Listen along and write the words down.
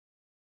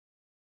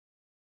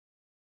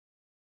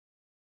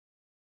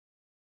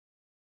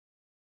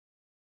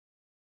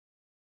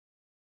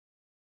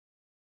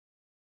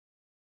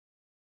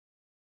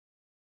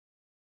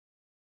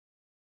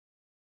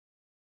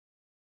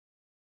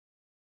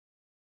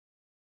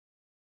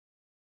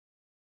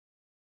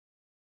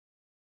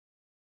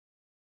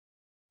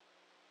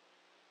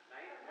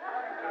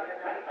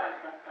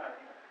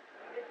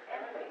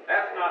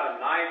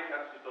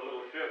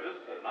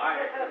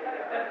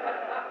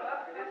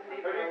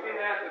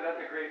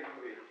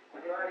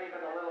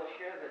even a little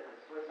shiv is a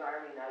Swiss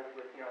Army knife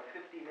with, 50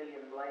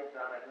 million blades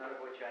on it, none of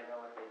which I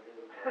know what they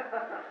do.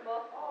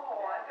 Well,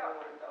 I got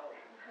one of those.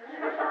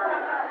 Swiss Army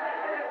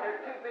knives,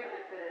 they're too big to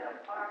fit in a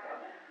pocket.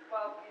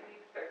 Well, you need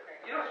to start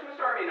training.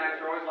 Swiss Army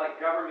knives are always like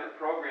government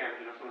programs,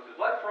 someone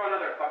says, let's throw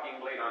another fucking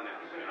blade on this,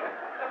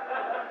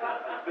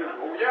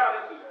 Oh yeah,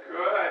 this is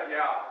good,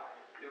 yeah.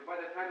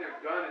 By the time they're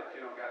done, it's,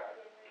 got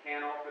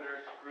can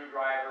openers,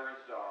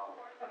 screwdrivers,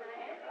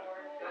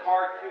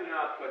 car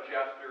tune-up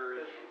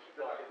adjusters.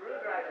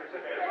 Screwdrivers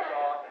are very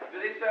soft. Do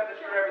they still have the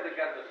screwdriver? They've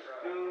got the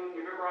spoon.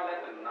 You remember all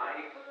that? The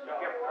knife. You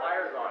get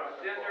pliers on it.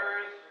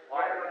 Scissors.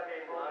 Pliers.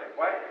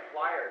 What?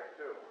 Pliers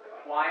too.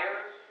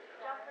 Pliers.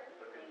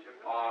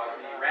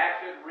 The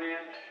ratchet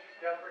wrench.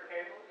 Jumper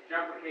cables.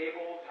 Jumper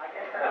cables.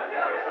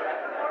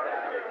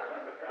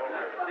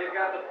 They've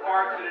got the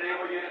parts that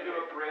enable you to do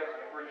a brisk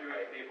for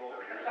Jewish people.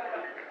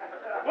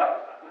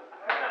 What?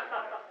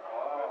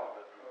 Oh,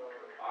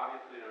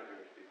 obviously no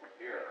Jewish people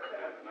here.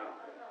 No.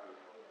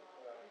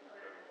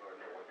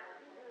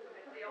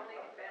 It's the only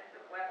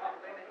expensive weapon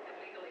women can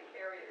legally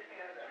carry in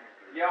Canada.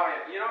 Yeah.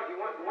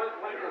 One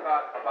thing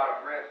about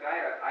a brisk, I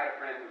had a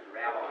friend who was a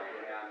rabbi,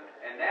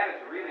 and that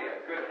is really a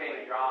good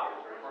paying job,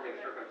 is performing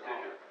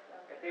circumcision.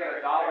 He got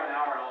 $1 an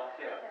hour and all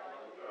tips.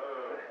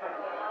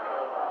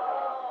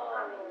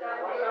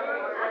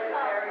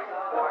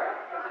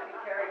 Because if you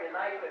carried a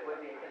knife, it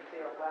would be a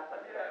concealed weapon.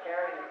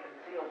 Carrying a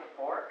concealed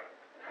fork?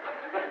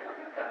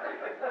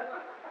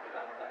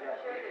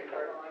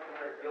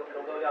 You'll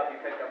no doubt be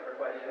picked up for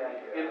questions.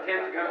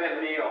 Intense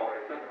government meal.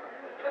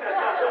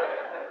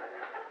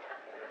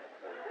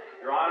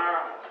 Your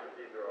Honor,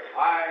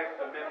 I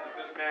submit that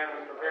this man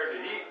was prepared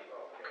to eat.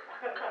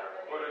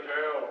 Go to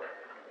jail.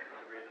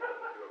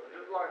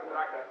 As long as it's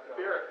not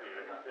conspiracy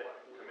to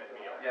commit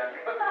meal. Yeah,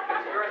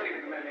 conspiracy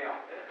to commit meal.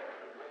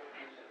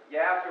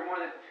 Yeah, after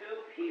more than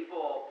 2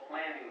 people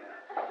planning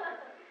this.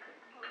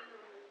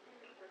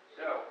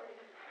 So,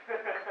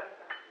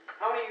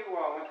 how many of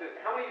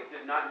you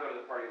did not go to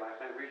the party last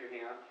night? Raise your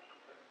hand.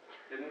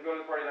 Didn't go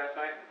to the party last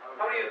night?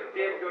 How many of you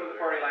did go to the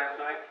party last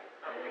night?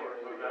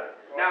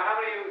 Now, how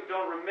many of you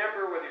don't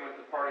remember whether you went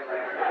to the party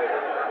last night?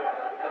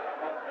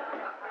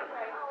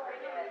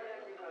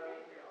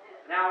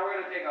 Now, we're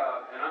going to take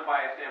an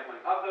unbiased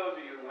sampling. Of those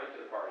of you who went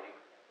to the party,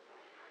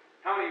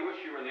 how many wish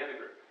you were in the other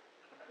group?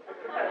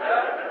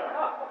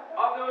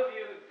 Of those of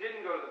you who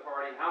didn't go to the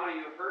party, how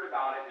many of you have heard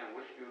about it and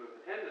wish you would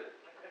have attended?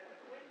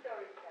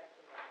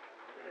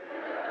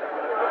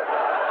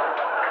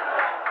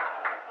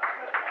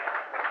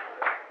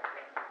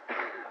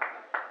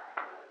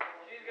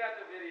 She's got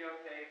the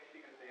videotape.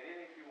 She can say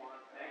anything she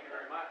wants. Thank you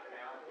very much,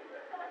 ma'am.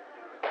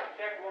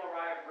 Check will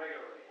arrive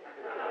regularly.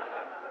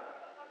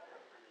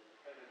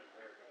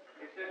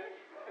 He said,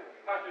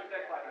 how's your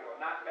sex life? I go,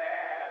 not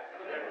bad.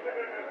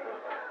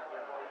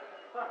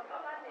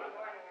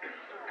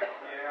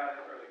 Yeah,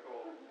 that's really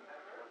cool.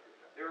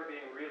 They were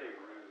being really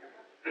rude.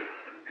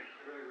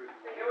 Really rude.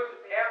 It was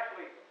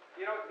actually,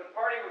 the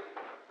party was,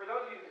 for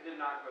those of you who did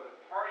not go, the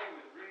party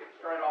was really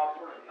started off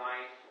sort of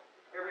nice.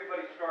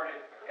 Everybody started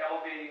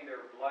elevating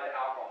their blood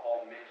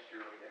alcohol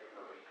mixture at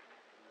first.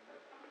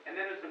 And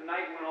then as the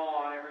night went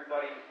on,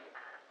 everybody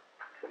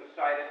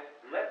decided,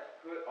 let's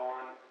put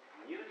on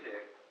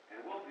music and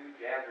we'll do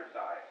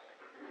jazzercise.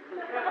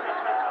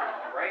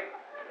 Right?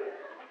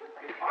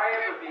 If I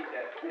ever meet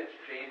that bitch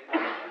Jane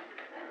Fonda,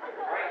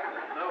 right in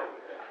the nose.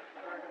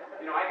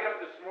 I get up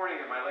this morning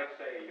and my legs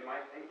say, you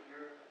might think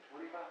you're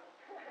 25.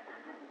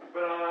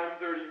 But I'm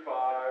 35,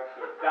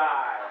 so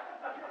die.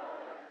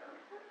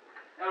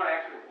 No,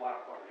 actually, it was a lot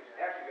of fun. It was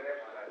actually good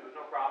exercise. There was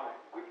no problem.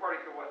 We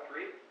partied till what,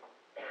 3?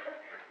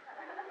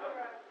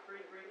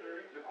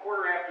 3:30. The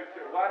quarter after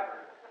 2. What?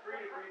 3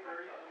 to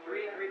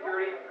 3:30.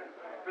 3:30.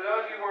 For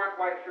those of you who aren't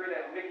quite sure,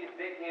 that Mickey's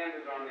big hand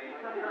is on the...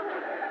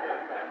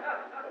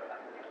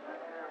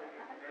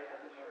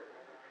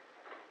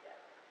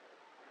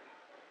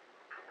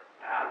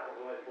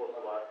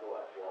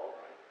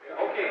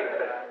 Okay.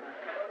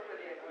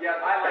 Yeah,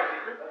 I like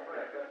it.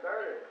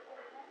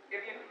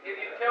 If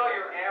you tell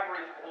your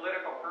average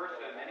political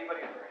person,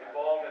 anybody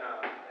involved in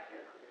a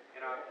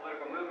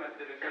political movement,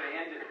 that it's going to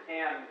end at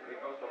 10, it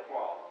goes to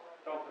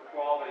 12. Tell them to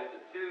 12, it ends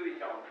at 2. You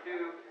tell them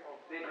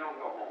 2, they don't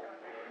go home.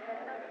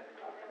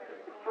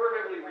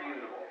 Perfectly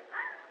reasonable.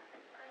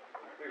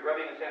 Are you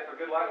rubbing his head for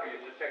good luck, or are you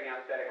just checking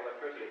out static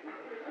electricity?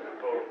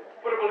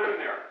 Put a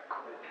balloon there.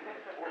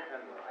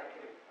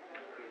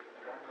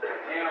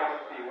 And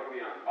let's see, what are we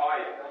on? Oh,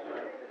 yeah.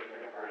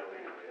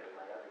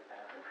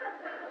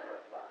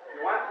 You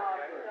what?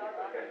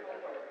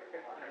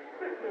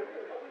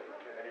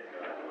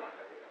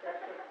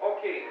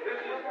 Okay, this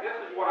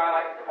is what I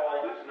like to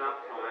call loosen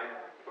up time,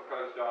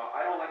 because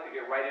I don't like to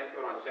get right into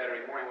it on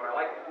Saturday morning. What I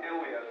like to do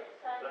is...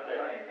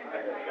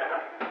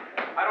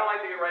 I don't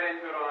like to get right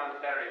into it on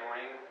Saturday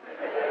morning.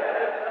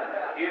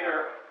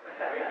 Either.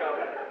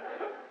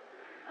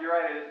 You're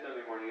right, it is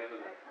Sunday morning, isn't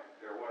it?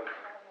 There was.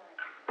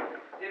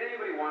 Did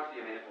anybody watch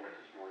the evangelist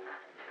this morning?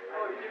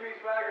 Oh, Jimmy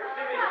Swagger!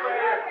 Jimmy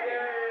Swagger!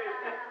 Yay!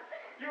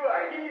 You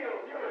are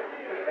healed! You are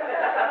healed!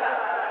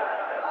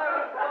 I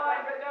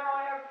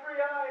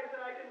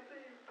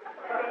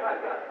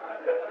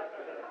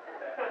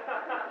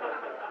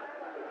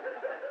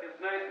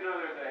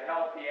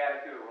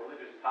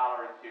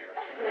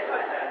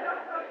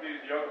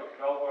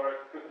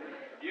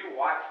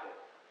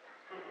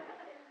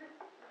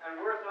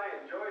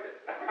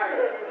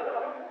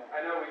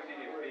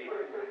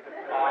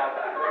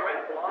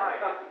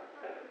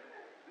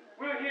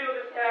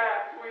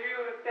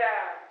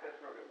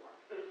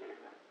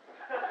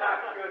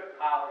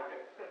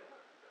Politics.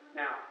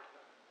 Now,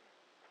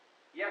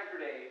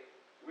 yesterday,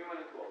 we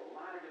went into a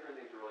lot of different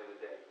things early in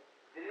the day.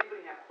 Did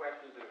anybody have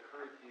questions that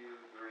occurred to you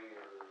during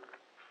your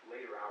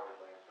later hours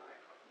last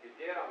night? If you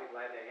did, I'll be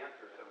glad to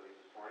answer some of these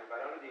this morning. If I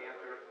don't know the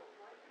answer,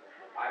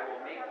 I will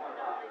make one.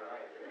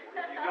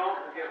 If you don't,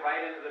 we'll get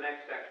right into the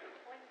next section.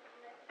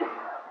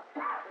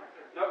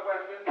 No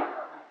questions?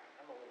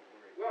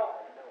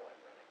 Well,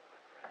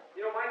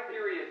 you know, my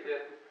theory is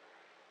that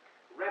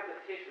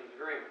repetition is a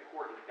very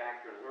important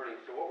factor in learning,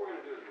 so what we're going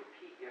to do is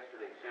repeat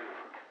yesterday's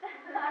seminar.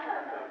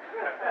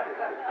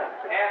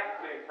 At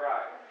the same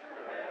price.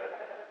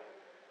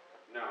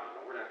 No,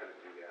 we're not going to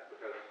do that,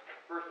 because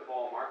first of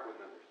all, Mark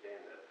wouldn't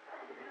understand it.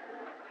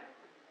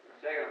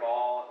 Second of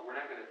all, we're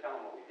not going to tell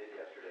him what we did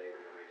yesterday.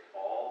 We're going to erase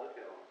all the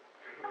film.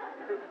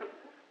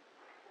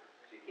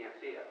 So you can't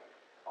see it.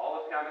 All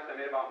those comments I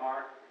made about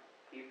Mark,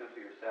 keep them to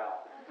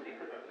yourself. It's a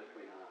secret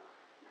between us.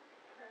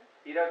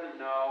 He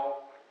doesn't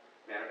know.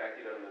 Matter of fact,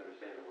 he doesn't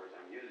understand the words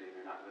I'm using.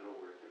 They're not little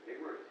words, they're big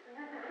words.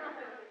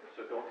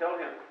 So don't tell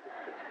him.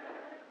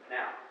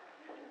 Now,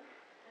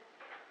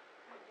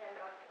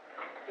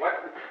 what?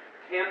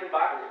 $10? $9.50.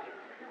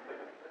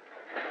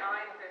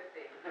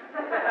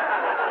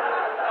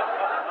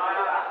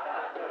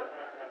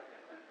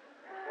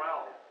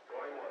 Well,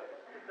 going once.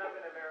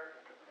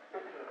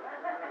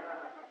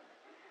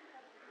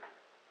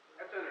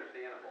 That's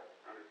understandable.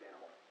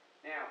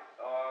 Now,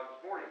 this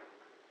morning,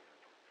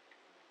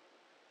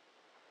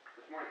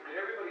 did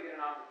everybody get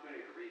an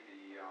opportunity to read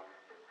the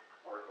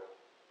articles?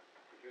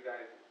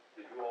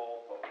 Did you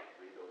all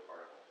read those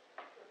articles?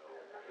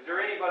 Is there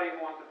anybody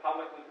who wants to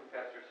publicly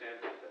confess their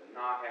sins and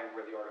not having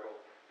read the articles?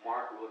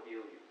 Mark will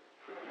heal you.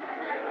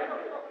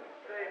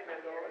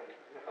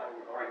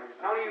 All right.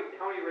 How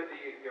many read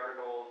the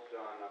articles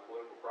on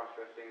political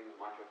cross-dressing and the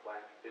macho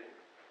flash? Did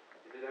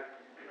you do that?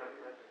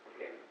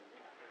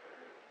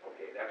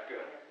 Okay, that's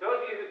good. Those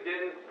of you who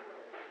didn't,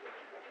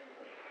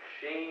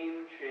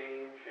 shame.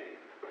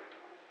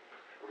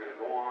 We're going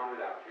to go on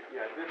without you.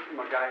 Yeah, this is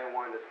my guy who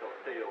wanted us to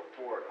stay till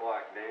 4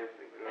 o'clock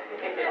dancing.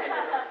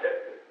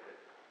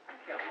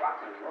 Yeah, rock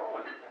and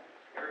rolling.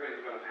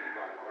 Everybody's going to sleep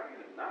on it. Are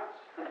you nuts?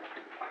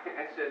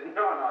 I said,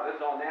 no, this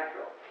is all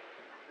natural.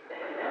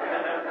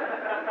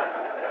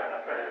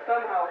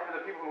 Somehow,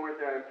 for the people who weren't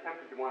there, I'm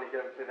tempted to want to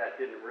get up and say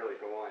that didn't really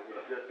go on.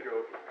 He's just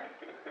joking.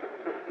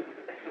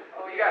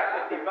 Oh, you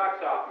got $50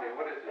 off me.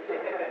 What is it?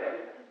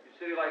 Your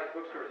City Lights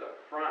bookstore is up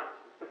front.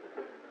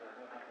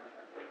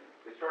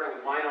 They started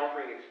with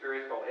mind-altering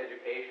experience called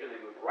education. They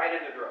moved right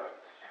into drugs.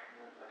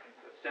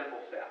 It's a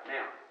simple step.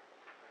 Now,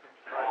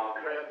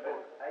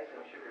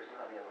 Icing sugar's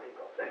not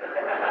illegal.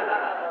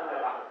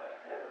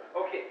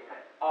 okay.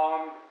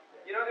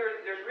 You know,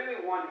 there's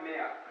really one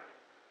myth.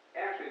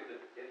 Actually,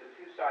 it's a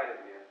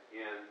two-sided myth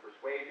in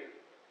persuasion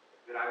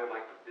that I would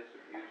like to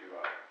disabuse you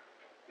of.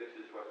 This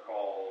is what's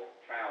called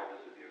child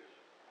disabuse.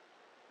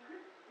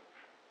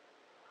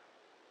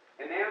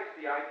 And that's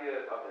the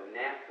idea of the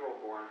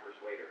natural-born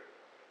persuader.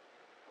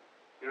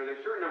 You know,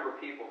 there's a certain number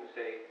of people who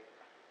say,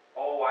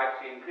 oh, I've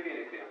seen, give you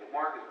an example.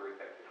 Mark is very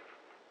effective.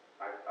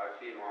 I've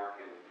seen Mark,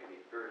 and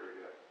he's very, very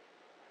good.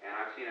 And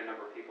I've seen a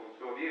number of people, and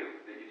so have you,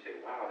 that you say,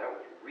 wow, that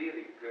was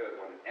really good.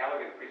 What an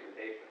elegant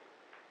presentation.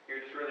 You're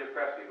just really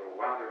impressed. You go,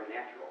 wow, they're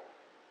natural.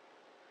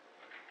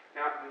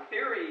 Now, the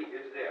theory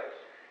is this.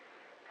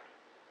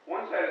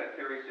 One side of the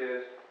theory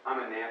says, I'm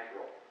a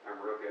natural. I'm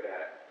real good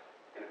at it.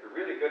 And if you're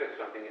really good at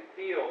something, it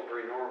feels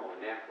very normal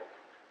and natural.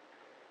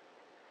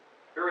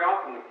 Very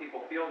often when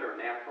people feel they're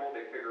natural,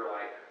 they figure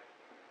like,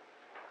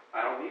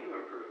 I don't need to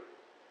improve.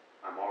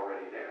 I'm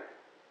already there.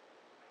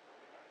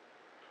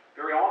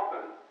 Very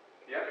often,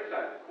 the other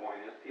side of the coin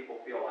is people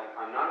feel like,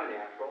 I'm not a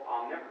natural,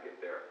 I'll never get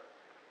there.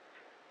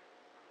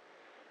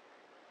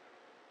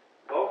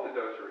 Both of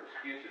those are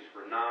excuses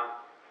for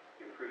not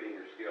improving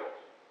your skills.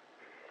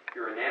 If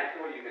you're a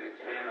natural, you can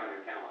expand on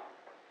your talent.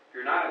 If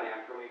you're not a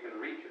natural, you can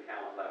reach a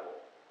talent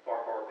level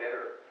far, far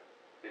better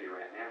than you're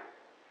at now.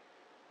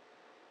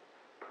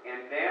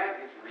 And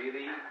that is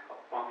really a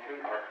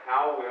function of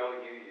how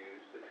well you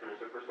use the tools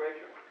of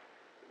persuasion.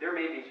 There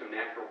may be some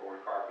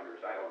natural-born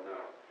carpenters, I don't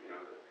know,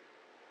 that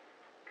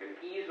can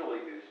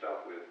easily do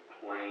stuff with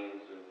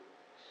planes and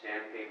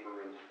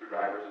sandpaper and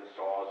screwdrivers and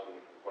saws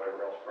and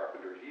whatever else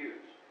carpenters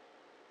use.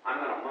 I'm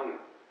not among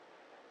them.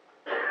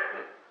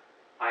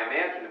 I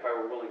imagine if I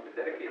were willing to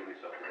dedicate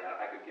myself to that,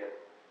 I could get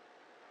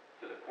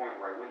to the point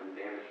where I wouldn't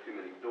damage too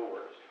many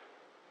doors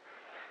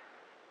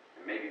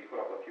and maybe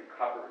put up a few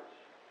cupboards.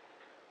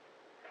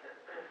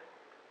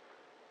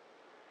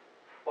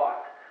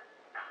 But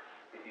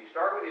if you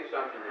start with the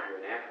assumption that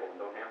you're a natural and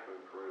don't have to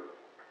improve,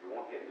 you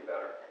won't get any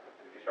better.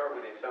 If you start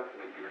with the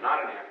assumption that you're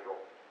not a natural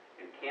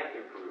and can't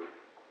improve,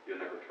 you'll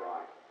never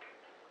try.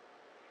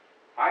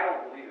 I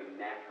don't believe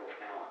in natural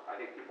talent. I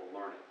think people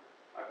learn it.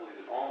 I believe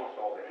that almost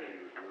all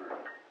behavior is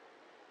learned.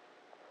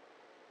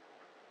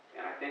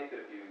 And I think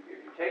that if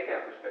you take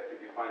that perspective,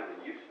 you find it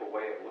a useful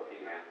way of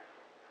looking at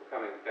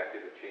becoming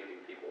effective at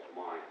changing people's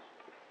minds.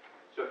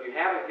 So if you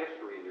have a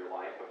history in your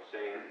life of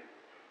saying,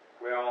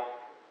 well,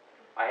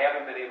 I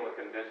haven't been able to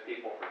convince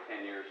people for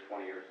 10 years,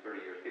 20 years, 30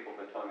 years. People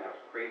have been telling me I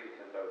was crazy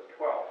since I was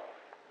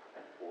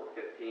 12, or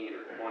 15,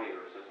 or 20,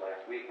 or since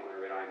last week when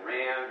I read Ayn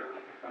Rand or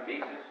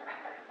Mises.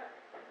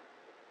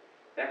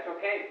 That's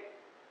okay.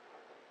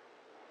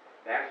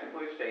 That's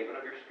simply a statement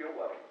of your skill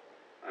level.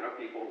 I know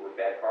people who were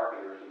bad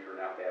carpenters and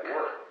turned out bad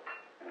work.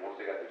 And once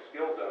they got their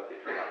skills up, they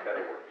turned out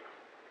better work.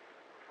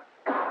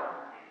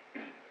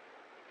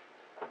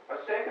 A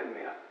second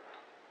myth,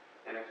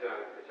 and it's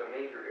a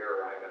major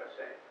error, I've got to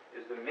say,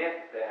 is the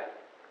myth that,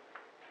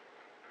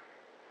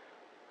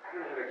 I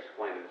don't know how to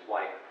explain it. It's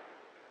like,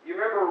 you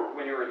remember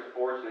when you were in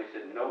sports and they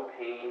said no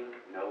pain,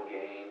 no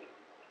gain?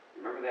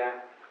 You remember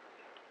that?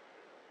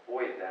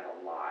 Boy, is that a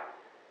lie.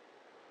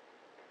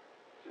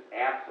 It's an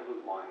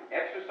absolute lie.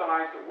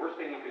 Exercise, the worst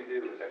thing you can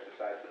do is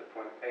exercise to the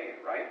point of pain,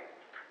 right?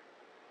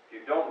 If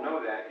you don't know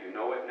that, you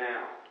know it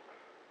now.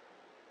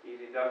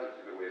 Easy does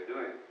it's a good way of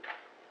doing it.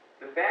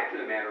 The fact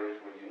of the matter is,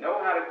 when you know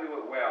how to do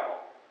it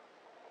well,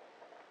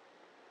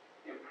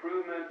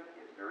 improvement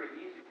is very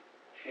easy.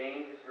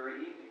 Change is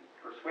very easy.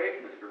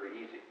 Persuasion is very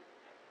easy.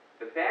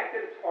 The fact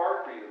that it's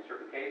hard for you in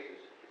certain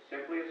cases is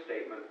simply a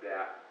statement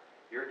that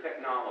your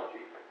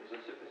technology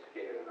isn't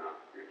sophisticated enough,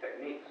 your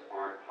techniques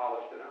aren't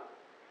polished enough,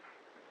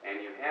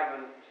 and you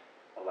haven't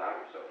allowed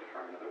yourself to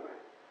try another way.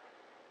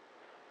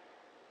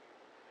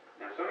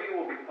 Now, some of you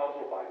will be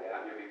puzzled by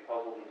that, and you'll be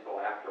puzzled until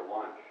after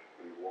lunch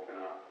when you've woken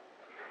up.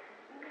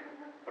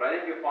 But I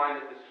think you'll find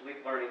that the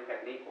sleep learning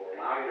technique will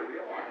allow you to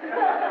realize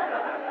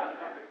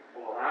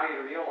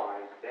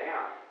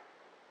that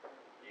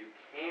you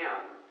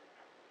can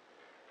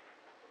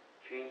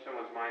change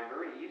someone's mind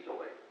very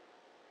easily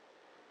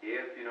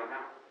if you know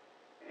how.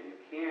 And you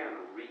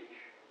can reach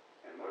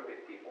and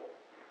motivate people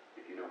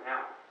if you know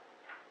how.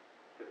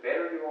 The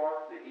better you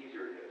are, the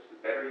easier it is. The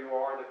better you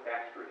are, the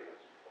faster it is.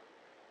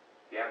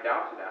 If you have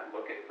doubts of that,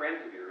 look at friends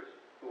of yours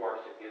who are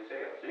in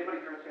sales. Anybody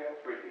here in sales?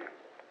 Raise your hand.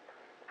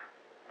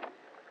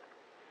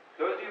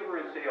 Those of you who are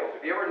in sales,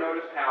 have you ever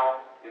noticed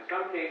how, in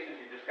some cases,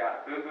 you just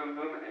got boom, boom,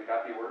 boom, and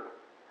got the order?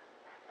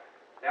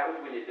 That was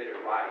when you did it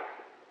right.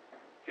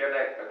 Did you have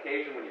that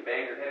occasion when you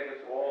banged your head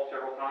against the wall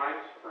several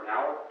times for an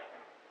hour,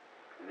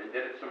 and then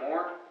did it some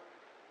more,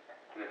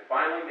 and then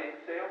finally made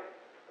the sale?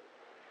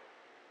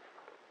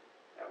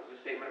 That was a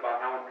statement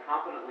about how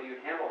incompetently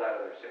you handled that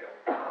other sale.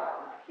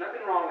 There's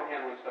nothing wrong with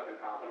handling stuff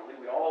incompetently.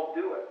 We all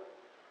do it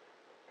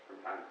from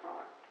time to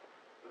time.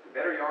 But the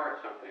better you are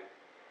at something,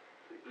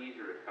 the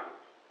easier it comes.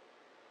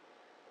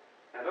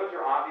 Now, those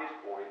are obvious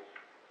points.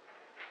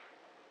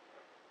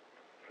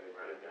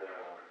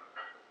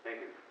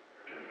 Thank you.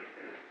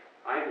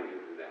 I knew you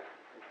would do that.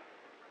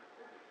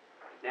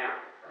 Now,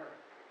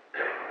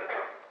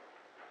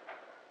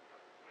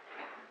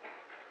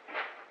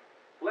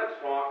 let's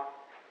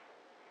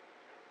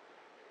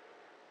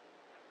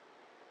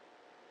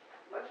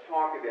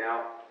talk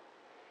about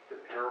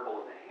the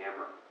parable of the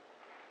hammer.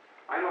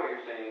 I know what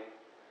you're saying.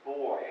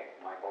 Boy,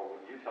 Michael,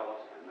 would you tell us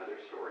another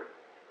story?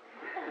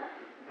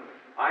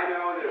 I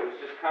know that it was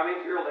just coming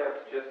to your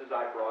lips just as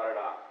I brought it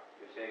up.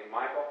 You're saying,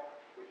 Michael,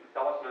 would you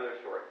tell us another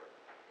story?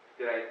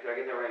 Did I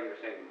get that right? You're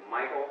saying,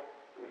 Michael,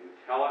 would you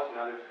tell us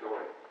another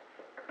story?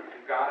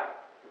 You've got it.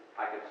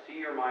 I can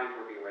see your minds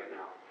working right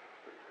now.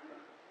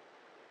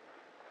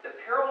 The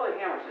parable of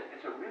the hammer,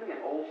 it's really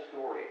an old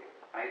story.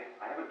 I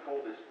haven't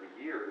told this for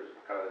years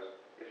because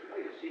it's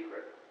really a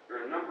secret.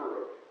 There are a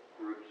number of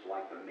groups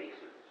like the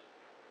Masons.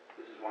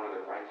 This is one of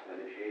their rites of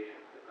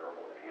initiation, the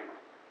parable of the hammer.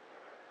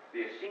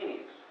 The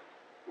Essenes,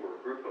 who are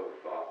a group of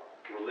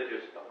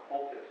religious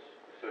occultists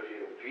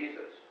associated with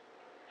Jesus,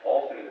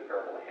 also knew the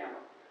parable of the hammer.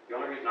 The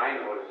only reason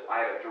I know it is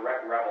I had a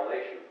direct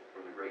revelation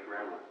from the great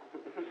grandmother.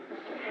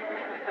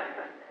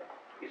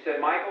 He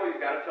said, Michael,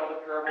 you've got to tell the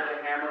parable of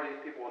the hammer.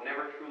 These people will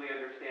never truly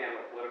understand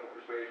what political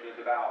persuasion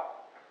is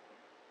about.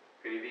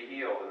 Can you be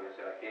healed? And I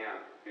said, I can.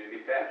 Can you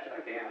be fetched? I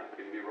can.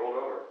 Can you be rolled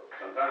over?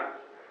 Sometimes.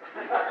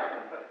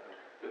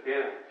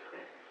 Depends.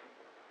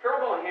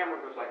 Parable of the hammer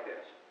goes like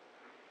this.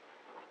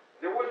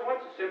 There was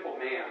once a simple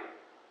man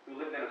who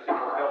lived in a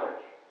simple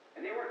village,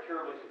 and they weren't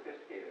terribly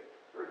sophisticated,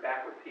 very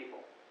backward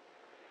people.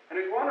 And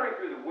he was wandering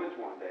through the woods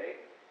one day,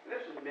 and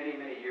this was many,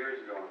 many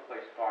years ago in a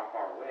place far,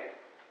 far away.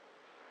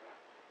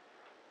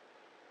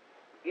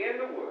 In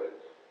the woods,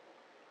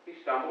 he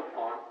stumbled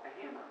upon a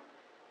hammer.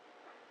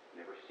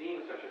 Never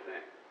seen such a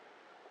thing.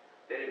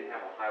 They didn't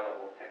have a high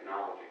level of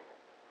technology.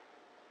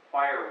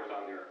 Fire was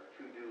on their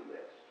to-do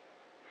list.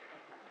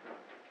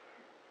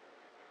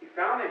 He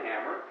found a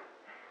hammer,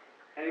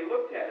 and he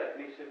looked at it,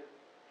 and he said,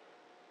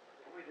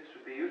 boy, this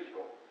would be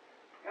useful.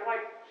 And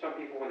like some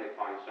people, when they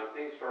find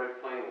something, started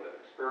playing with it,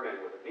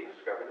 experimenting with it. He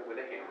discovered that with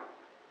a hammer,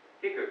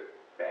 he could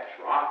bash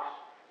rocks,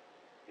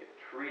 hit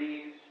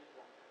trees,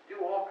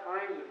 do all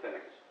kinds of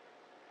things.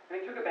 And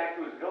he took it back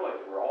to his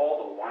village, where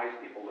all the wise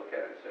people looked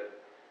at it and said,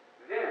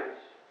 this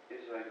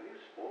is a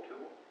useful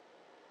tool.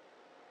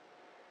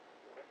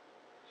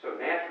 So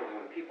naturally,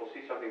 when people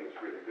see something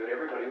that's really good,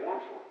 everybody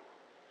wants one.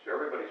 So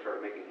everybody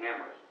started making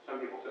hammers.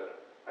 Some people said,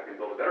 I can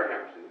build a better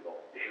hammer, so they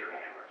built bigger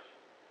hammers,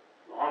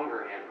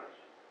 longer hammers,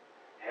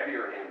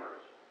 heavier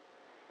hammers.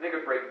 They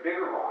could break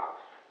bigger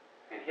rocks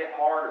and hit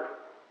harder.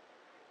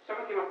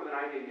 Someone came up with an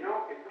idea, you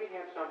know, if we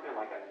had something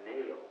like a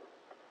nail,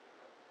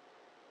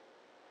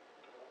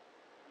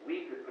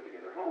 we could put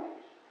together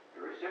homes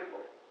very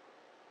simply.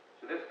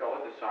 So this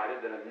fellow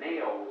decided that a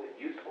nail was a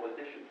useful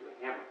addition to a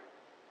hammer.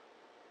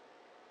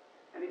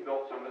 And he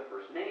built some of the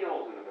first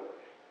nails in the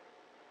village.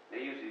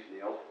 They used these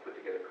nails to put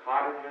together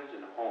cottages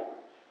and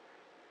homes.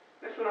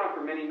 This went on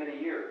for many, many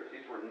years.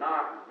 These were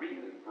not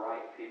really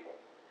bright people.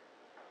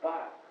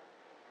 But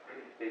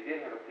they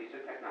did have a piece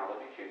of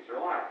technology change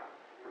their life.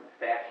 From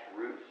thatched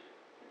roofs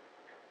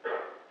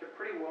to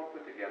pretty well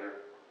put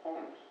together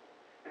homes.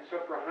 And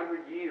so for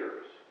 100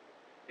 years,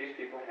 these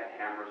people had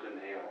hammers and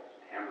nails,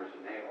 hammers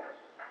and nails.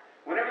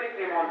 Whenever they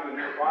came onto a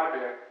new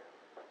project,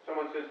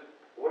 someone says,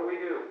 what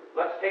do?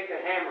 Let's take the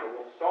hammer.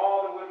 We'll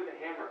saw the wood with a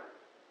hammer.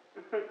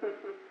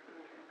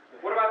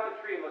 What about the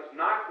tree? Let's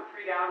knock the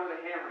tree down with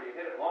a hammer. You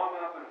hit it long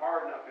enough and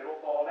hard enough,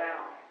 it'll fall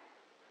down.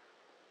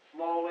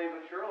 Slowly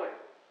but surely.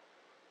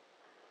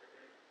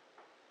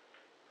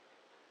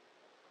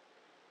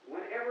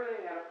 Whenever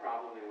they had a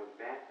problem, they went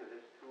back to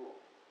this tool.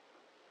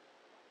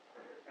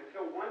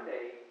 Until one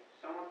day,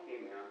 someone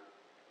came in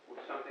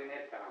with something they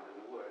had found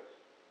in the woods.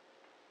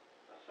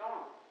 A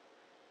saw.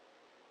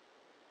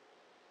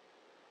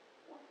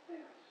 What's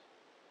this?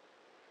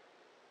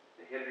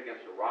 They hit it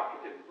against a rock.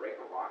 It didn't break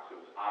a rock,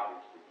 so it was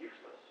obviously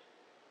useless.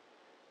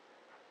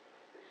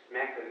 They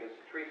smacked it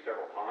against a tree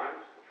several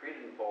times. The tree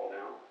didn't fall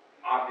down.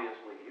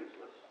 Obviously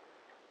useless.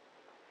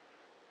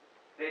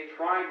 They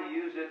tried to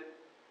use it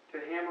to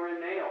hammer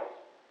in nails.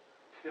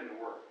 It didn't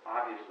work.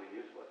 Obviously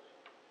useless.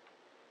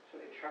 So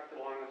they chucked it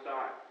along the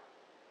side.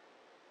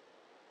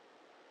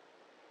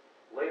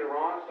 Later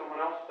on,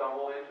 someone else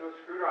stumbled into a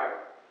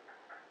screwdriver.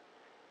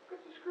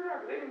 It's a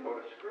screwdriver. They didn't know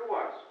what a screw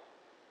was.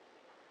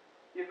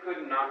 You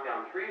couldn't knock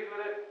down trees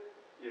with it.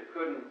 You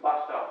couldn't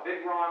bust out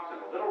big rocks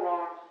and the little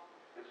rocks.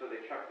 And so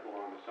they chucked it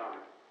along the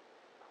side.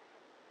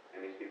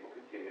 And these people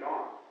continued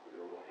on with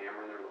their little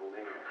hammer and their little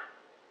nails.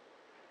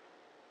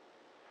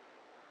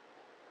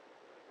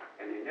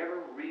 And they never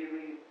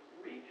really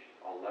reached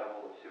a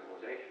level of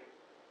civilization.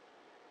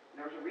 And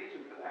there was a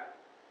reason for that.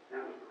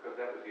 And that was because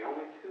that was the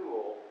only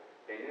tool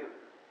they knew.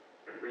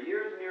 For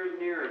years and years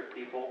and years,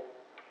 people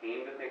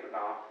came to think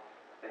about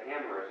the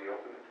hammer as the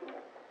ultimate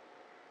tool.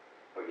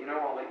 But you know,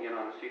 I'll let you in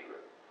on a secret.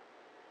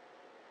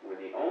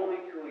 When the only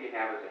tool you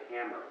have is a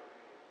hammer,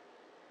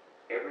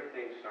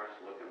 everything starts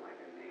looking like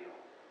a nail.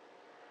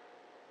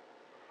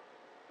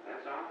 And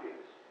that's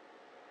obvious.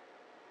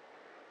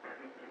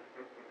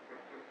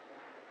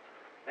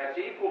 That's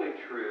equally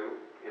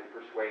true in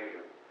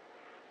persuasion.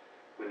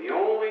 When the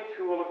only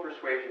tool of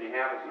persuasion you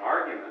have is an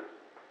argument,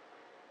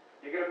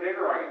 you get a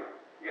bigger argument.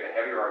 You get a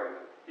heavier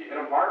argument. You hit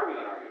them harder with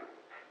an argument.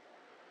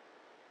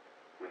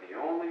 When the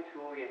only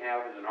tool you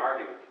have is an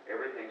argument,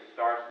 everything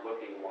starts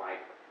looking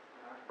like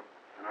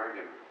an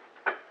argument.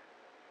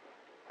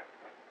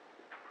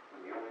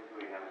 When the only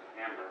tool you have is a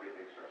hammer,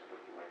 everything starts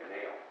looking like a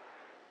nail.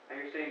 Now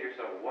you're saying to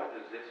yourself, what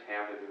does this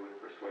have to do with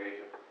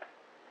persuasion?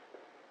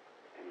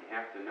 And you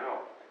have to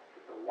know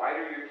that the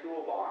wider your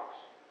toolbox,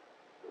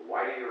 the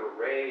wider your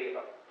array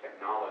of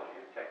technology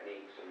and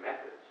techniques and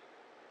methods,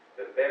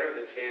 the better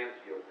the chance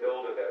you'll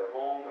build a better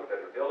home, a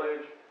better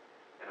village,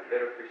 and a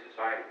better free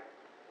society.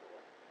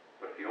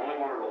 But if you only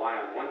want to rely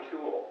on one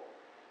tool,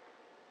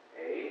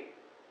 A,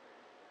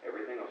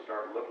 everything will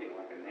start looking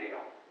like a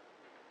nail.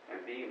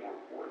 And B, more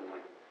importantly,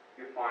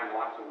 you'll find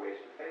lots of ways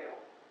to fail.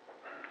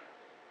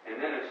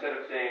 And then instead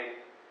of saying,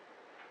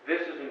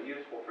 this isn't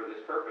useful for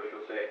this purpose,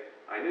 you'll say,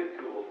 I knew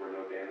tools were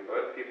no damn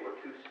good. People are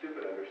too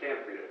stupid to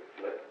understand for you to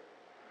flip.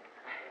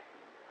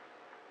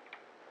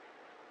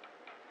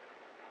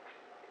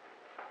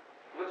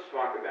 Let's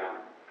talk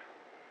about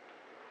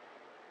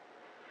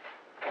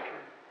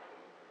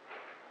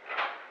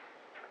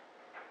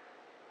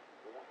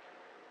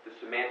the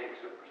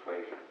semantics of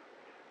persuasion.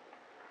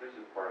 This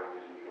is the part I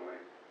always enjoy.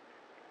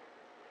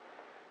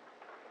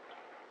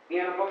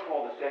 In a book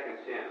called The Second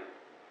Sin,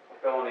 a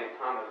fellow named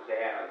Thomas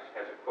Zaz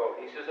has a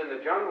quote. He says, in the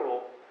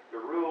jungle,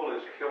 the rule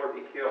is kill or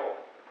be killed.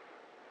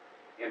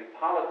 In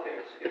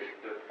politics, it's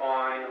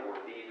define or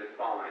be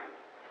defined.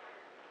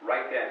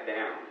 Write that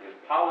down. In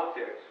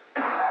politics,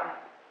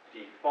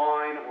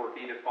 define or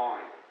be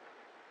defined.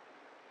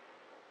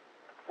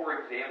 For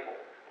example,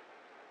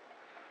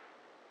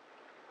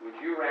 would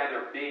you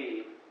rather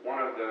be one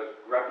of those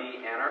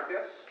grubby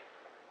anarchists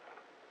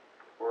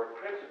or a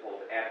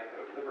principled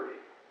advocate of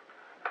liberty?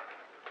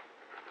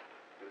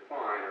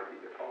 Define or be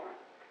defined.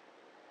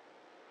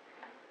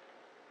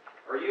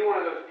 Are you one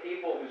of those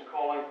people who's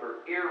calling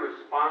for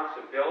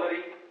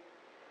irresponsibility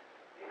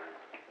and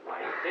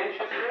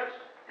licentiousness?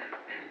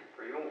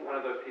 Or are you one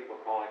of those people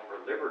calling for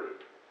liberty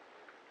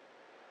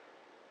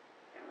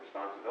and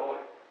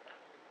responsibility?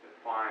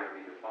 Define or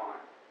be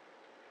defined.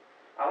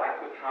 I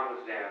like what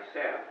Thomas Zana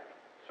said,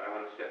 so I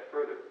went a step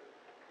further.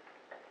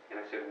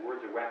 And I said,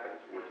 words are weapons,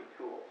 words are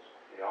tools.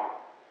 They are.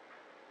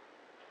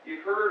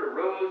 You've heard a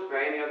rose by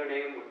any other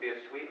name would be a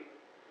sweet?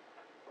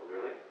 Oh,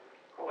 really?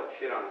 Of Call it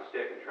shit on a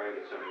stick and try and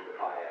get somebody to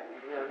buy it.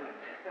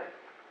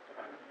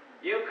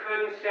 You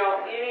couldn't sell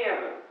any of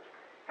them.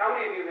 How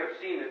many of you have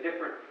seen the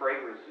different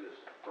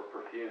fragrances for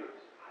perfumes?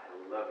 I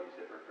love these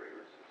different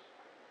fragrances.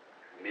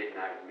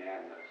 Midnight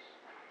Madness.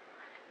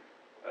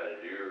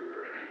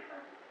 Allure.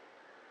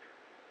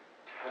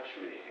 Touch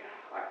Me,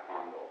 I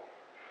fondle.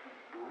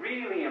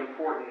 Really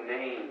important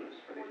names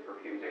for these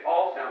perfumes. They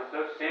all sound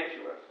so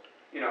sensuous.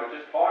 You know,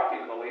 just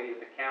talking to the lady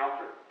at the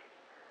counter.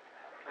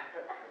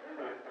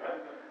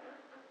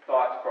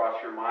 Thoughts cross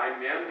your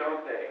mind, men,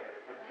 don't they?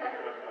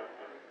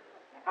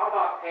 How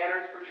about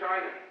patterns for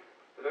China?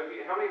 For those of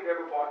you, how many have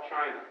ever bought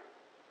China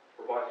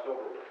or bought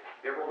silverware?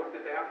 You ever looked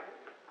at that?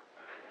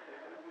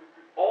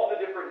 All the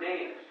different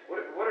names.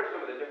 What are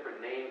some of the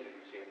different names that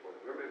you've seen for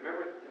them?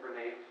 Remember the different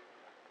names?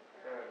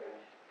 Caravan.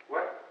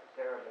 What?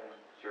 Caravan.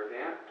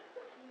 Servan?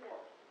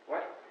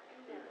 What?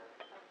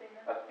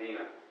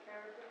 Athena.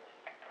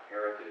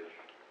 Heritage.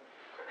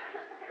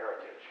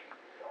 Heritage.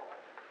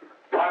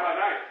 Fly by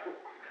night.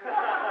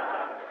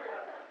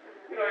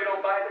 You know, you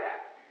don't buy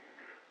that.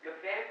 The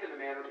fact of the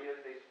matter is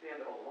they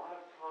spend a lot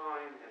of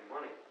time and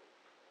money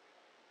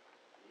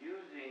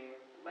using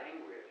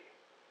language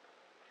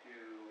to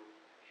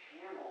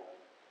channel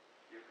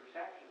your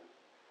perceptions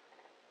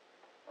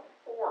of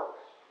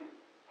forks.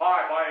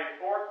 Hi, buy a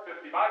fork,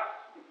 $50.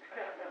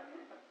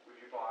 Would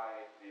you buy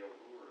the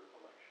Allure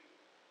collection?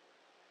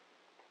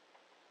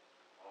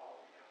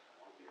 Oh, yes, I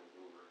want the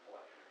Allure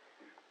collection.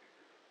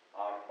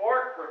 A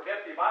fork for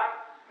 $50?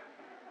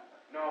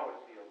 No,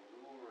 it's the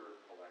Allure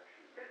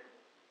collection.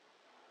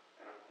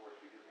 And of course,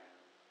 we do have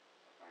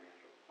a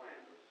financial plan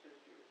to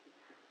assist you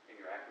in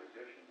your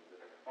acquisition of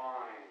this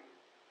fine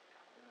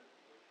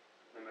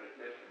limited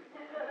edition.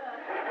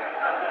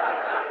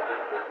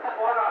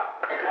 What up?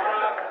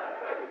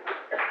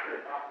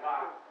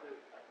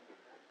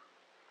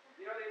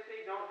 You know, they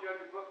say don't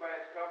judge a book by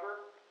its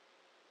cover.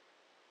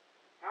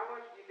 How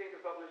much do you think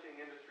the publishing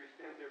industry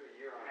spends every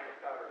year on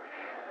its cover?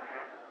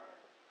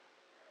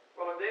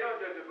 Well, if they don't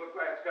judge a book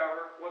by its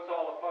cover, what's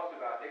all the fuss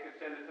about? They could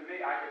send it to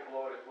me. I could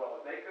blow it as well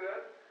as they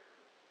could.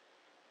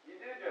 You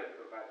do judge a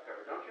book by its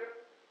cover, don't you?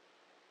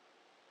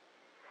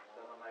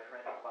 Some of my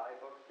friends buy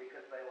books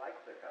because they like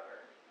the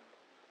cover.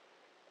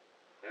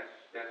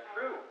 That's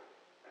true.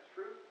 That's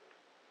true.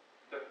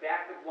 The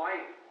fact of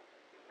life.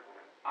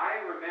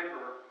 I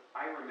remember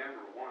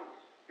once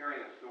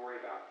hearing a story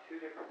about two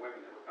different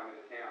women that were coming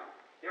to town.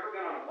 You ever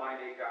been on a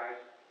blind date,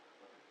 guys?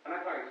 I'm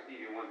not talking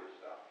Stevie Wonder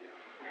stuff, you know.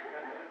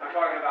 I'm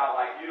talking about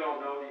like you don't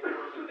know the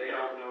person, they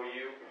don't know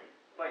you.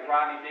 It's like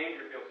Rodney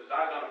Dangerfield says,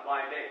 I was on a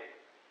blind date.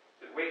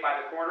 He said, wait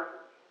by the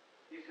corner.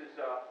 He says,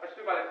 I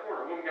stood by the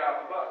corner. A woman got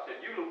off the bus.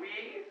 Said, you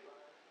Louise?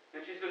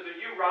 And she says, are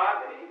you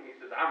Rodney? And he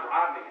says, I'm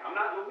Rodney. I'm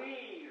not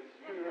Louise.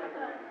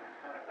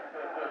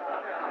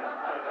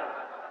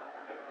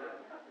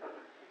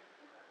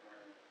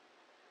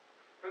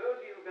 For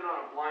those of you who've been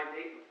on a blind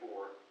date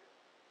before,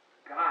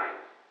 guys,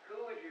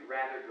 who would you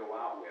rather go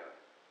out with?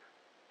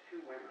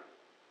 Two women.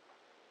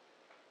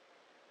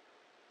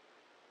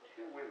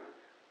 Two women.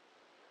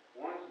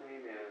 One's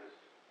name is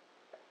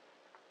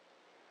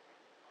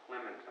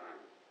Clementine.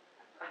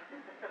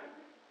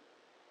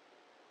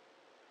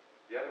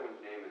 The other one's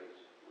name is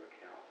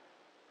Raquel.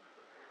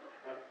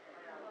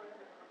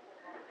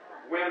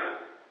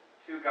 Women.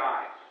 Two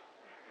guys.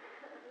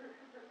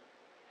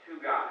 Two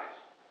guys.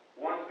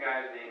 One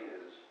guy's name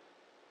is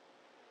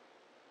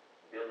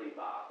Billy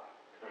Bob.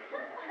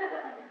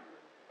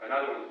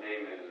 Another one's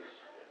name is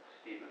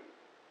Stephen.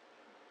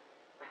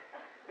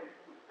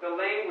 The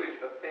language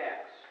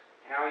affects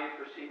how you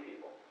perceive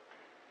people.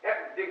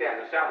 Dig that.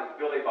 In the South it's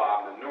Billy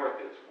Bob. In the North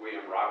it's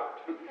William Robert.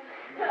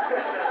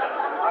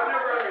 I've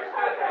never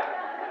understood that.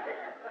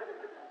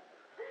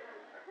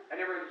 I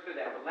never understood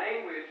that. But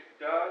language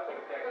does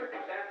affect your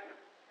perception.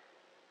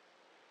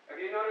 Have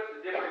you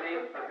noticed the different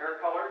names for hair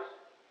colors?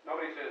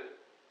 Nobody says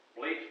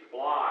bleached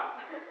blonde.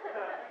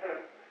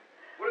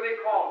 What are they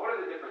called? What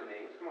are the different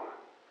names? Come on.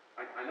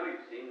 I know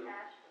you've seen them.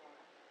 Ash blonde.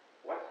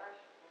 What?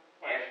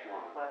 Ash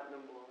blonde.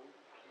 Platinum blonde.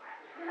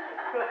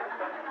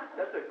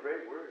 That's a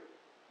great word.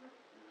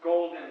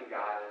 Golden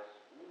goddess.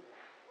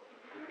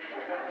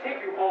 Take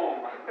you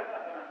home.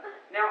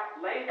 Now,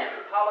 language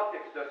in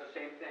politics does the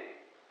same thing.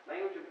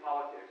 Language in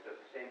politics does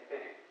the same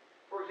thing.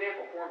 For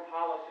example, foreign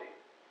policy.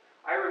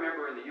 I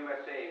remember in the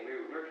USA,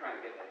 we were trying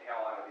to get the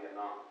hell out of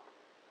Vietnam.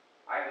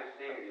 I have this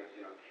thing against,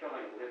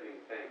 killing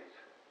living things,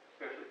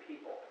 especially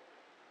people.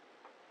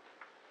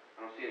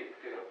 I don't see any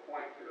particular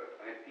point to it.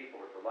 I think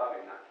people are for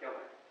loving, not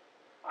killing.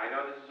 I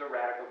know this is a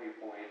radical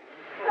viewpoint.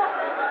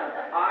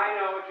 I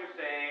know what you're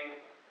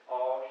saying.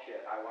 Oh,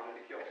 shit, I wanted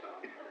to kill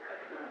some.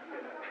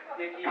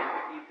 Picky,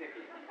 picky,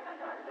 picky.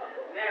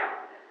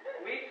 Now,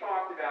 we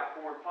talked about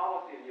foreign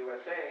policy in the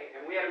USA,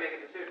 and we had to make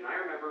a decision. I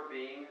remember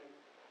being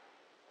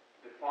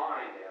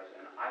defined as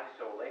an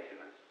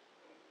isolationist.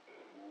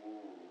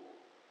 Ooh.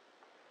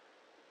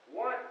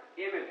 What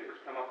images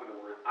come up with the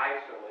word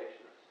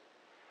isolationist?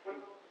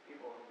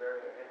 People who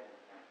bury their heads in the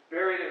sand.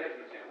 Bury their heads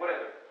in the sand. What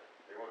is it?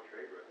 They won't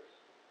trade with us.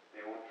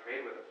 They won't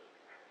trade with us.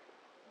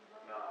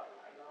 No,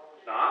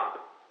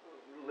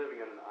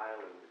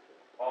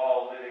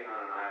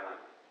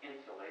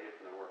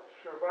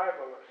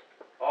 Survivalist.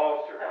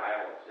 Oh,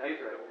 survivalists.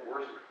 These are the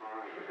worst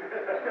kind.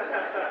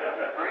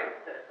 Right?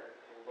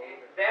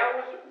 That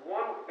was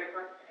one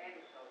different.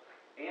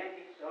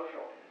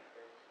 Antisocial.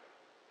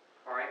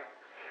 All right.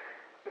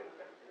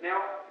 Now,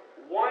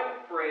 one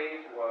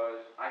phrase was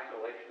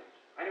isolationist.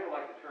 I never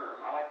liked the term.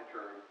 I like the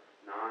term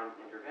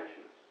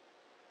non-interventionist.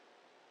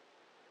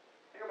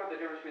 Think about the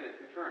difference between the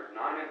two terms.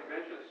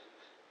 Non-interventionist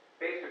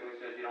basically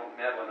says you don't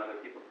meddle in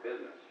other people's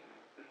business.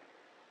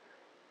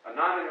 A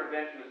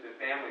non-interventionist in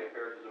family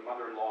affairs is a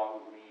mother-in-law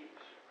who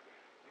leaves.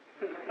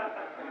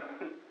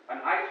 An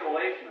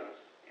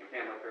isolationist in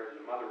family affairs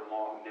is a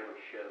mother-in-law who never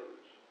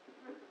shows.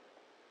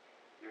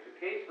 There's a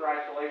case for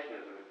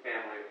isolationism in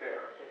family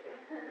affairs.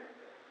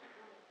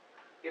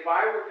 If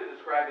I were to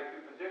describe the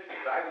two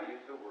positions, I would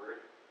use the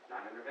word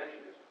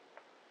non-interventionism.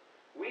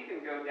 We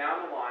can go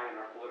down the line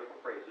in our political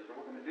phrases, and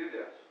we're going to do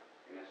this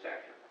in this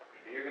section.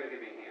 And you're going to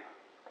give me a hand.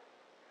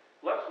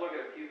 Let's look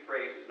at a few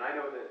phrases, and I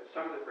know that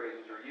some of the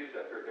phrases are used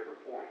up here at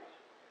different points.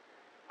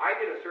 I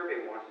did a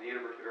survey once at the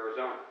University of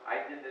Arizona.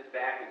 I did this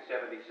back in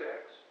 '76.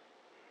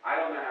 I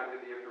don't know how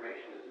good the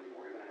information is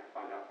anymore. You're going to have to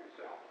find out for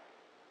yourself.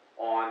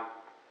 On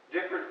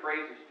different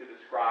phrases to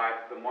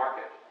describe the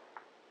market.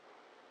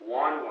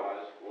 One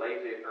was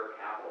laissez-faire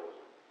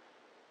capitalism.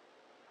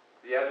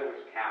 The other was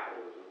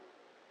capitalism.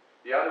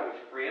 The other was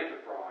free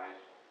enterprise.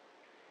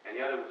 And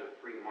the other was a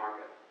free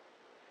market.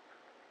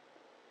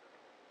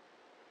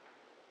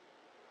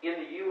 In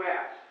the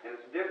U.S., and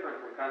it's different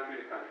from country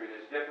to country, and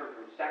it's different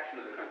from section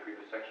of the country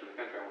to section of the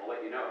country. I want to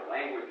let you know,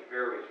 language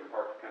varies from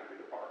part of country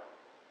to part.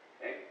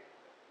 Okay?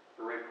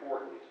 Very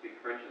important. You speak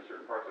French in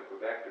certain parts of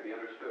Quebec to be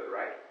understood,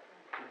 right?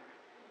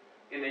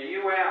 In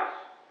the U.S.,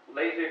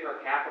 laissez-faire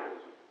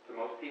capitalism, to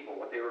most people,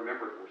 what they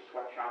remembered were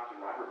sweatshops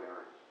and robber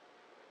barons.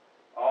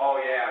 Oh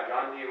yeah,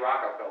 John D.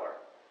 Rockefeller.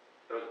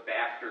 Those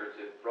bastards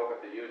that broke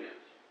up the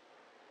unions.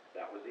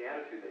 That was the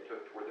attitude they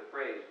took toward the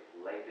phrase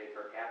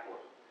laissez-faire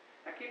capitalism.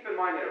 Now keep in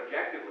mind that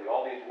objectively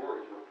all these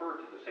words refer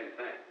to the same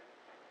thing.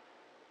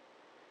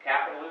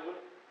 Capitalism.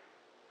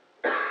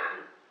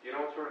 Do you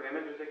know what sort of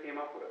images they came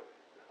up with?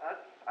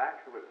 That's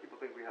actually what people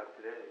think we have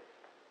today.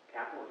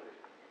 Capitalism.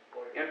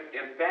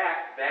 In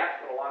fact,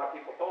 that's what a lot of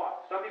people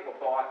thought. Some people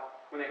thought,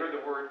 when they heard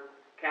the word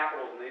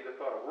capitalism, they either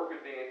thought of workers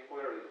being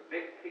exploited, or these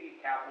big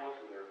piggy capitalists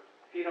with their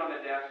feet on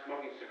the desk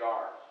smoking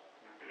cigars.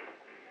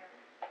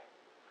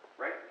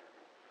 Right?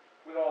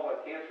 With all the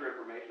cancer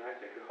information,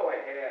 I'd say, go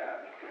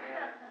ahead.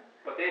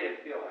 But they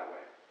didn't feel that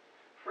way.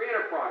 Free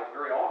enterprise,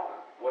 very often,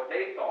 what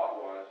they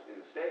thought was,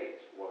 in the States,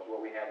 was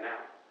what we have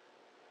now.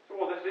 So,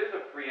 well, this is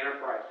a free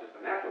enterprise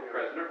system. That's what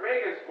President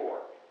Reagan's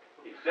for.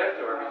 He said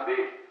so in his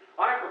speech.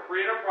 I'm for free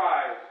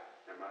enterprise,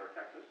 in Mother,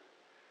 Texas.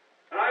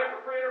 And I'm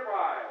for free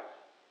enterprise,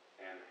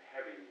 and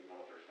heavy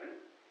militarism.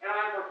 And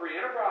I'm for free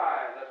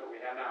enterprise. That's what we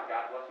have now.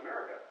 God bless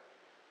America.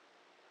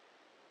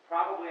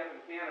 Probably up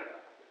in Canada,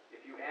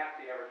 if you ask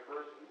the average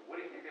person, what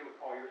do you think they would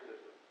call your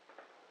system?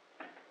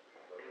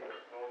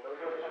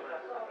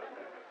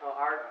 Well,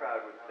 our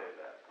crowd would say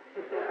that.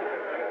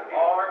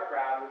 Our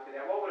crowd would say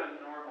that. What would a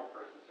normal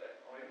person say?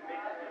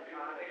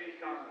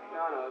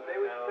 No, they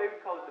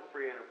would call it the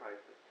free enterprise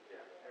system.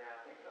 Yeah, I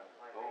think so.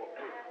 Oh,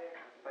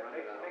 But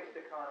mixed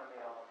economy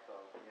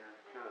also.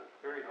 no, it's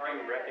very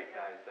few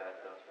recognize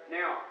that, though.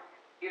 Now,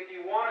 if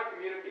you want to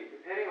communicate,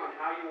 depending on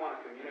how you want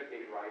to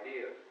communicate your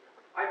ideas,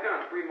 I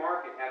found free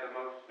market had the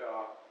most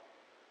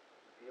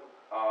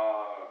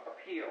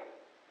appeal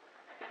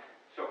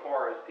so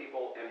far as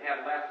people, and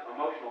had less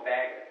emotional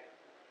baggage.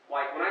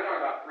 Like when I talk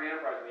about free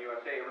enterprise in the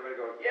USA, everybody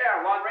goes,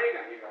 yeah, Ron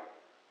Reagan. You go,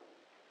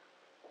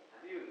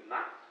 are you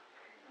nuts?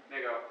 And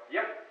they go,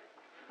 yep.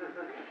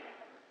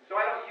 So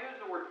I don't use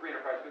the word free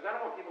enterprise because I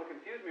don't want people to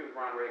confuse me with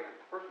Ron Reagan.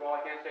 First of all,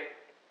 I can't say,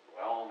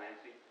 well,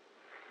 Nancy.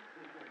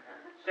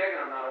 Second,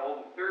 I'm not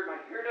old. And third,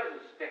 my hair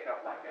doesn't stick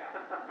up like that.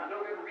 There's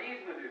no good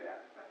reason to do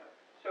that.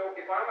 So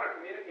if I want to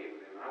communicate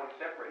with him, and I want to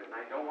separate it, and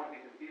I don't want to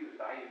be confused,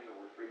 I use the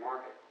word free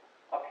market.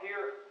 Up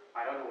here,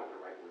 I don't know what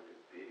the right word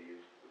to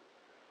use.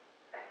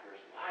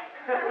 There's life.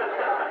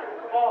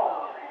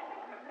 Oh,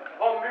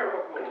 a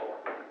miracle.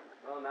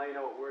 Well, now you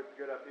know what word's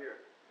good up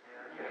here.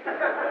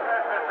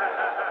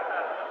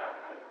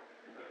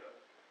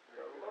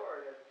 The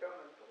Lord has come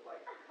into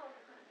light.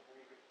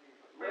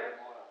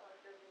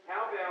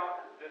 How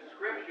about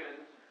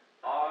descriptions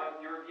of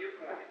your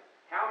viewpoint?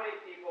 How many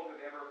people have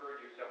ever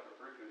heard yourself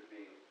referred to as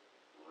being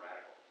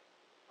radical?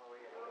 Oh,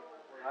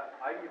 yeah.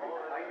 I can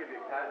give you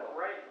a catalog.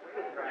 Right.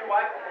 You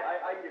what?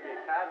 I can give you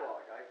a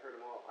catalog. I've heard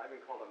them all. I've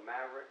been called a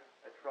maverick,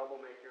 a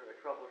troublemaker, a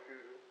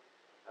troubleshooter,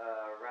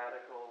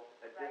 radical,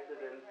 a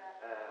dissident,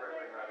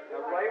 a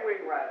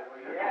right-wing radical.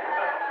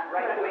 Yeah.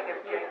 Right-wing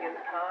of Genghis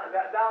Khan.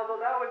 That was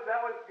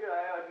good.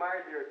 I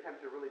admired your attempt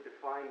to really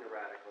define the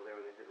radical there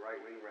when they said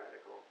right-wing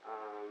radical.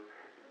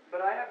 But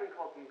I have been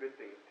called some good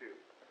things too.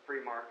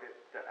 Free market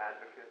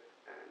advocate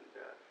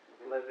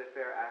and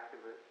laissez-faire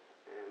activist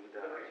and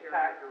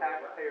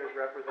taxpayers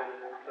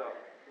representative. So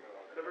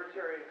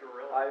Libertarian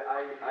guerrilla.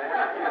 I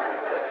have.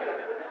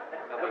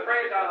 The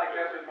phrase I like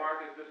best with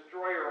Mark is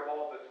destroyer of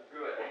all that's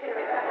good.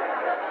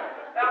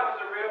 That was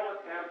a real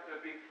attempt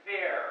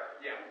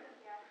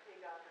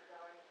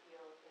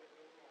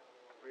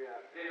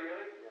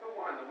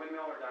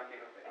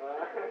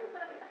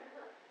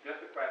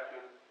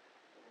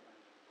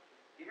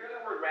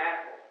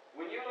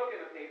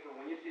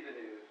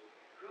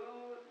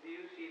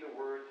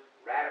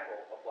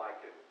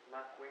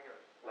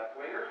Left-wingers.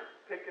 Left-wingers,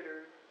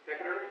 Picketers,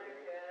 picketers,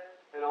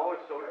 and always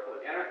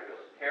socialists.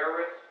 anarchists,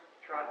 terrorists,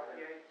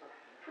 Trotskyites.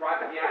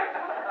 Trotskyites.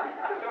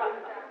 So,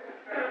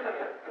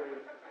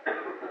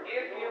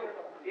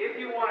 if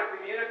you want to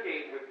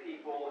communicate with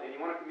people and you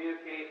want to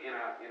communicate in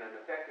an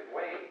effective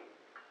way,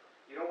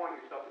 you don't want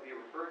yourself to be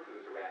referred to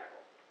as a radical.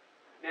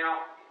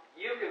 Now,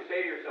 you can say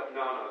to yourself,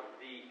 no,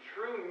 the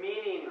true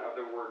meaning of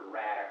the word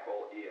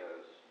radical is,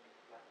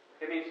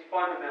 it means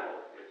fundamental.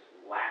 It's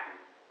Latin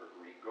or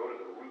Greek. Go to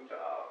the root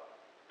of.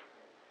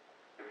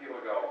 And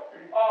people go,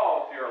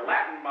 oh, so you're a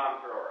Latin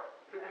bomb thrower.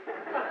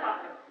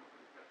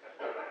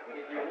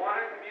 If you want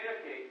to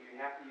communicate, you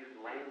have to use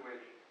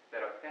language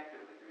that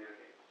effectively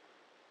communicates.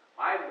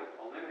 I would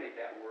eliminate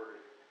that word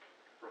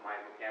from my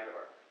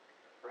vocabulary.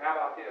 Or how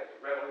about this?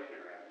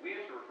 Revolutionary. We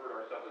used to refer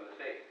to ourselves in the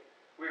States.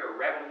 We are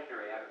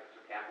revolutionary advocates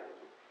of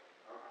capitalism.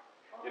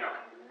 You know,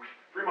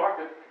 free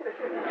market.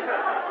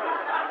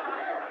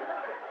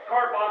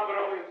 Car bomb, but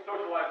only in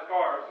socialized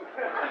cars.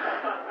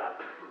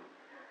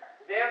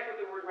 That's what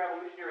the word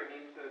revolutionary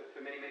means to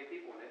many, many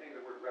people. When they think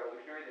of the word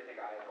revolutionary, they think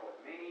Ayatollah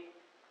Khomeini,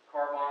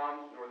 car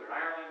bombs, Northern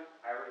Ireland,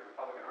 Irish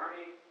Republican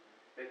Army.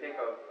 They think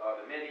of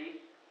the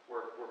Mideast,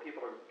 where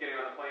people are getting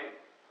on the plane.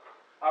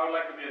 I would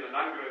like to be in the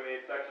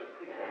non-grenade section.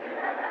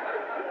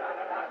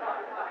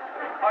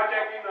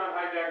 Hijacking,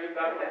 non-hijacking,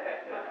 that one. Did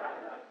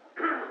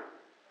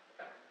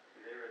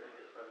they ever think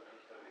it's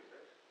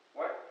 1776?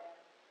 What?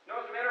 No,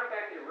 as a matter of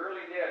fact, they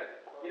rarely did.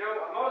 You know,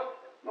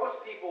 most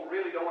people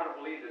really don't want to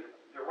believe that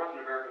there was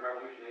an American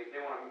Revolution. They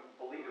want to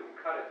believe that we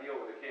cut a deal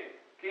with the king.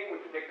 King,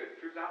 would you take the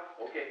troops out?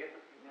 Okay, get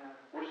them. Yeah.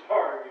 We're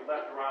sorry we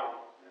left around.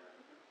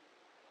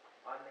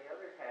 On the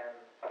other hand,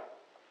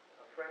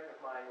 a friend of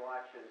mine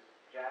watches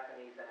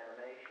Japanese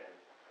animation,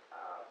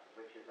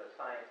 which is a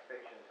science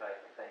fiction type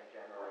of thing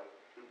generally,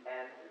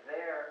 and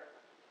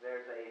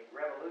there's a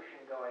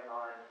revolution going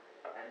on,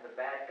 and the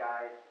bad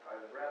guys are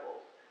the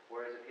rebels.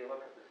 Whereas if you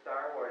look at the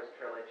Star Wars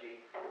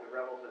trilogy, the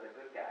rebels are the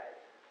good guys.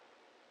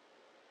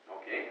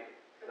 Okay.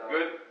 So,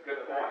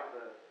 Good point.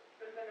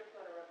 But then it's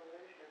not a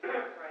revolution, it's an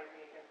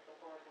uprising against the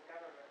horrible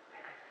government.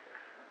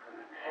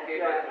 Okay,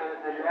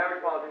 Yeah, and the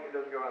average politician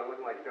doesn't go around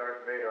looking like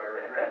Darth Vader, I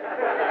regret.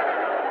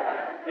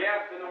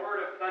 yes, in the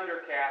word of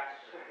Thundercats.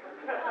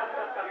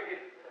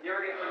 You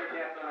ever get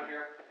Thundercats on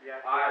here?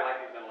 Yeah. I like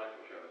these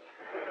intellectual shows.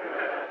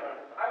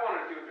 I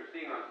want to see what they're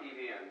seeing on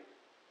TV, and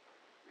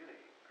really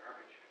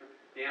garbage.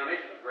 The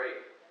animation is great,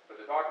 but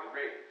the talk is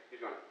great.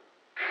 He's going,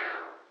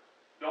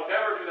 don't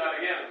ever do that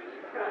again.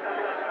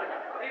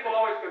 People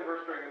always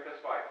converse during a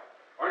fist fight.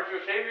 Aren't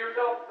you ashamed of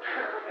yourself?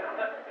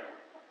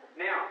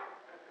 Now,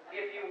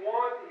 if you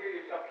want to hear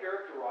yourself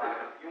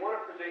characterized, you want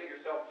to present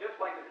yourself just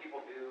like the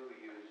people do who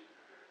use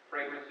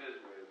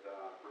fragrances with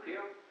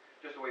perfume,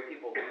 just the way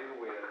people do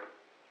with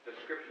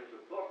descriptions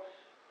of books,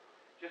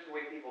 just the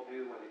way people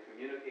do when they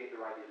communicate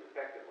their ideas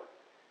effectively.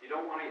 You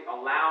don't want to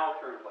allow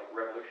terms like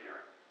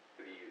revolutionary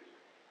to be used.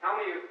 How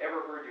many of you have ever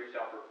heard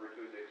yourself referred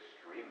to as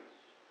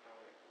extremists?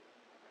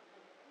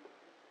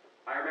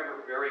 I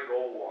remember Barry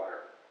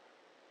Goldwater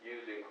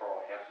using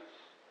Carl Hess's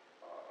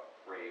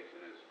phrase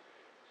in his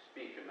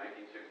speech in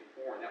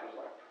 1964, and that was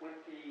like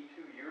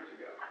 22 years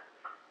ago.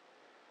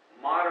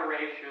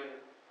 Moderation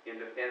in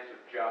defense of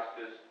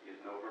justice is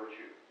no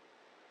virtue.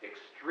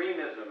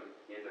 Extremism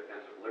in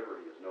defense of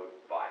liberty is no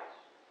vice.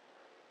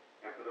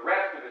 And for the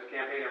rest of this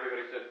campaign,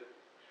 everybody said,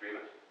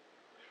 extremist,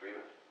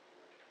 extremist.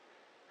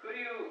 Who do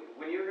you,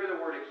 when you hear the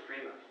word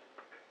extremist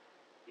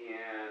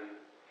in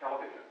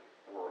television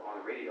or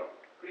on the radio,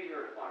 who do you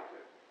hear it apply to?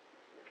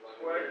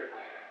 Swagger.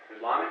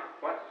 Islamic?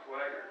 What?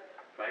 Swagger.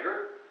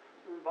 Swagger?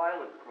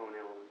 Violent prone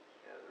elements.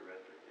 Yeah, the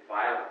rhetoric.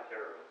 Violent.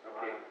 Terrorists.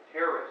 Okay,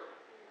 terrorists.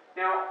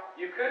 Now,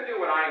 you could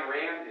do what Ayn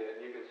Rand did,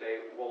 and you could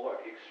say, well,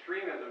 look,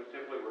 extremism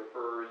simply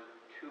refers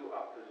to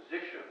a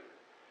position.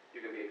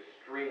 You can be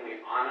extremely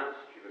honest,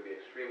 you could be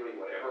extremely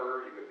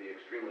whatever, you could be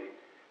extremely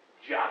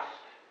just.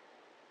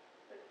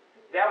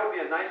 That would be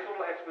a nice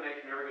little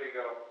explanation. Everybody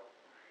go,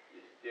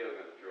 you're still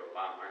going to throw a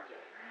bomb, aren't you?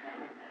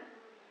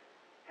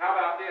 How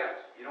about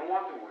this? You don't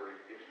want the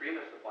word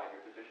extremist applied to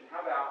your position.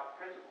 How about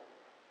principle?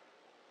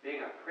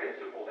 Being a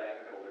principled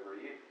advocate of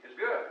liberty is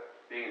good.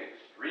 Being an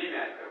extreme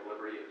advocate of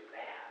liberty is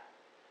bad.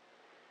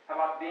 How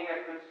about being a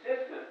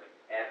consistent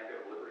advocate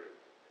of liberty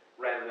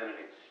rather than an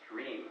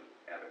extreme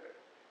advocate?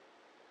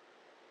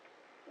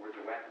 Where's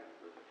the weapon?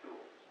 Where's the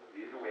tools?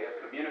 These are ways of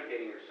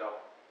communicating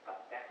yourself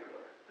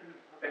effectively.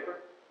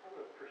 Paper? How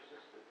about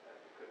persistent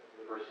advocate?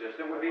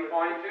 Persistent would be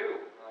fine too.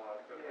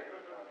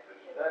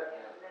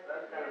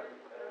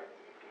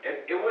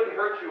 It wouldn't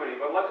hurt you any,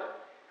 but let's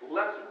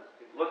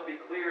be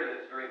clear that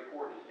it's very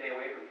important to stay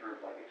away from terms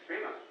like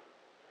extremist.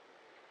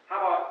 How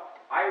about,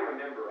 I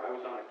remember I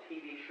was on a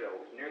TV show, it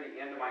was near the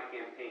end of my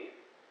campaign.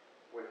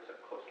 Boy, it was a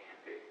close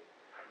campaign.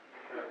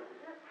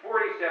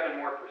 47%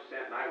 more,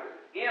 and I was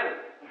in.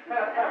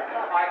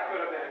 I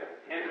could have been a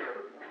contender.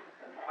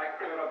 I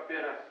could have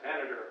been a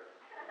senator.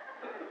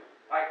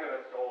 I could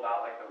have sold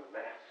out like the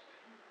best.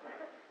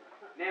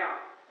 Now,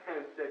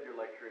 And instead you're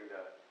lecturing to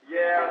us.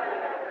 yeah.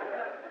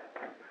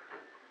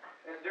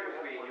 There's a difference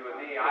between you and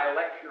me.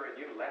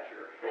 hearing you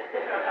lecture. Which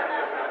side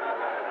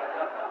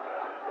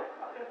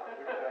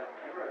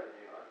would you rather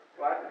be on?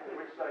 What?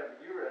 Which side would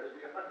you rather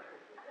be on?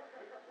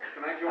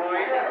 Can I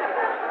join?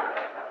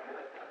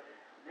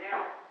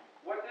 Now,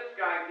 what this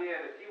guy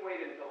did is he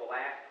waited until the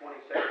last 20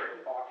 seconds of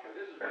the talk show.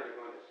 This is really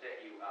going to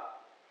set you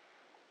up,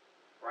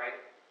 right?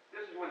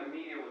 This is when the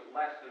media was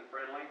less than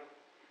friendly.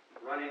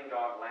 Running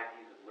dog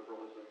lackeys of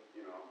liberalism,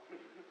 you know.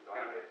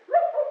 Kind of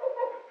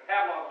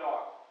Pavlov's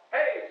dog.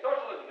 Hey,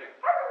 socialism.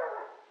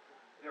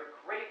 They're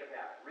great at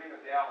that. Ring a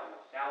bell and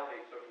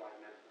salivate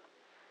socialized medicine.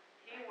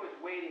 He was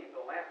waiting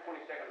until the last 20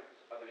 seconds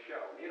of the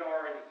show. He'd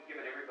already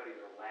given everybody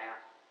their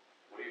last.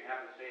 What do you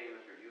have to say,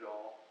 Mr.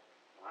 Udall?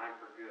 Well, I'm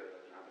for good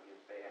and I'm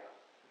against bad.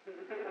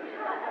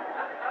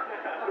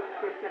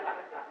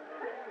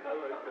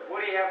 What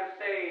do you have to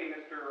say,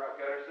 Mr.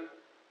 Gutterson?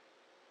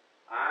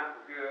 I'm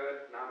for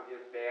good and I'm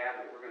against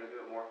bad, but we're going to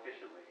do it more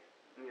efficiently.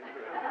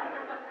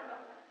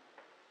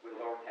 With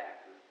lower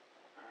taxes.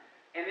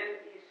 And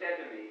then he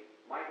said to me,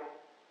 Michael,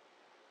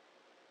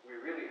 we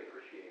really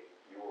appreciate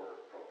your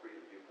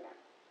pro-freedom viewpoint.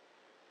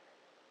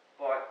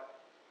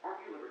 But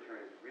aren't you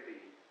libertarians really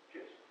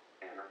just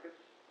anarchists?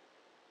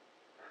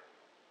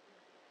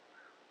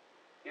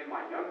 In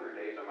my younger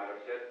days, I might have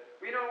said,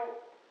 well, you know,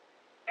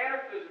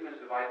 anarchism is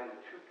divided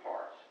into two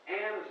parts.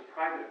 An is a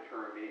private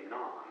term meaning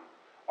non.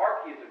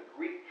 Archy is a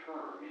Greek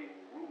term meaning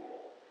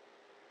rule.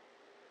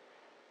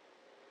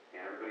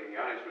 And everybody in the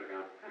audience would have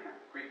gone,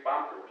 Greek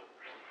bomb throwers.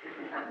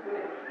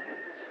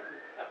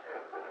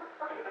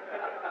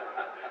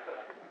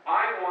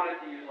 I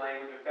wanted to use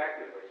language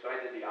effectively, so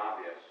I did the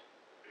obvious.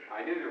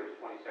 I knew there was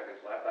 20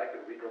 seconds left. I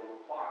could read the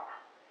little clock.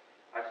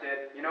 I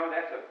said, you know,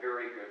 that's a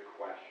very good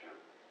question.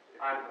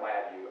 I'm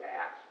glad you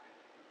asked.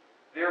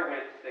 There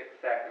went 6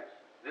 seconds.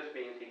 This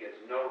means he gets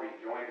no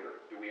rejoinder.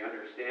 Do we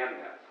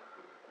understand this?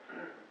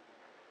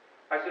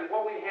 I said,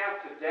 what we have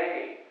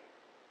today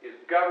is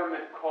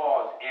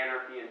government-caused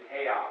anarchy and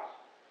chaos.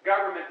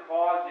 Government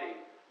causing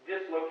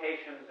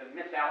dislocations and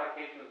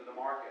misallocations of the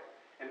market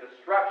and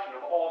destruction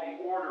of all the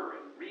order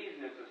and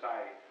reason in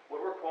society.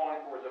 What we're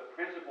calling for is a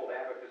principled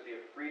advocacy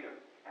of freedom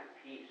and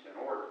peace and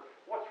order.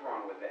 What's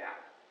wrong with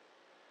that?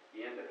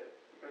 He ended it.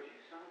 He goes, you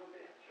son of a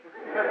bitch.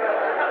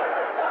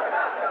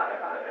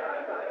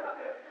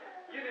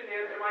 You didn't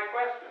answer my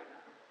question.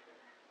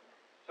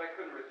 So I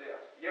couldn't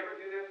resist. You ever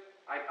do this?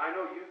 I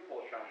know you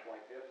pull shots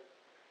like this.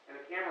 And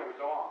the camera was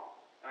off.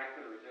 And I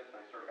couldn't resist,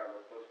 and I sort of got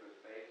real close to his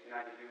face. You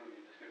know how you do when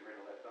you just get ready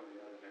to let somebody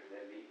know they're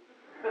dead meat?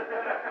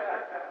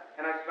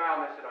 And I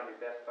smiled and I said, on your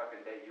best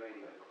fucking day, you ain't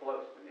even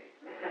close to me.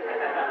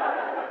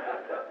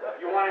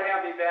 You want to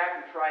have me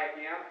back and try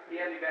again? He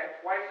had me back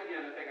twice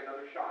again to take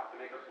another shot to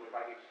make us look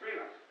like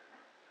extremists.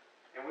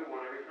 And we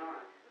won every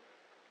time.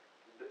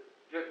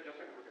 Just a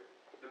second.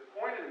 The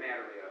point of the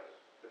matter is,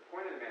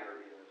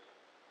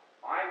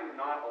 I would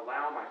not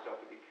allow myself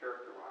to be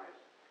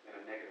characterized in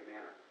a negative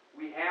manner.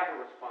 We have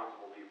a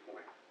responsible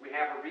viewpoint. We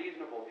have a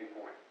reasonable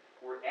viewpoint.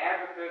 We're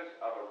advocates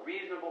of a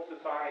reasonable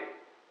society.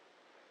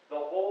 The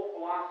whole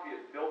philosophy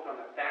is built on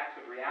the facts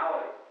of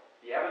reality,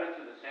 the evidence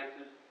of the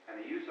senses,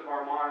 and the use of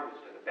our minds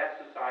to the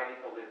best society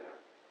to live in.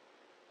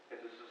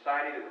 It's a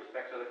society that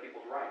respects other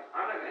people's rights.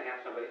 I'm not going to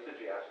have somebody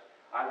suggest,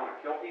 I want to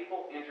kill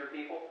people, injure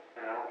people,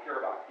 and I don't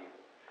care about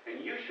people. And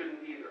you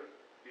shouldn't either.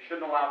 You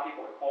shouldn't allow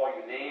people to call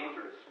you names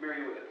or to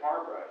smear you with a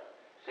tar brush,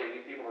 saying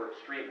you people are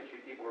extremists, you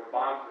people are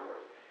bomb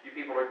throwers, you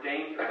people are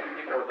dangerous, you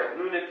people are the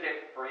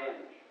lunatic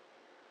fringe.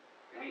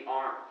 We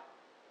aren't.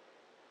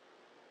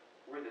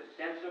 We're the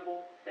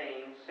sensible,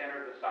 sane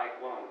center of the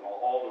cyclone while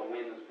all the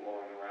wind's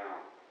blowing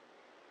around.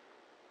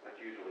 That's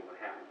usually what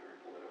happens during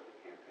political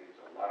campaigns.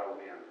 A lot of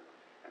wind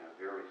and a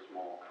very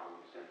small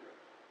common center.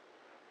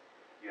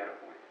 You had a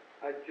point.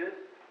 Just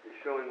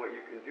showing what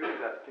you can do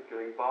with that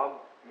particular thing.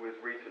 Bob was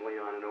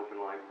recently on an open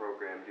line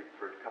program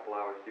for a couple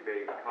hours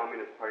debating the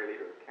Communist Party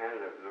leader of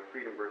Canada. It was a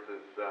freedom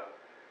versus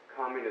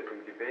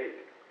communism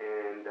debate.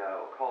 And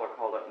a caller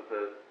called up and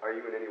says, are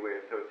you in any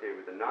way associated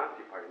with the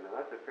Nazi Party? Now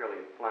that's a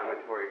fairly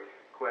inflammatory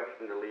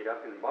question to lead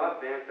up. And Bob's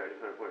answer, I just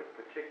want to point, is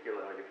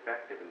particularly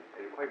effective and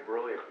quite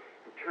brilliant.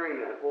 In turning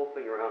that whole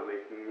thing around,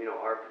 making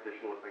our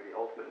position look like the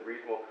ultimate and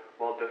reasonable,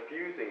 while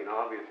diffusing and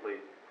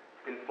obviously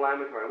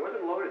inflammatory. It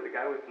wasn't loaded. The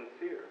guy was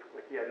sincere,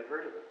 like he hadn't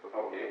heard of it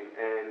before. Okay.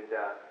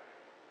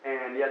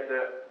 And yet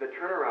the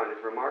turnaround is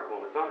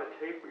remarkable. And it's on a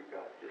tape we've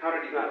got. How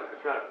did he do it?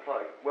 It's not a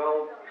plug.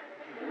 Well,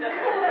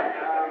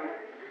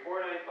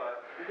 495.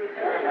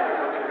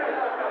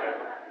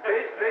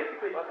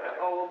 basically, Bob,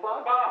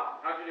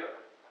 how'd you do it?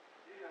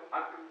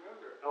 I can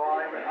remember. Oh,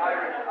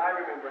 I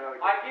remember how he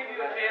did. I give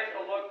you a chance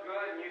to look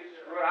good and you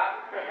screw it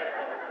up.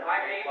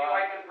 I made you,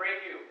 I can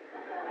break you.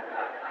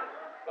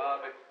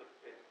 Bob, it's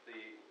the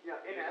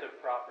use of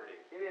property.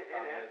 In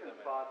essence,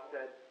 Bob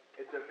said,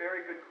 it's a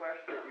very good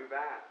question that you've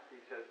asked,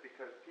 he says,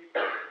 because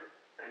people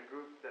and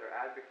groups that are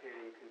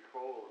advocating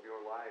control of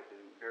your lives and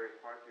various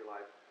parts of your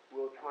lives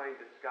will try and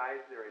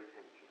disguise their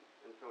intentions.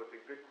 And so it's a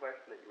good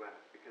question that you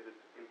ask, because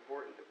it's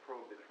important to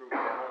probe the true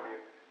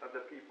reality of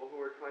the people who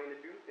are trying to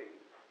do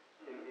things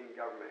in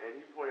government, and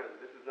he pointed out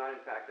that this is not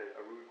in fact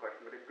a rude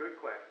question, but a good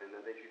question,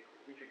 that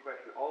he should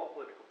question all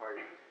political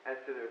parties as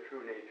to their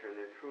true nature and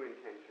their true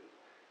intentions,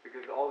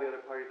 because all the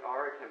other parties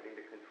are attempting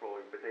to control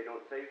you, but they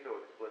don't say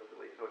so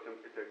explicitly. So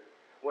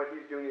what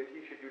he's doing is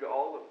he should do to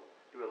all of them,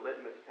 do a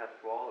litmus test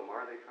to all of them.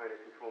 Are they trying to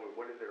control me?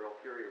 What is their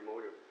ulterior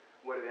motive?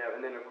 What do they have?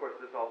 And then, of course,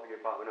 this also gives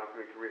Bob an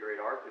opportunity to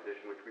reiterate our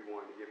position, which we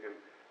wanted to give him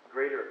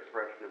greater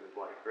expression of his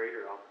life,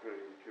 greater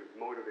opportunity to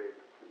motivate,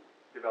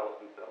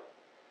 develop himself.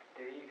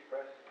 Did he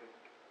express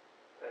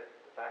the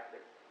fact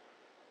that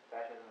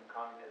fascism and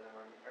communism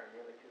are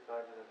nearly two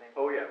sides of the same?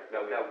 Oh yeah,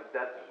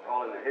 that's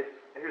all in there.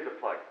 Here's a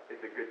plug.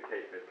 It's a good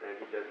tape, and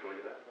he does go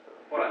into that. So.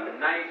 What a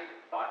nice,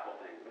 thoughtful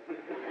thing.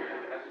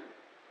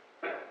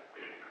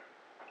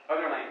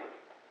 Other language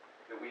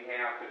that we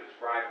have to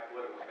describe the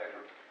political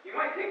spectrum. You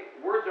might think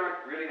words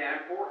aren't really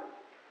that important,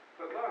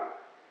 but look,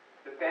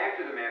 the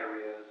fact of the matter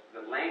is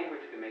that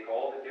language can make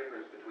all the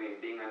difference between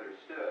being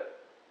understood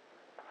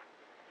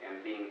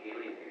and being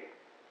alienating.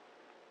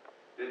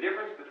 The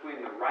difference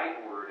between the right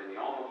word and the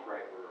almost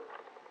right word,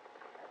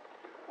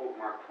 to quote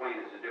Mark Twain,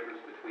 is the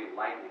difference between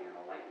lightning and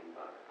a lightning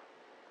bug.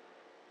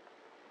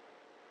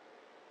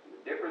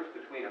 The difference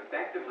between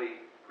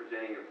effectively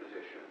presenting your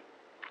position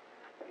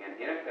and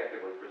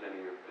ineffectively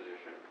presenting your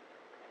position,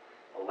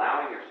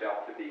 allowing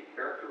yourself to be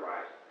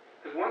characterized.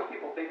 Because once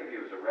people think of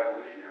you as a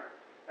revolutionary,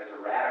 as a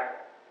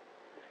radical,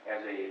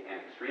 as an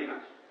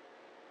extremist,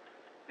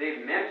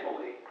 they've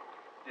mentally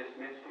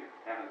dismissed you,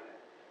 haven't they?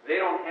 They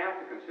don't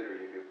have to consider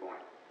your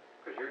viewpoint,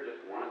 because you're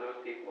just one of those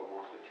people that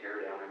wants to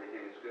tear down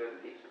everything that's good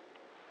and decent.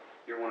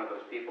 You're one of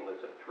those people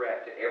that's a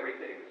threat to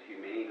everything that's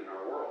humane in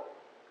our world,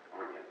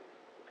 aren't you?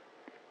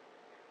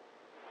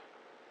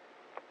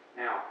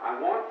 Now, are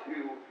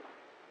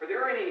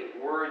there any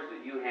words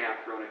that you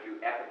have thrown at you,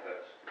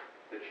 epithets,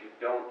 that you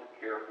don't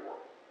care for?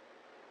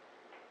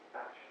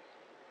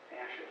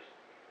 Fascist.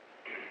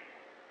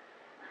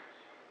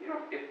 You know,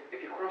 if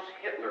you cross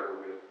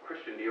Hitler with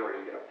Christian Dior,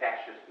 you get a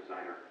fascist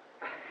designer.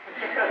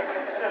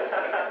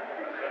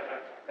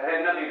 That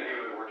had nothing to do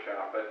with the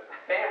workshop, but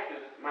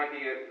fascist might be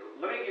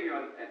let me give you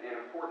an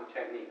important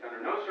technique. Under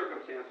no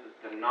circumstances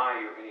deny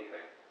you're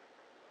anything.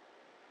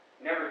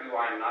 Never do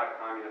I am not a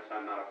communist,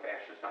 I'm not a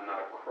fascist, I'm not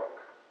a crook.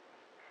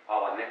 A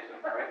la Nixon,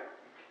 right?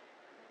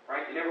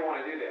 Right? You never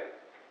want to do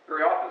that.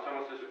 Very often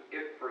someone says,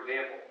 if, for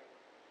example,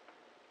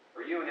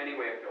 are you in any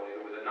way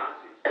affiliated with the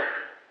Nazis?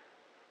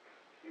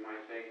 You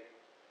might say,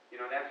 you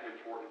know, that's an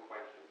important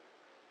question.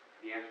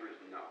 The answer is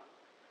no.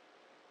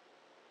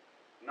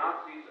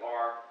 Nazis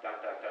are ...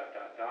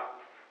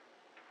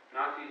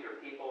 Nazis are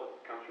people,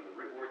 it comes from the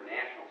root word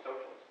National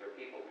Socialists. They're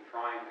people who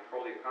try and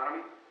control the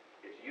economy.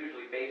 It's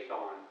usually based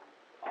on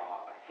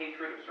a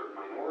hatred of certain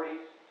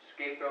minorities,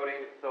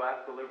 scapegoating. So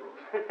ask the liberals.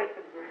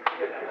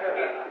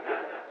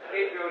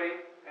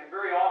 Scapegoating, and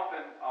very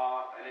often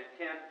an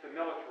intent to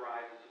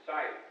militarize the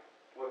society.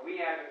 What we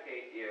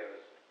advocate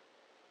is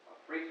a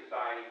free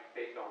society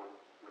based on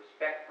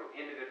respect for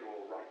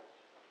individual rights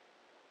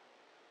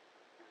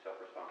and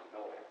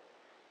self-responsibility.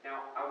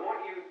 Now, I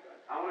want to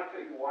tell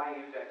you why I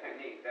use that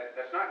technique.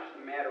 That's not just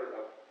a matter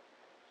of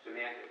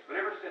semantics.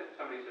 Whenever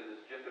somebody says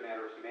it's just a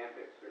matter of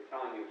semantics, they're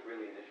telling you it's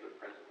really an issue of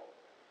principle.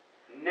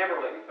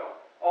 Never let me tell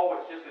them, oh,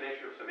 it's just an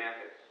issue of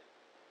semantics.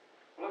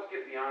 Well, let's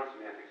get beyond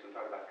semantics and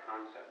talk about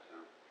concepts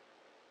now.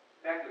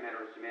 The fact of the matter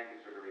is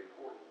semantics are very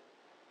important.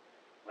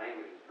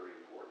 Language is very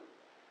important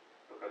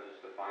because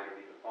it's defined or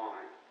be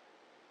defined.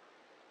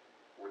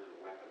 Words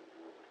are weapons,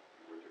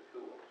 words are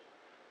tools.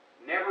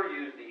 Never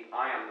use the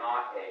I am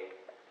not a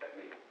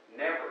technique.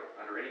 Never,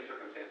 under any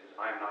circumstances,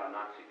 I am not a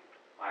Nazi.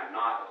 I am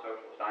not a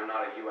socialist. I am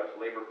not a U.S.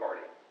 Labor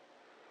Party.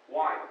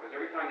 Why? Because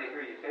every time they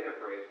hear you say the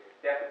phrase,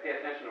 they have to pay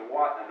attention to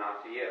what a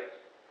Nazi is.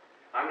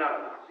 I'm not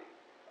a Nazi.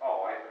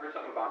 Oh, I heard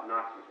something about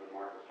Nazis when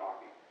Mark was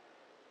talking.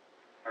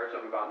 I heard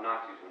something about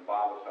Nazis when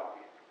Bob was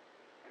talking.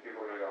 And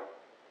people are going to go,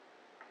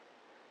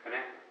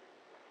 connect.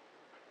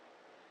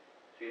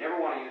 So you never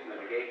want to use the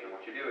negation.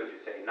 What you do is you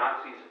say,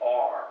 Nazis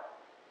are.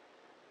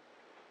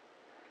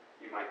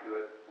 You might do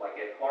it like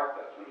Ed Clark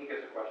does. When he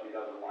gets a question he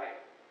doesn't like,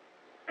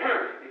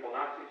 are people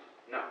Nazis?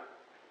 No.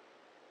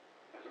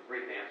 That's a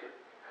brief answer.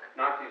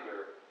 Nazis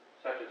are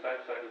such and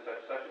such, such and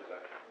such, such and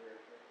such.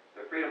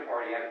 The Freedom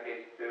Party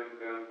advocates boom,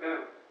 boom,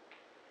 boom.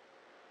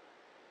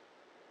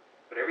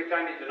 But every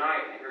time you deny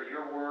it, you hear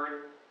your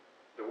word,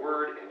 the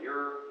word, and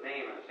your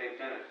name in the same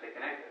sentence, they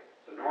connect it.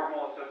 It's a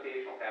normal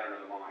associational pattern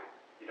of the mind.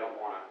 You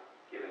don't want to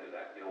give into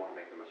that. You don't want to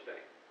make the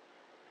mistake.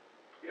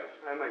 Yes?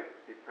 I might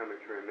be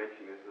premature in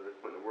mentioning this at this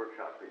point in the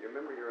workshop, but you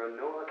remember you're under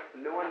no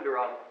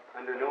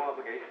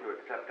obligation to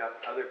accept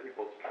other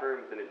people's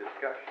terms in a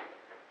discussion.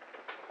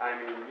 I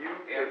mean,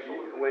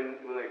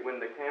 when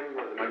the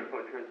camera or the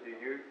microphone turns to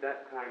you,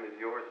 that time is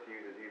yours to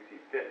use as you see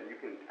fit, and you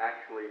can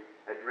actually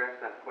address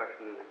that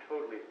question in a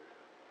totally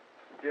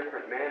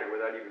different manner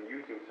without even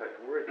using such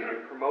words. You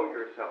can promote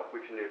yourself,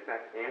 which in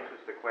effect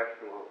answers the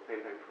question while at the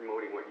same time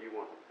promoting what you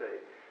want to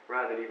say,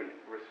 rather than even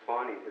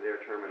responding to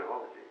their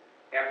terminology.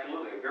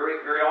 Absolutely. Very,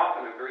 very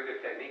often a very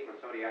good technique when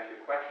somebody asks you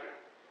a question.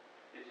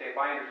 You say, if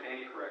I understand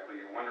you correctly,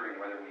 you're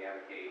wondering whether we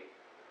advocate,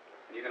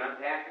 and you can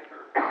unpack the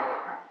term.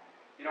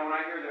 You know, when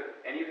I hear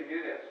that, and you can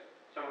do this,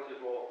 someone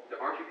says, well,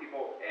 aren't you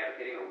people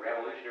advocating a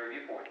revolutionary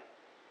viewpoint?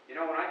 You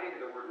know, when I think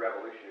of the word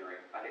revolutionary,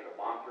 I think of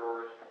bomb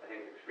throwers, I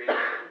think of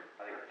extremists,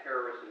 I think of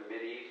terrorists in the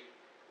Mideast,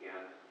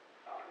 and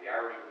the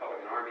Irish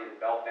Republican Army in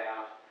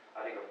Belfast,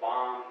 I think of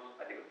bombs,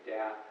 I think of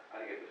death, I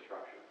think of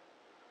destruction.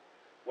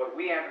 What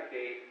we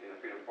advocate in the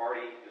Freedom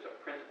Party is a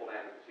principled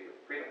advocacy of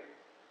freedom,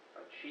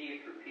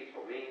 achieved through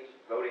peaceful means,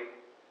 voting,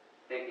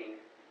 thinking,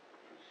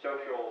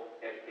 social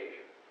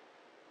education,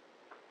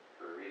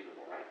 for a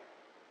reasonable right.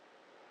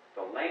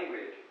 The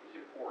language is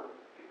important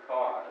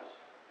because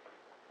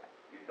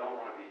you don't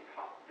want to be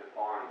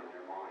defined in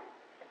their mind.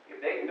 If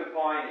they can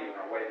define you in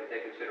a way that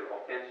they consider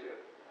offensive,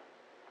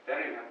 they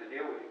don't even have to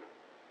deal with you.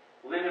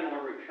 Lyndon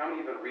LaRouche, how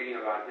many of you have been reading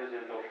about his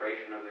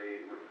infiltration of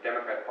the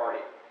Democrat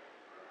Party?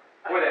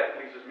 Boy, that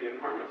pleases me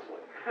enormously.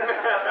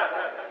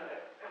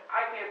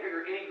 I can't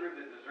figure any group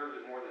that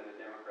deserves it more than the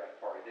Democrat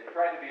Party. They've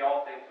tried to be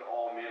all things to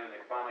all men, and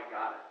they finally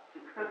got it.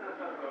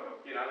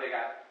 You know, they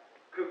got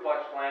Ku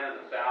Klux Klan in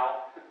the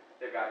South.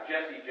 They've got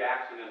Jesse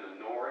Jackson in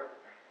the North.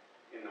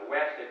 In the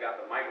West, they've got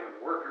the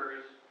migrant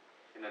workers.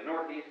 In the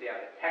Northeast, they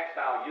have the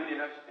textile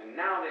unionists. And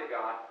now they've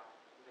got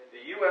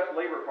the U.S.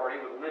 Labor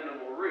Party with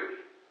Lyndon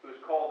LaRouche, who's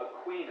called the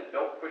Queen, a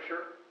dope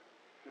pusher.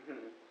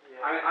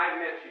 I mean, I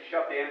admit she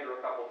shoved Andrew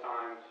a couple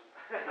times.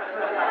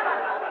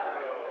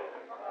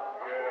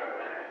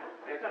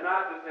 It's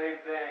not the same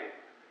thing.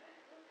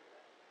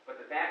 But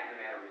the fact of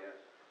the matter is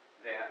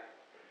that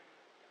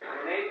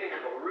when they think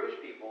of the LaRouche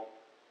people,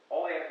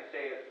 all they have to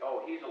say is,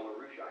 oh, he's a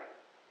LaRoucheite.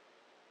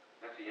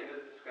 That's the end of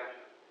the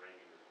discussion.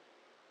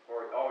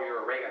 Or, oh,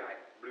 you're a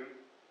Reaganite. Bloop.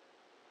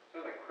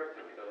 Sounds like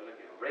kryptonite, doesn't it?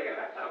 You know,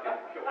 Reaganite, something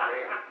that killed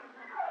Reagan.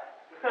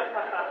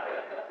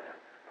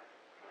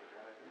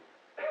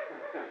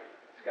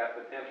 It's got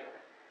potential.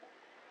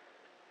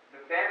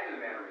 The fact of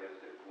the matter is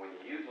that when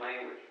you use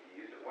language,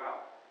 you use it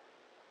well.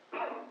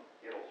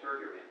 It'll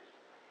serve your ends.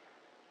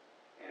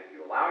 And if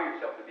you allow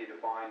yourself to be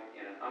defined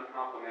in an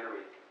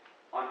uncomplimentary,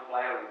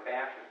 unflattering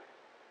fashion,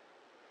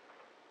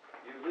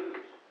 you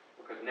lose.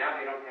 Because now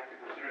they don't have to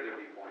consider their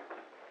viewpoint.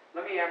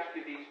 Let me ask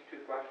you these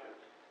two questions.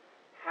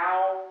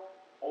 How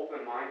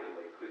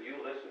open-mindedly could you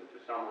listen to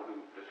someone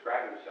who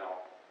described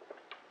himself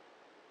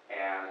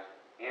as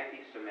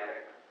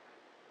anti-Semitic?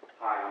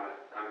 Hi,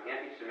 I'm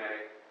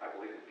anti-Semitic. I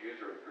believe that Jews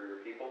are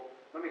inferior people.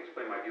 Let me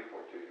explain my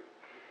viewpoint to you.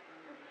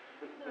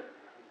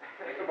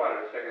 Think about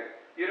it a second.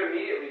 You'd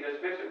immediately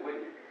dismiss it,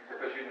 wouldn't you?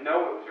 Because you'd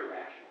know it was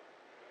irrational.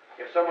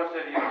 If someone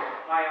said to you,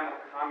 hi, I'm a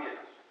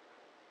communist,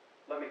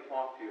 let me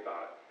talk to you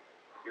about it.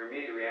 Your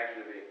immediate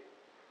reaction would be,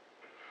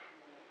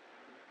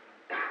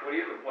 what are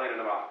you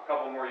complaining about? A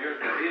couple more years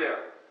to be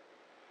there.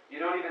 You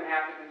don't even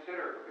have to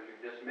consider it because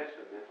you've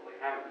dismissed it mentally,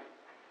 haven't you?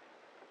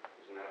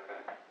 Isn't that a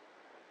fact?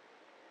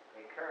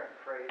 A current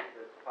phrase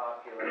that's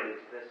popular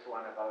is this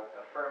one about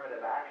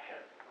affirmative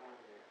action.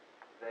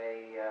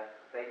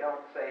 They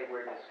don't say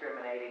we're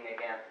discriminating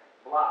against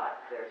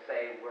blacks. They're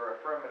saying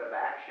we're affirmative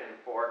action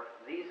for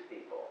these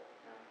people.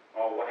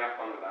 Oh, we'll have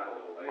fun with that a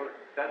little later. Well,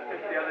 that's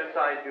just the other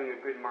side doing a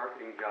good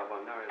marketing job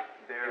on their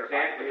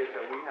ideas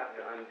that we have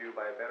to undo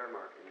by a better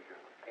marketing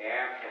job.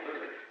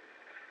 Absolutely.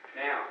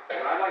 Now,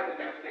 what I'd like to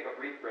do is take a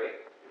brief break.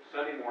 It's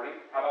Sunday morning.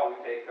 How about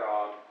we take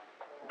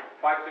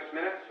 5-6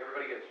 minutes?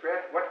 Everybody get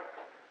stretched. What?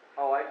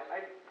 Oh,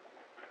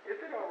 is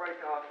it all right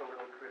to offer a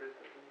little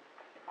criticism?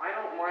 I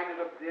don't mind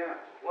it a bit.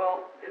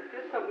 Well, it's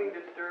just something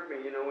disturbed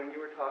me. You know, when you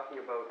were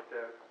talking about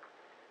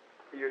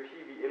your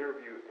TV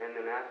interview, and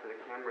then after the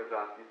camera's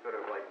off, you sort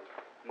of like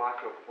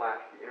macho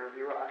flash the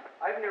interviewer.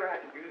 I've never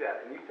had to do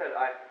that, and you said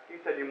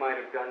you might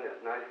have done this,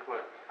 and I've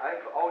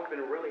always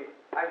been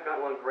I've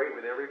gotten along great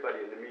with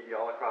everybody in the media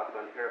all across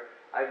Ontario.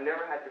 I've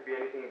never had to be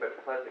anything but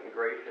pleasant and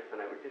gracious, and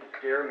it would just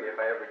scare me if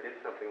I ever did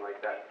something like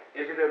that,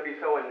 because it would be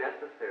so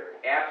unnecessary.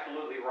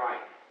 Absolutely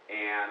right.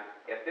 And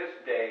at this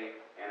day,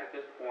 and at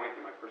this point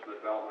in my personal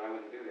development, I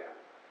wouldn't do that.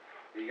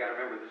 You got to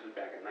remember, this is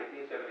back in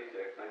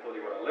 1976, and I told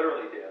you what I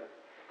literally did.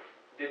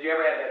 Did you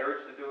ever have that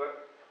urge to do it?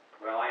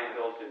 Well, I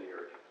indulged in the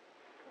urge.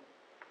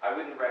 I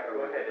wouldn't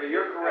recommend it. But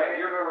you're correct.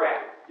 You're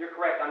correct. You're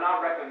correct. I'm not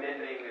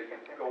recommending that you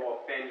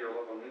go offend your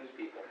local news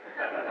people.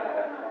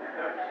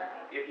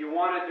 If you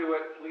want to do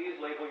it, please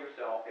label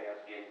yourself as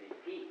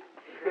NDP.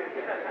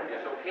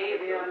 It's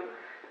okay then.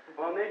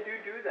 Well, they do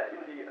that.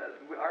 You see,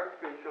 our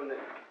experience shown that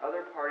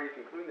other parties,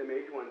 including the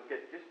major ones,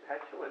 get just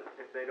petulant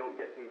if they don't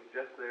get things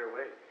just their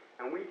way.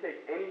 And we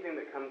take anything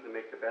that comes and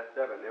make the best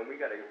of it. And we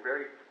got a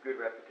very good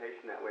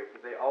reputation that way because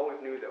they always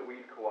knew that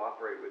we'd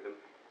cooperate with them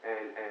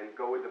and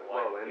go with the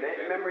flow. And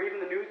remember,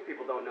 even the news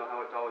people don't know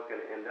how it's always going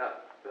to end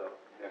up. So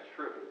that's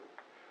true.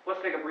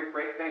 Let's take a brief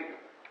break. Thank you.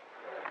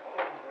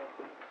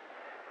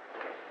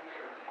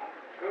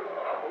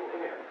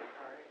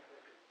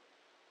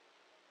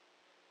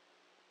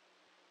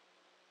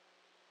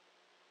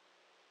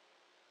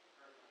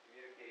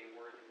 Communicating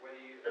words, whether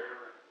you use the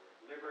word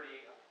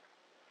liberty,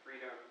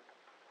 freedom,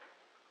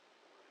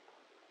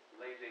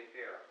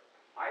 laissez-faire.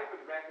 I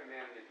would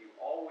recommend that you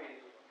always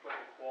put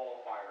the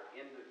qualifier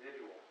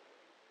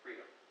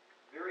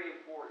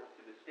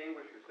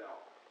distinguish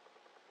yourself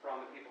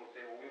from the people who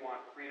say, well, we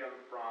want freedom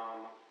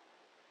from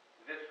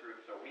this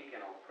group so we can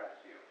oppress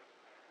you.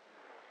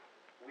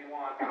 We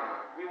want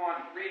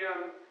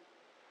freedom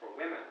for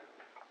women.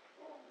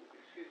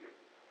 Excuse me,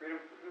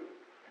 freedom for who?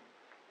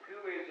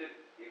 Who is it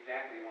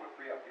exactly you want to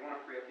free up? You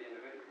want to free up the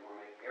individual. You want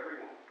to make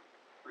everyone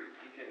free,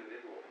 each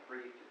individual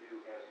free to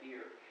do as he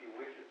or she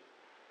wishes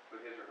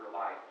with his or her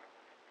life,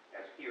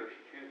 as he or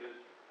she chooses.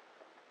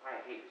 I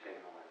hate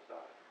saying all that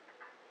stuff.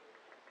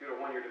 If you had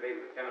a one-year debate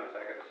with a feminist,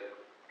 I could have said,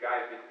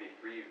 guys need to be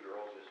free,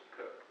 girls just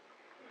cook.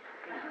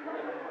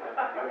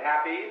 You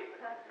happy?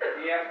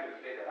 He asked me to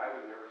say that. I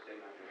would never say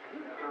nothing.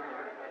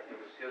 It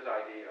was his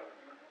idea.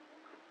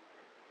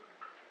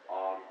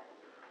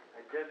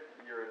 I guess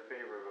you're in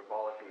favor of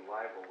abolishing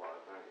libel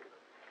laws, aren't you?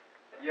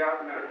 Yeah,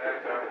 no,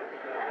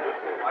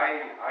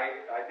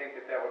 I think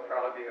that would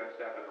probably be a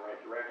step in the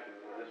right direction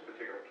in this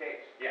particular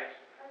case. Yes?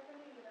 I was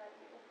thinking about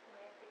using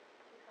semantics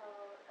to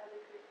call other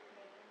groups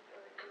names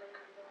or to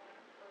label them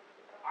or to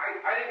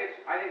I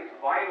think it's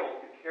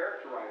vital to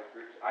characterize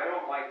groups. I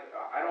don't like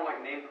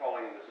name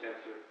calling in the sense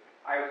of,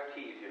 I was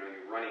teased, you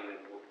running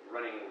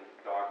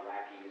dog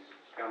lackeys,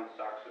 scum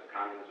sucks of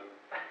communism.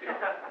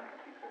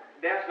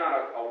 That's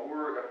not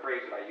a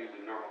phrase that I use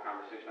in normal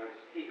conversation.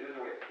 This is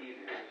a way of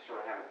teasing, I'm just sort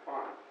of having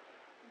fun.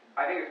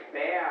 I think it's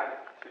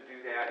bad to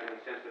do that in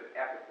the sense of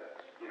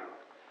epithets.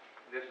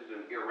 This is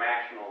an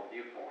irrational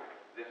viewpoint.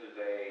 This is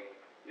a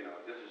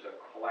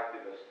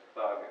collectivist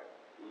thug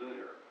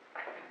looter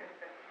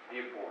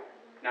viewpoint.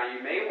 Now, you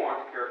may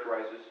want to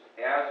characterize this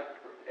as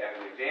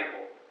an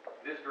example.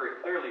 This very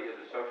clearly is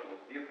a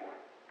socialist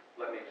viewpoint.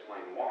 Let me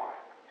explain why.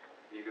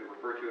 You could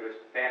refer to it as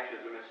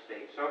fascism as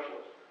state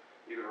socialism.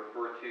 You could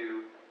refer to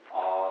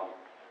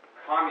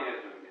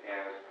communism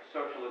as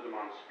socialism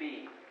on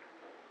speed.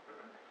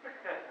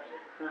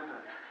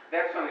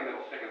 That's something that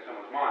will stick in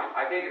someone's mind.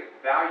 I think it's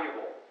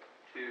valuable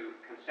to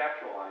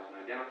conceptualize and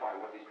identify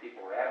what these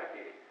people are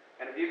advocating.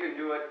 And if you can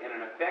do it in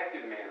an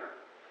effective manner,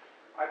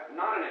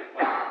 not in an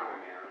inflammatory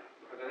manner,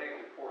 because I think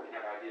it's important to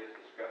have ideas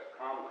discussed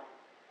calmly,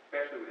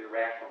 especially with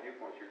irrational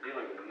viewpoints. You're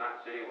dealing with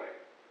nuts anyway.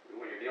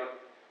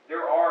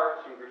 There are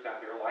some groups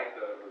out there like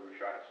the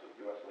Rushites,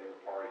 the U.S. Labor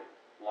Party,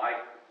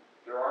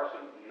 there are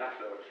some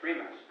nutso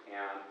extremists,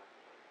 and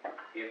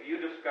if you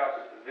discuss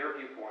their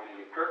viewpoint and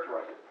you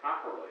characterize it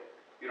properly,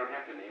 you don't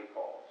have to name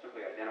call.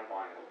 Simply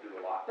identifying it will do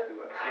a lot to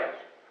it. Yes?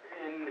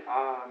 In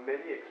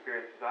many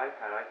experiences I've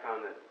had, I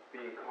found that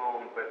being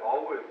calm, but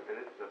always, and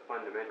this is a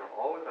fundamental,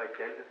 always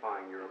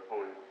identifying your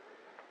opponents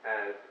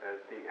as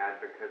being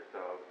advocates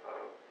of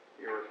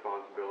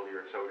irresponsibility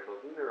or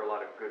socialism. There are a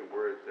lot of good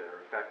words that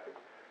are effective.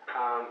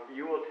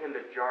 You will tend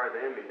to jar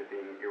them into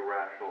being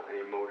irrational and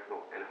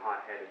emotional and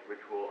hot-headed, which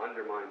will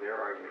undermine their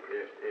argument.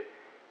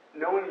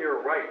 Knowing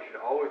you're right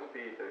should always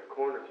be the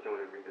cornerstone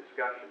of your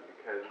discussion,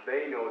 because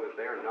they know that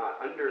they're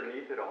not.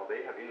 Underneath it all,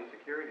 they have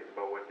insecurities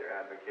about what they're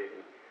advocating,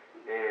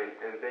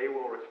 and they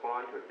will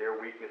respond to it. Their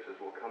weaknesses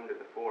will come to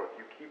the fore. If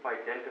you keep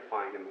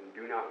identifying them and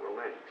do not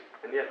relent,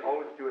 and yet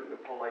always do it in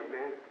a polite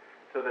manner,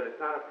 so that it's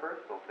not a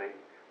personal thing,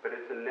 but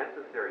it's a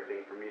necessary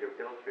thing for me to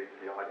illustrate to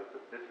the audience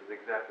that this is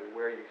exactly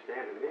where you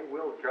stand, and they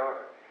will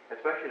jar.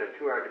 Especially in a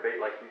 2-hour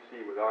debate like you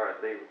see with ours,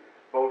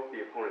 both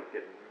the opponents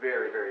get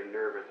very, very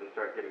nervous and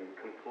start getting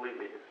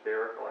completely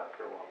hysterical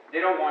after a while. They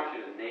don't want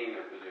you to name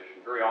their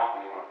position. Very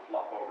often you want to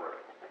fluff over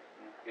it.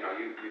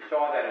 You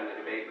saw that in the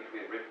debate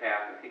between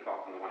Ridpath and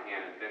Peacock on the one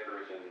hand, and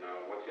Vickers and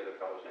what's the other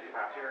fellow's name?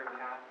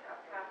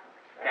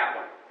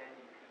 Kaplan.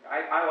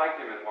 I liked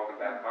him in Welcome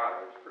Back,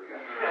 Kotter. It was pretty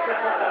good.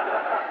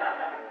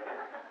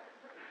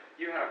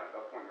 You had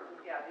a point,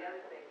 Marie. Yeah, the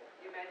other thing,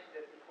 you mentioned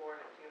it before,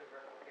 and it's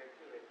universal here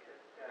too, is just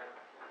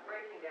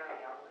breaking down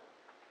the elements.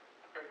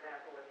 For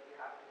example, if you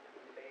happen to be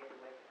debating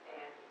with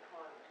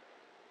anti-economists,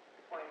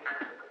 pointing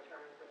out that the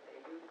terms that they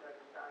use are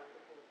designed to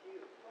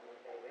confuse. When they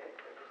say this,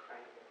 they're just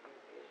trying to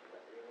confuse the issue what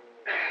they really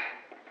mean.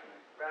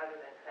 Rather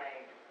than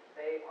saying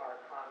they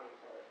are commies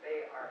or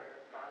they are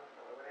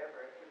irresponsible or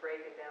whatever, if you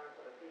break it down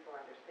so that people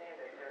understand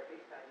it, they're at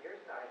least on your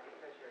side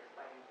because you're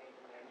explaining things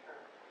in their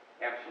terms.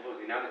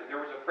 Absolutely. Now, there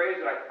was a phrase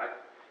that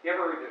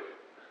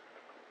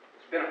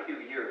it's been a few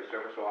years, so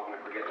ever so often I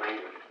forget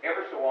language.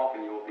 Ever so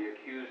often you will be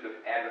accused of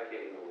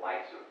advocating the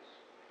license.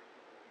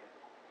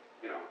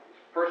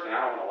 Personally,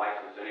 I don't want to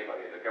license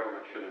anybody. The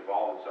government shouldn't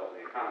involve themselves in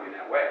the economy in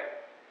that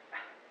way.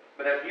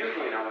 But that's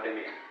usually not what they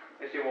mean.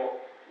 They say, well,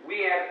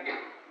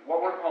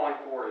 what we're calling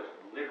for is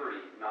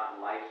liberty,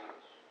 not license.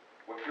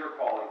 What you're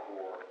calling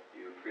for,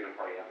 you Freedom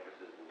Party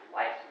advocates, is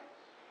license.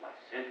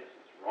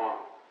 Licentiousness.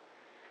 Wrong.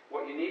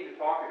 What you need to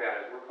talk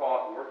about is we're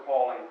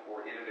calling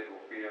for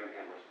individual freedom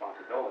and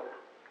responsibility.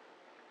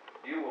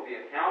 You will be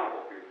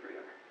accountable for your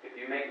freedom. If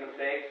you make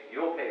mistakes,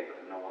 you'll pay for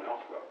them. No one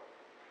else will.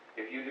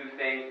 If you do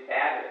things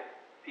badly,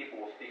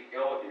 people will speak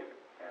ill of you,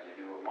 as they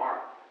do of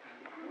Mark.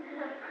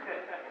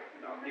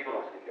 No, people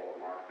don't speak ill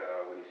of Mark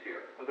when he's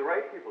here. Well, the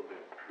right people do.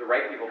 The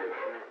right people do.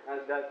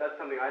 And that's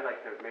something I'd like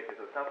to make as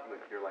a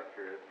supplement to your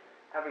lecture, is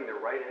having the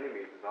right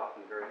enemies is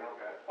often very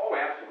helpful. Oh,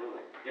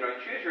 absolutely. You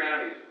choose your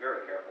enemies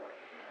very carefully.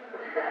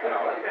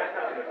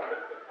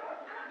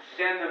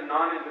 Send them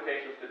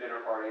non-invitations to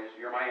dinner parties.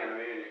 You're my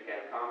enemy and you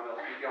can't come, and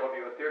they'll speak ill of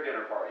you at their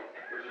dinner party,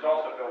 which is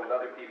also filled with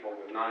other people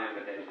with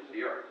non-invitations to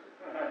yours.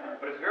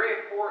 But it's very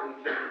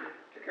important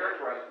to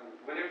characterize,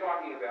 when they're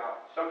talking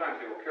about, sometimes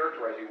they will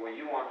characterize you, well,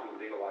 you want to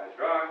legalize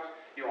drugs,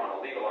 you want to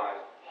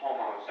legalize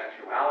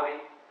homosexuality,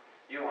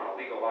 you want to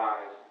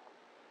legalize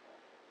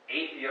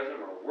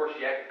atheism, or worse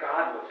yet,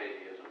 godless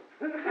atheism.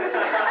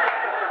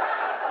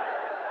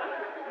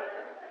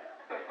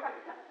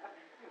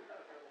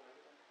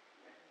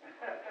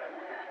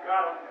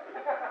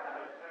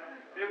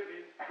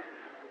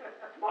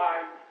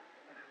 Fine.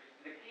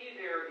 The key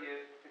there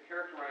is to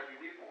characterize your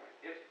viewpoint.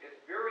 It's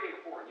very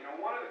important. You know,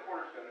 one of the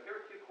cornerstones, there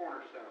are two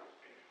cornerstones,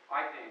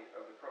 I think,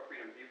 of the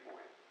pro-freedom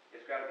viewpoint.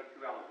 It's got to be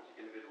two elements,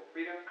 individual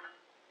freedom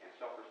and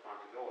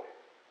self-responsibility.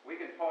 We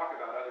can talk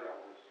about other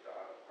elements,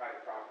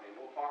 private property, and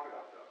we'll talk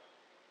about those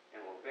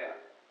in a little bit.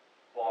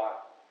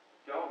 But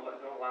don't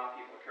allow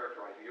people to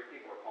characterize you. Your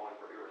people are calling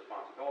for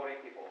irresponsibility.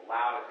 People are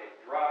allowed to take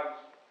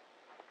drugs.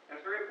 And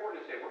it's very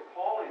important to say we're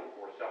calling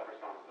for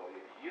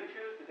self-responsibility. If you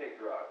choose to take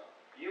drugs,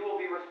 you will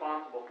be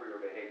responsible for your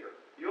behavior.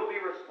 You'll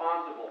be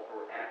responsible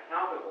for and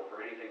accountable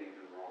for anything you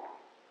do wrong.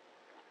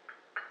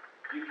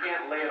 You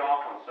can't lay it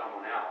off on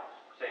someone else,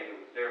 saying it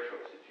was their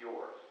choice, it's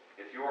yours.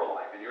 It's your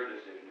life and your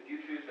decision. If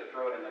you choose to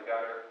throw it in the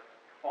gutter,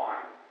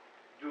 fine.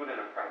 Do it in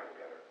a private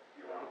gutter.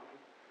 Your own.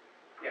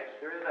 Yes?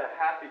 There is a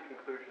happy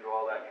conclusion to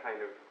all that kind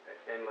of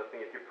endless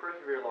thing. If you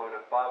persevere long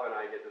enough, Bob and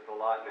I get this a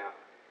lot now.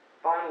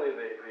 Finally,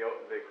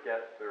 the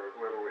guests or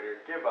whoever we're here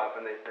give up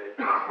and they say,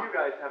 you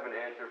guys have an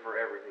answer for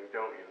everything,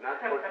 don't you? And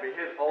that's supposed to be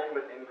his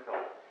ultimate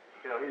insult.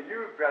 You know,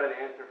 you've got an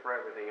answer for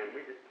everything, and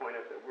we just point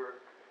out that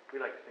we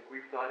like to think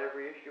we've thought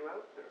every issue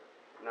out there.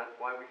 And that's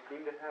why we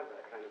seem to have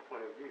that kind of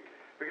point of view.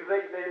 Because they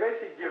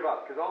eventually give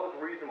up, because all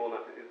this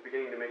reasonableness is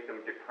beginning to make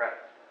them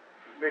depressed.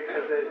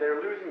 Because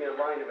they're losing their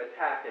line of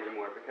attack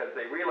anymore, because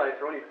they realize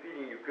they're only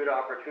feeding you good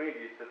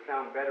opportunities to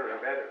sound better and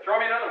better. Throw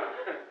me another one.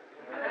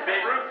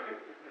 Babe Ruth.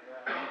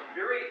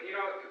 You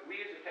know, we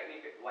use a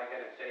technique like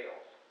that in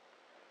sales.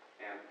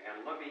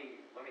 And let me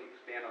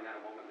expand on that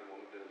a moment, and then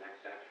we'll move to the next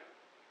section.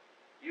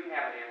 You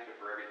have an answer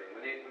for everything.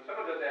 When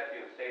someone does that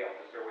to you in sales,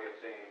 it's their way of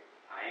saying,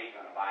 I ain't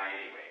going to buy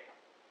anyway.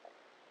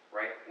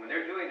 Right? When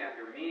they're doing that,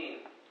 they're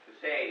meaning to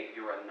say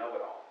you're a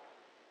know-it-all.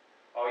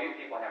 Oh, you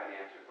people have an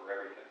answer for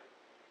everything.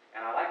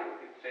 And I like it when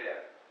people say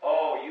that.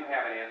 Oh, you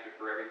have an answer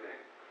for everything.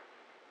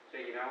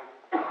 Say, you know,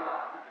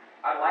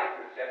 I'd like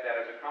to accept that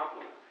as a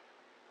compliment,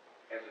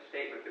 as a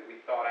statement that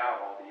we thought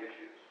out all the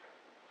issues.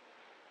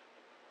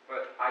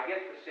 But I get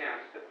the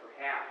sense that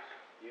perhaps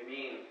you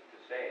mean to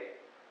say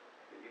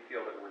that you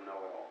feel that we're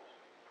know-it-alls.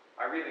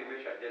 I really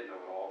wish I did know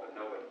it all, but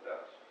nobody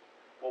does.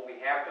 What we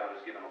have done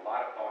is given a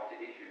lot of thought to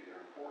issues that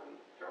are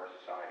important to our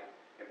society,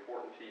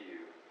 important to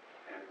you,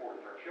 and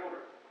important to our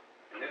children.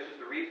 And this is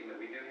the reason that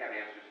we do have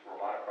answers for a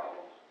lot of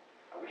problems.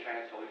 I wish I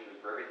had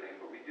solutions for everything,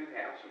 but we do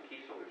have some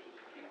key solutions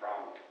to key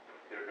problems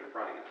that are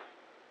confronting us.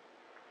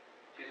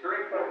 See, it's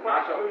very important.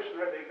 What solution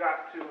have they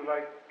got to,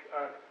 like,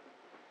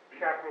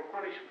 capital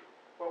punishment?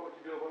 What would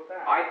you do about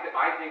that?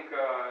 I think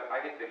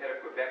the head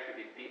of Quebec should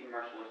be beaten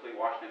mercilessly.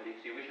 Washington,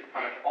 D.C. We should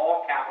punish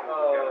all capitals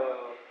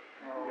of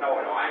government. No,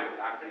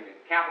 I'm thinking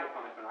capital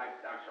punishment. I'm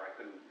sorry, I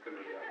couldn't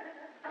read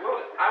that.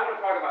 Well, I want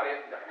to talk about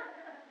it.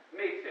 It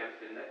made sense,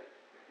 didn't it?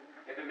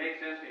 If it makes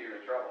sense to you, you're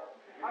in trouble.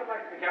 I'd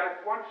like to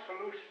have one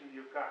solution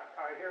you've got.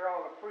 I hear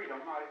all the freedom.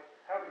 I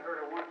haven't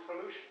heard of one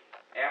solution.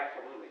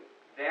 Absolutely.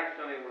 That's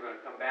something we're going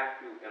to come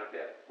back to in a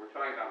bit. We're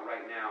talking about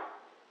right now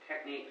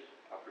techniques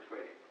of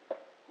persuading.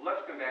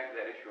 Let's come back to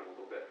that issue in a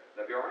little bit. Would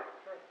that be all right?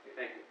 Sure. Okay,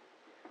 thank you.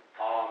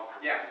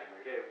 Yes.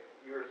 Okay,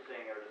 you were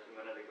saying just a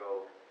minute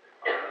ago,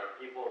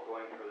 people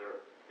going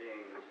through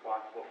being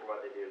responsible for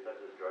what they do, such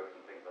as drugs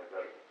and things like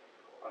that.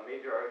 A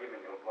major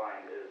argument you'll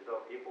find is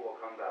though people will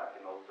come back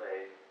and they'll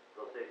say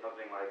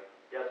something like,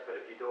 yes, but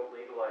if you don't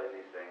legalize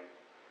these things,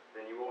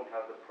 then you won't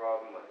have the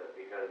problem with it,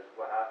 because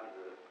what happens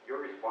is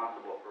you're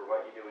responsible for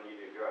what you do when you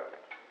do drugs,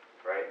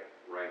 right?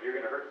 Right. You're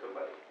going to hurt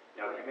somebody.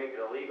 Now, if you make it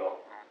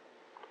illegal,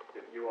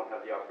 you won't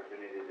have the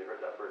opportunity to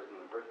hurt that person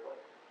in the first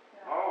place.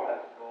 Oh,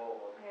 that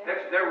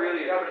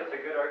really is. Yeah, but it's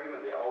a good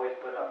argument they always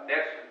put up.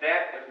 As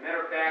a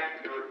matter of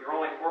fact, you're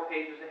only 4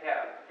 pages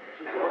ahead,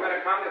 and we're going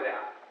to come to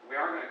that. We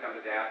are going to come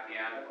to that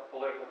in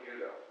political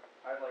judo.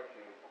 I'd like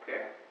to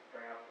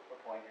bring up a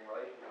point in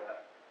relation to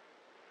that.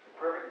 The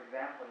perfect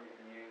example you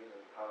can use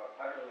of how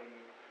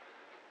utterly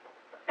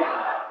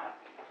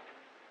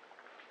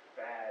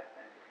bad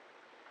and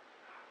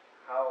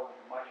how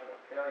much of a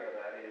failure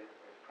that is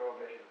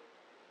prohibition.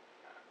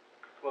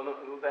 Well, no,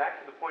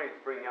 actually the point it's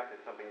bringing up is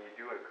something you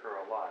do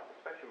occur a lot,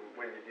 especially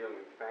when you're dealing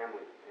with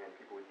families and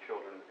people with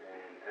children,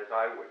 and as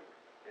I would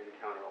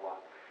encounter a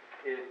lot,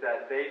 is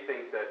that they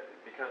think that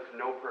because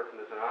no person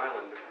is an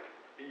island,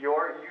 you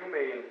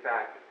may in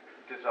fact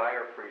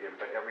desire freedom,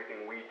 but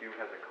everything we do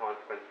has a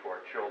consequence to our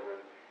children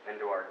and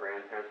to our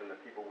grandparents and the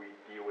people we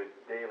deal with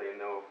daily.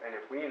 And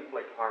if we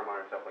inflict harm on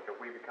ourselves, like if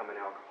we become an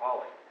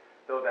alcoholic,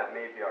 though that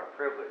may be our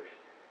privilege,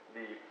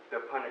 the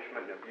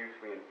punishment and abuse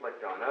we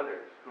inflict on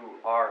others who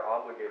are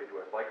obligated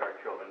to us, like our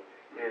children,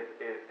 is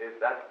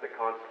that's the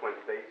consequence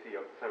they see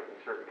of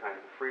certain kinds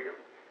of freedom.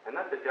 And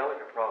that's a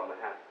delicate problem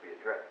that has to be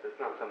addressed. It's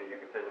not something you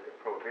can say, look at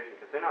prohibition,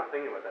 because they're not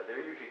thinking about that.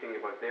 They're usually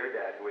thinking about their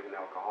dad who is an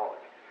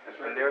alcoholic. That's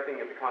right. And they're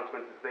thinking of the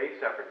consequences they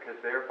suffered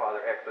because their father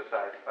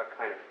exercised a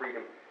kind of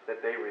freedom that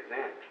they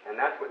resent. And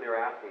that's what they're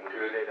asking when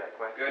they say that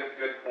question.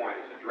 Good point.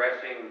 It's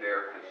addressing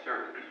their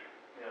concerns.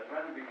 Yeah,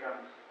 when it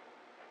becomes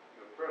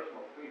your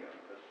personal freedom,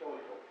 a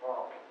social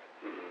problem.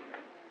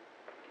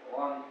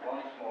 One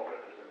smoker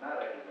doesn't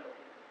matter in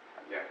Milton.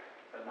 Yeah.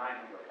 And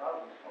 900,000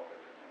 smokers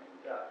in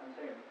death. And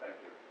same, thank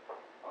you,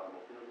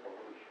 automobile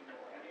pollution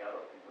or any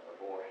other thing with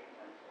abortion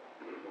and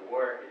so on. The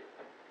work is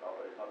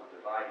not a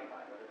dividing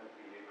line, but it must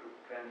be a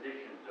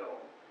transition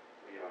zone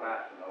where you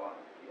pass from one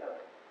to the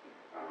other.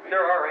 Right.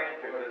 There are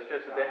answers. It's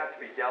just that they have to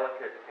be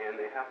delicate and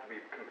they have to be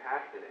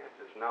compassionate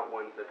answers, not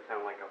ones that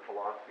sound like a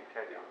philosophy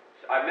text.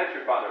 I met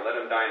your father. Let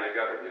him die in the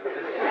gutter. You know?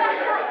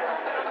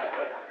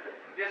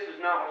 This is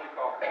not what you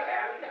call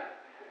compassion.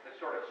 It's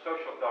sort of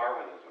social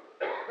Darwinism.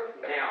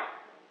 Now,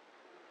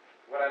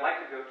 what I'd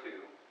like to go to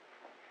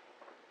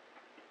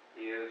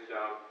is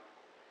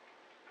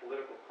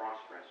political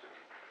cross-dressing.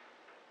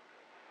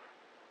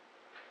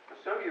 Now,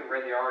 some of you have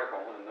read the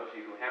article, and those of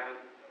you who haven't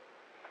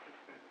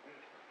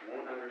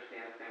won't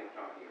understand a thing we're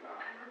talking about.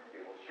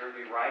 It will serve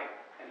you right,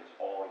 and it's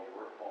all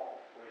your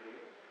fault.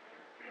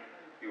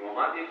 You will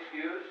not be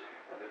excused.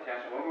 The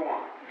test will go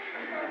on.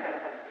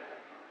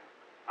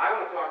 I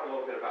want to talk a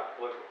little bit about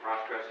political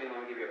cross-dressing.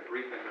 Let me give you a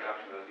brief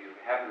introduction to those of you who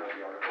haven't read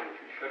the article, which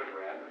you should have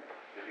read.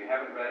 If you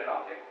haven't read it,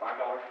 I'll take a $5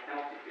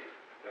 penalty fee.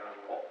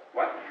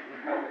 What?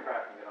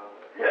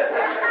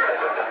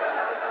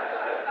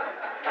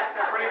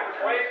 Pretty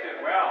persuasive.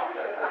 Well,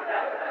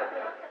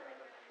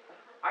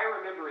 I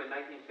remember in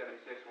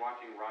 1976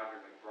 watching Roger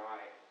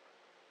McBride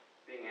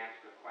being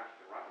asked a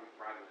question. Roger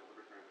McBride was a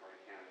Libertarian Party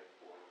candidate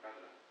for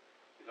president.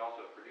 He's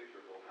also a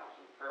producer of Little House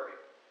on the Prairie.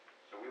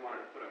 So we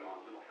wanted to put him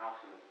on Little House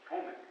in the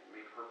Potomac. It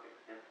made perfect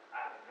sense.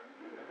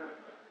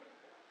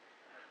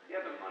 He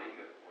had the money, he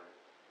could afford it.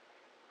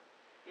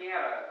 He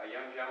had a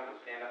young gentleman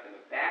stand up in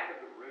the back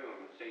of the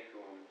room and say to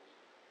him,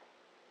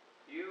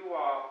 you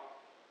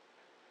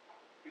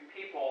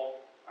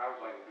people, I was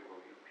like,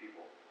 you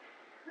people,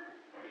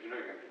 because you know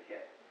you're going to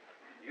get hit.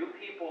 You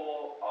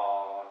people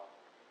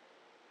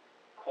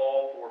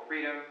call for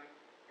freedom,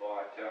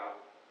 but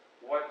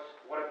what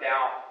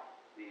about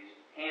these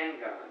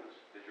handguns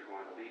that you're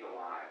going to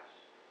legalize?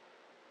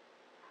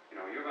 You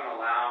know, you're going to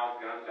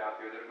allow guns out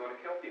there that are going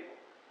to kill people.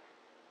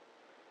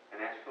 And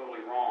that's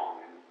totally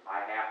wrong, and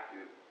I have to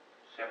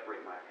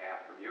separate my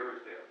path from yours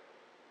there.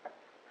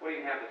 What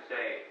do you have to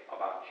say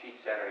about cheap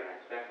Saturday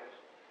night specials?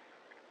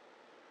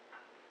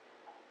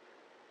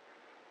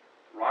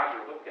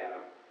 Roger looked at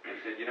him and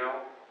said, you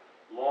know,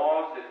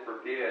 laws that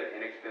forbid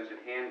inexpensive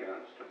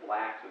handguns to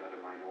blacks and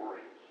other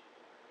minorities,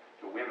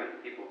 to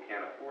women, people who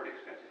can't afford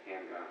expensive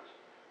handguns,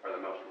 are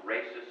the most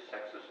racist,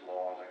 sexist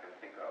laws I can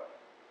think of.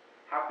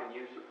 How can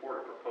you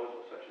support a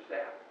proposal such as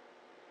that?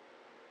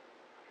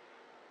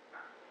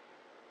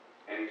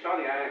 And he saw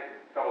the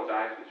fellow's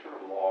eyes be sort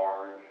of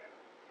large,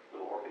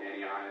 little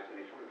orphan-Annie eyes, and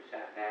he sort of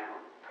sat down.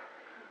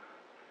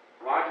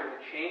 Roger had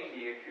changed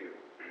the issue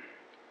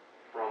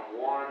from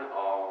one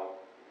of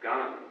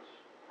guns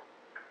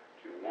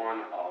to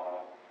one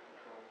of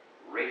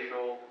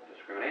racial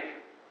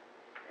discrimination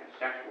and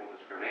sexual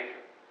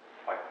discrimination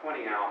by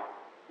pointing out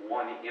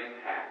one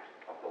impact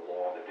of the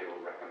law that they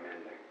were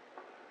recommending.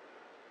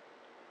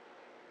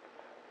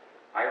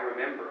 I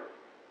remember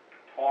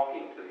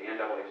talking to the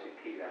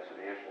NAACP, that's the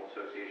National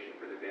Association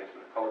for the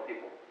Advancement of Colored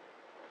People.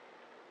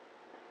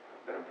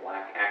 I've been a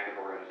black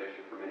active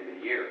organization for many,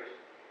 many years.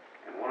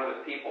 And one of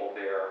the people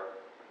there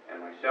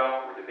and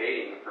myself were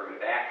debating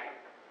affirmative action.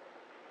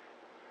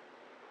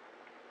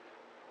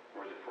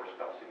 Or was it forced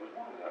busing? It was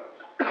one of those.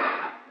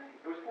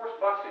 It was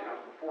forced busing. That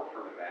was before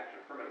affirmative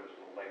action. Affirmative was a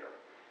little later.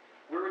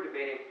 We were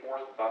debating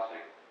forced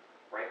busing,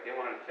 right? They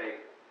wanted to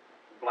take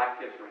black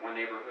kids from one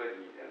neighborhood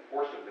and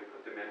forcibly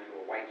put them into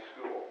a white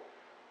school.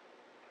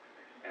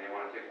 And they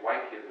wanted to take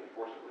white kids and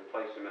forcibly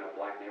place them in a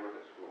black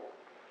neighborhood school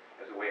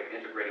as a way of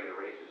integrating the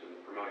races and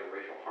promoting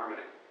racial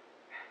harmony.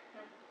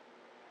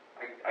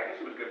 I guess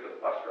it was good for the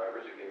bus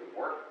drivers. It gave them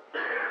work.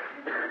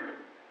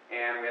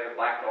 And we had a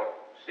black fellow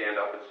stand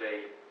up and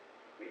say,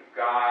 we've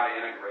got to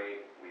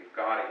integrate, we've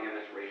got to end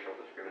this racial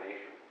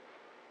discrimination.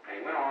 And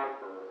he went on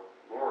for,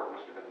 Lord,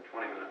 must have been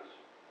 20 minutes.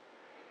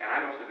 And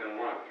I must have been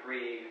one of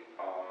 3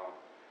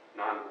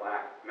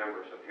 non-black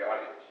members of the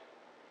audience.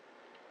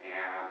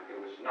 And it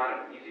was not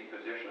an easy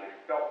position. I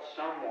felt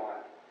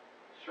somewhat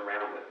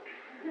surrounded.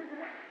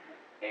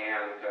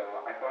 And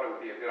I thought it would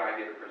be a good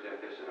idea to present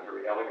this in a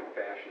very elegant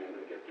fashion and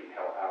to get the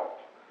hell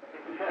out.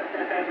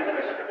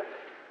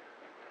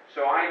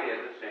 So I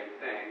did the same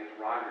thing as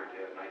Roger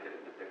did, and I did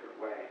it in a different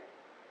way.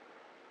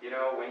 You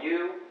know, when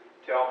you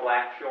tell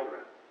black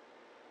children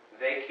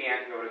they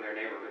can't go to their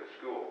neighborhood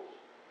schools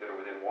that are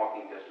within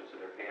walking distance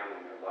of their family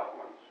and their loved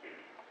ones,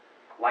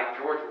 Like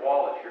George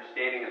Wallace, you're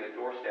standing on the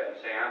doorstep and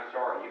say, I'm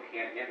sorry, you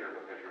can't enter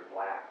because you're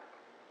black.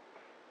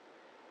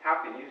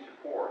 How can you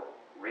support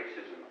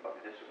racism of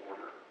this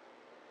order?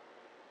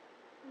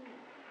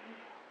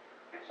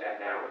 And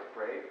sat down. That was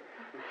brave.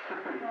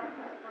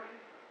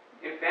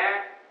 In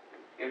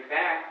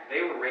fact,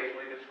 they were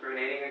racially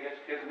discriminating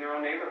against kids in their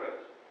own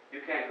neighborhoods.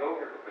 You can't go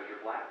here because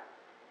you're black.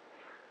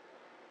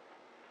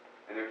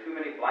 And there are too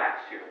many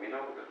blacks here. We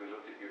know because we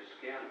looked at your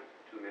skin.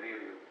 Too many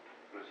of you.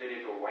 I'm going to send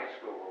you to a white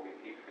school where we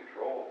keep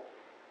control.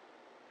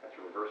 That's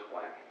a reverse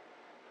black.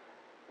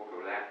 We'll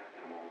go to that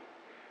in a moment.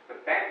 But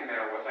the fact of the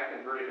matter was, I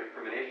converted it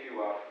from an issue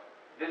of,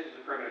 this is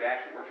affirmative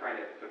action, we're trying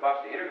to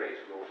bust the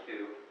integrated schools,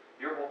 to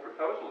your whole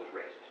proposal is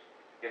racist.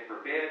 It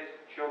forbids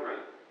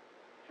children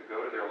to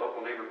go to their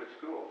local neighborhood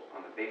schools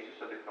on the basis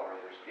of the color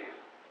of their skin.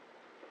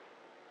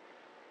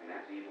 And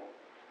that's evil.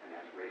 And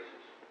that's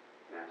racist.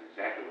 And that's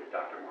exactly what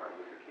Dr. Martin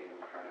Luther King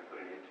was trying to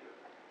put it into.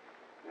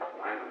 And that's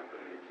what I'm going to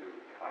put it into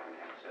if I can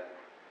have it said.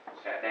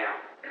 Sat down.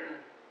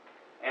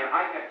 And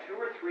I had 2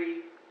 or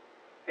 3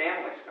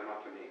 families come up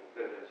to me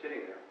that had been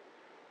sitting there.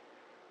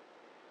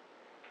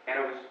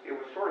 And it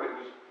was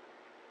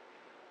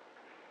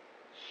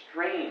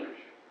strange,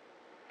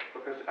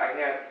 because I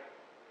had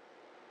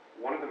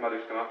one of the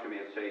mothers come up to me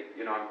and say,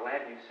 you know, I'm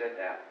glad you said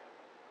that.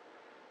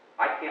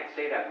 I can't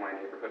say that in my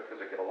neighborhood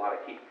because I get a lot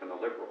of heat from the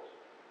liberals.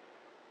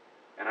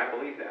 And I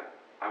believe that.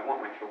 I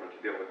want my children to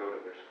be able to go to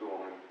their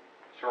school, and I'm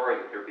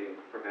sorry that they're being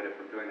prevented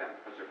from doing that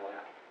because they're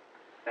black.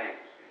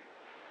 Thanks.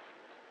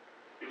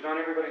 It was on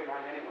everybody's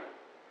mind anyway.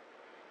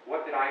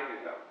 What did I do,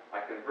 though?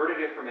 I converted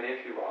it from an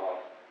issue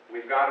of,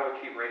 we've got to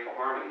achieve racial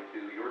harmony,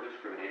 to you're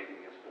discriminating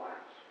against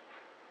blacks.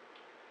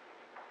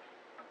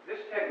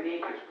 This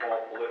technique is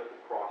called political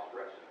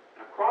cross-dressing.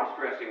 Now,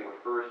 cross-dressing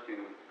refers to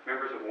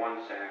members of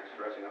one sex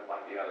dressing up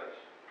like the others.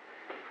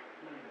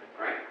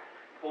 Right?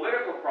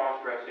 Political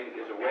cross-dressing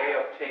is a way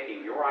of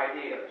taking your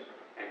ideas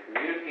and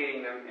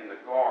communicating them in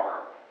the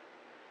garb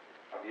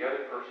of the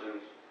other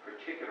person's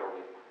particular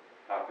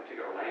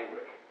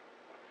language.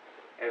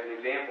 As an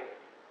example,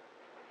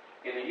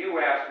 in the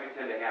U.S., we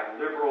tend to have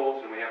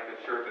liberals and we have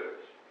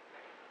conservatives.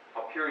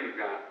 Up here you've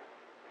got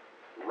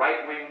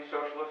right-wing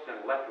socialists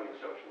and left-wing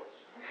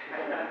socialists.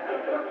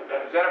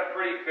 Is that a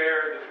pretty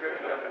fair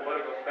description of the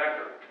political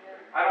spectrum?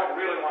 I don't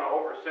really want to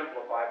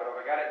oversimplify, but if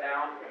I got it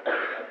down,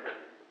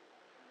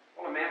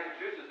 well, in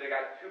Massachusetts, they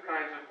got 2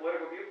 kinds of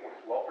political viewpoints.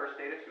 Welfare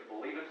statists who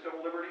believe in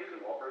civil liberties and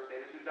welfare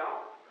statists who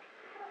don't.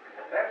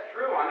 That's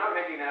true. I'm not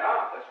making that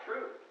up. That's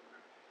true.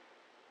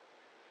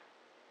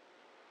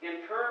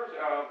 In terms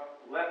of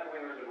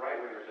left-wingers and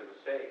right-wingers in the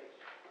States,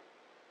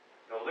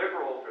 the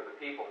liberals are the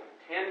people who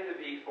tend to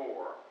be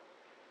for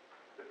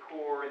the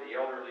poor, the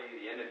elderly,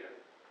 the indigent.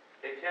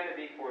 They tend to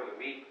be for the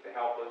weak, the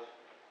helpless,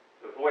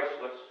 the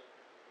voiceless,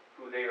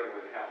 who they are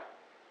going to help.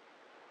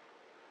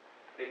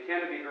 They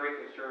tend to be very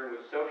concerned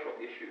with social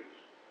issues,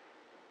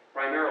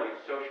 primarily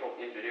social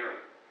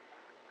engineering,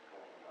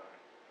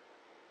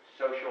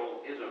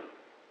 socialism.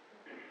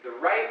 The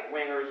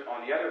right-wingers,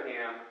 on the other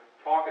hand,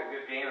 talk a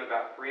good game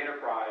about free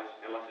enterprise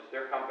unless it's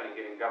their company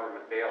getting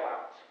government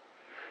bailouts.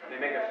 They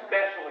make a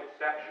special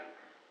exception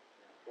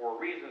for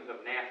reasons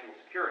of national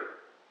security.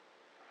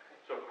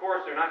 So, of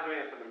course, they're not doing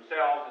it for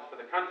themselves, it's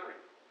for the country.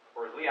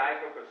 Or as Lee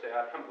Iacocca would say,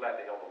 I'm glad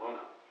they held the loan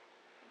up.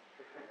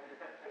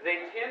 They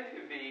tend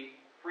to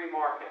be free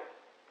market,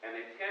 and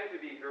they tend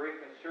to be very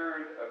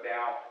concerned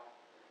about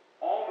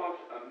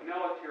almost a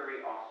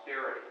military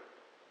austerity.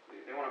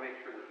 They want to make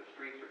sure that the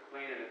streets are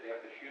clean, and if they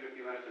have to shoot a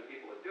few innocent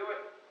people to do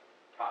it,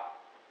 tough.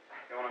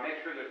 They want to make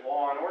sure there's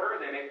law and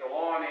order, they make the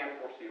law and they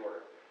enforce the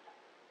order.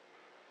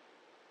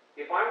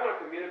 If I want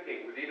to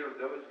communicate with either of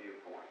those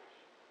viewpoints,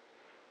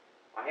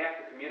 I have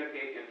to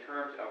communicate in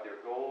terms of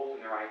their goals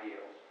and their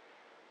ideals.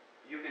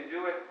 You can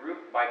do it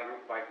group by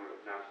group by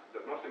group. Now,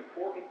 the most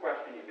important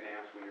question you can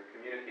ask when you're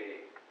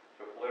communicating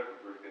to a political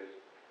group is,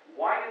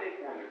 why did they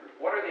form the group?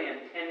 What are they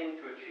intending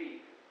to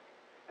achieve?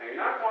 Now,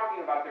 you're not talking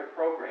about their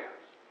programs.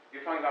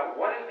 You're talking about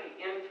what is the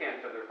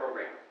intent of their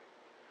program.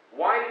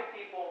 Why did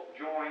people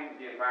join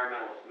the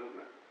environmentalist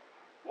movement?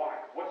 Why?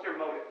 What's their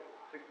motive?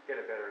 To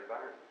get a better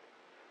environment.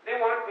 They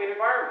want a clean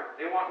environment.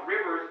 They want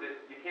rivers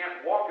that you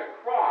can't walk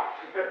across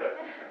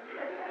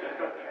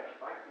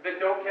that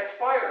don't catch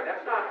fire.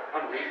 That's not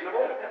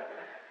unreasonable.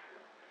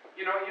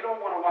 You know, you don't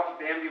want to watch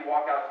Bambi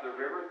walk out to the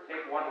river,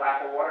 take one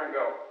lap of water and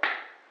go.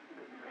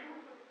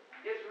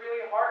 It's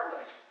really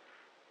heartless.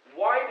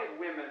 Why did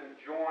women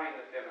join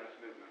the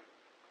feminist movement?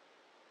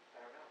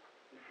 I don't know.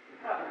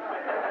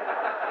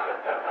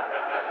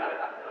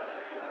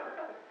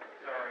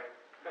 Sorry.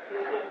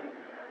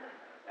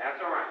 That's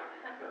all right.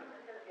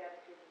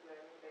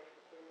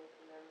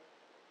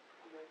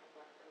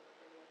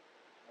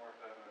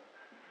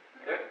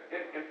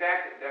 In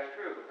fact, that's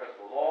true, because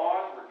the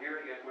laws were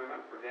geared against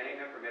women,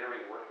 preventing them from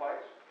entering the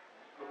workplace,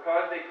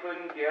 because they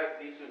couldn't get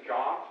decent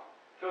jobs.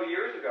 Until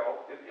years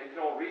ago,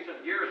 until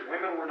recent years,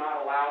 women were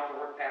not allowed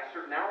to work past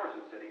certain hours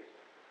in cities.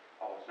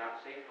 Oh, it's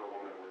not safe for a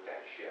woman to work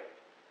that shift.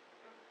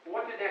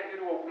 What did that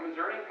do to a woman's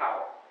earning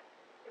power?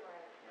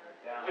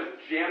 Just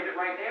jammed it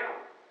right down.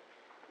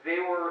 They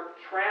were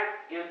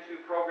trapped into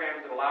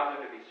programs that allowed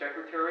them to be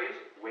secretaries,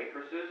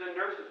 waitresses, and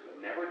nurses,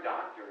 but never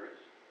doctors,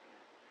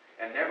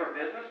 and never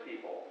business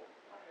people.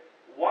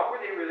 What were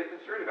they really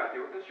concerned about?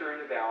 They were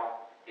concerned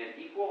about an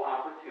equal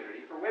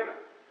opportunity for women.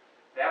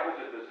 That was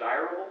a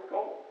desirable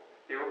goal.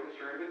 They were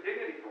concerned with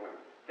dignity for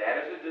women.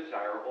 That is a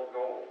desirable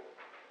goal.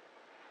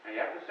 And you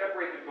have to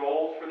separate the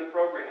goals from the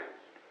programs.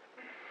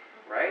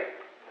 Right?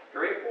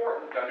 Very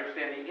important to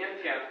understand the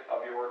intent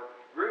of your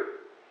group.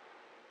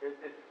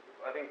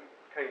 I think,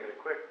 cutting it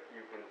quick,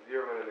 you can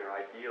zero in on their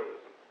idealism.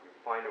 You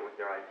find out what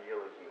their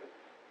idealism is.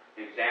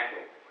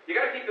 Exactly. You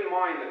got to keep in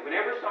mind that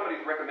whenever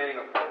somebody's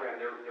recommending a program,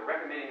 they're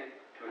recommending it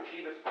to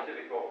achieve a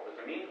specific goal. It's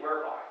a means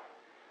whereby.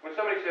 When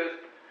somebody says,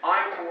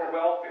 I'm for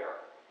welfare,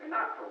 they're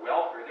not for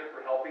welfare, they're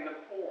for helping the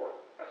poor.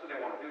 That's what they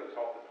want to do, is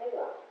help the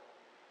poor.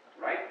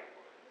 Right?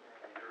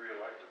 Get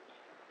reelected.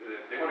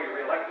 They want to get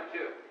reelected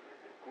too.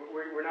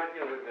 We're not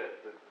dealing with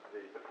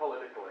the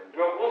political end.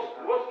 Well,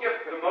 we'll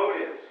skip the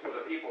motives for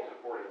the people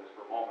supporting this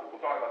for a moment.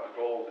 We'll talk about the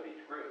goals of each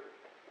group.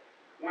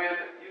 When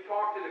you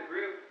talk to the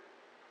group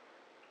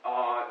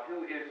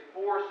who is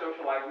for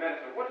socialized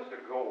medicine, what is the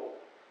goal?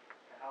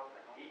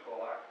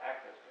 Equal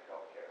access to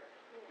health care.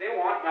 They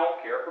want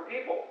health care for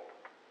people.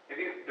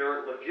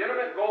 Their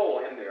legitimate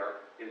goal in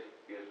there is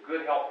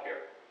good health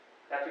care.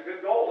 That's a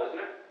good goal,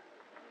 isn't it?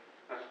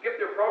 Now skip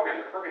their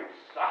program. Their program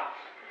sucks.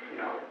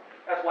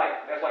 That's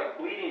like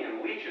bleeding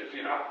and leeches.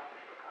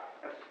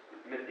 That's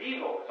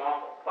medieval. It's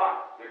awful.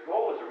 But their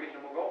goal is a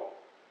reasonable goal.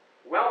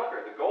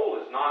 Welfare. The goal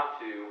is not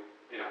to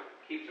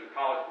keep some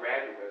college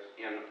graduates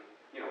in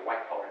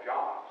white-collar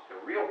jobs.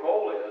 The real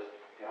goal is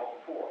to help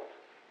the poor.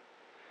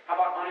 How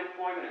about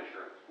unemployment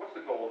insurance? What's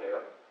the goal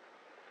there?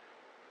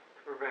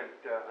 To prevent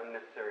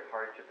unnecessary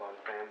hardship on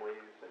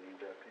families and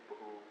people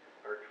who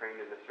are trained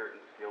in a certain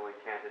skill and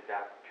can't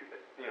adapt to it,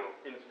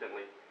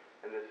 instantly.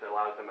 And this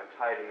allows them a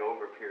tiding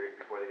over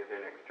period before they get their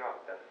next job.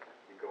 That's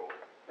the goal.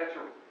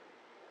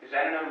 Is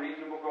that an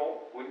unreasonable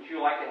goal? Wouldn't you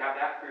like to have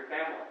that for your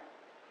family?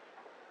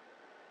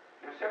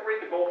 Now separate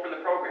the goal from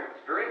the program.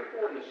 It's very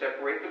important to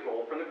separate the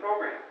goal from the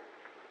program.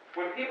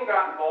 When people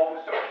got involved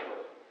with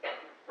socialism,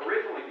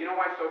 originally, do you know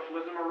why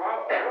socialism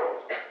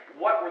arose?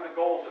 What were the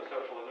goals of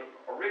socialism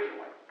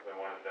originally? They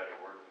wanted better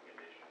working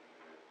conditions.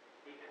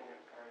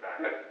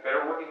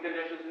 Better working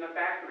conditions in the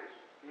factories.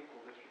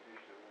 Equal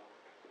distribution of wealth.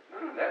 No,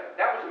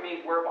 that was a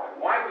means whereby.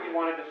 Why would you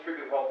want to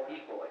distribute wealth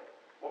equally?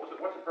 What's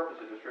the purpose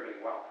of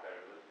distributing wealth?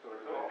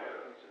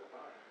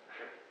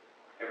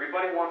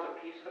 Everybody wants a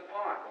piece of the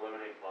pie.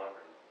 Eliminate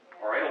poverty.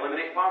 All right,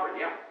 eliminate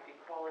poverty, yeah.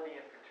 Equality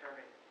and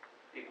fraternity.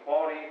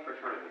 Equality and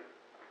fraternity.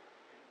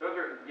 Those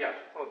are, yes.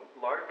 Well,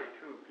 largely,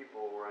 too,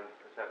 people were under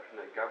the perception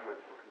that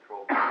governments were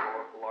controlled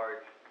by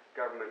large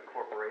government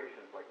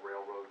corporations like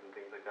railroads and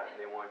things like that, and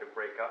they wanted to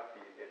break up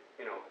the,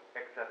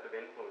 excessive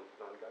influence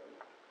on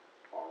government.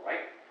 All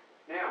right.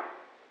 Now,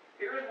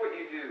 here's what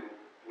you do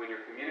when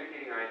you're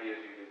communicating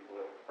ideas using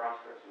political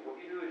process. And what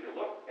you do is you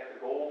look at the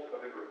goals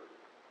of the group.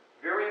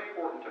 Very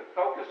important to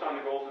focus on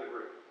the goals of the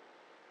group.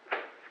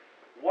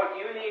 What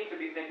you need to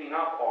be thinking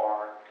up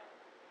are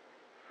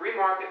free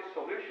market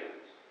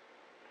solutions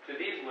to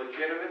these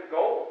legitimate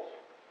goals.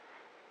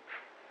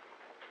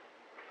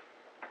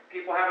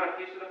 People having a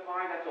piece of the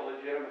pie, that's a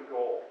legitimate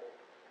goal.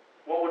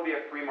 What would be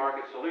a free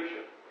market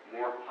solution?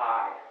 More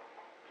pie.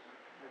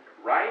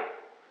 Right?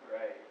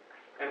 Right.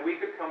 And we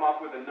could come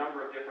up with a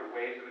number of different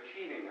ways of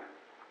achieving that.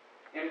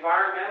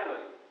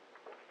 Environmentalism.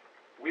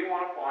 We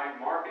want to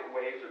find market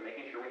ways of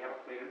making sure we have a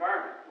clean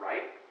environment,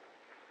 right?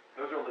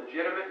 Those are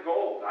legitimate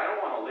goals. I don't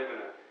want to live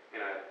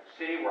in a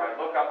city where I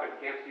look up and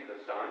can't see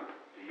the sun.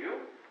 Do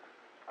you?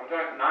 I'm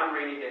talking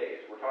non-rainy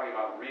days. We're talking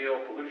about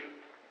real pollution.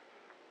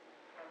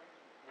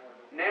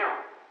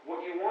 Now,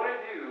 what you want to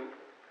do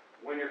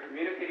when you're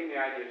communicating the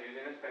ideas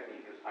using this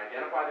technique is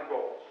identify the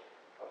goals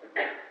of the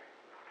group.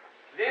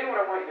 Then what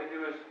I want you to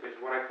do is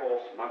what I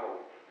call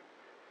smuggling.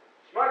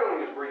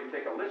 Smuggling is where you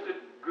take illicit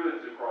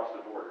goods across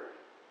the border.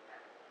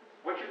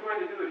 What you're going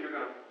to do is you're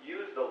going to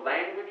use the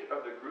language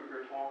of the group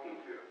you're talking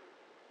to.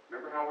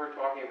 Remember how we were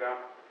talking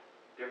about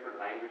different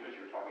languages?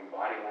 You're talking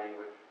body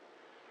language.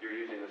 You're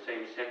using the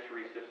same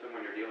sensory system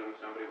when you're dealing with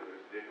somebody, whether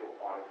it's visual,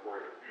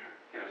 auditory, or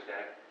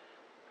kinesthetic.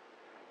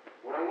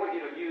 What I want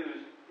you to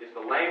use is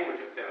the language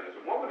of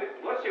feminism.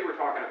 Let's say we're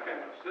talking to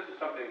feminists. This is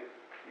something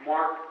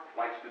Mark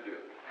likes to do.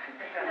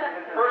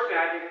 Personally,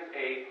 I think it's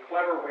a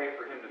clever way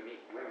for him to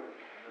meet women.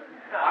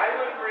 I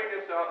would bring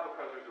this up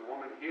because there's a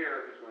woman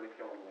here who's going to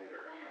kill him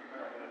later.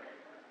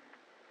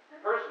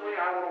 Personally,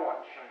 I want to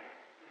watch.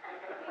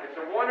 It's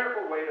a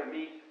wonderful way to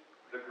meet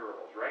the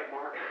girls, right,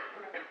 Mark?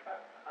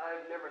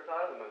 I've never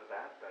thought of them as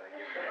that, but I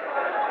guess.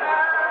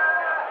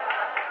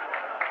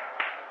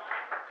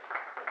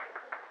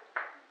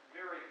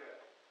 Very good.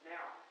 Now,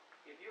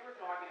 if you were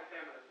talking to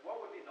feminists, what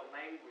would be the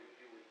language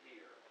you would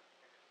hear?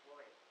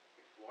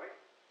 Exploit?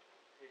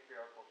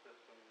 Patriarchal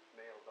systems,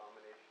 male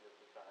domination of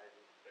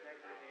society.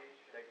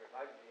 Degradation.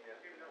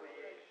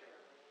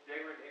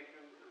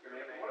 Degradation.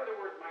 What other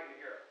words might you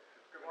hear?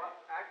 Well,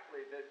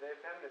 actually, the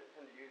feminists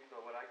tend to use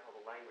what I call the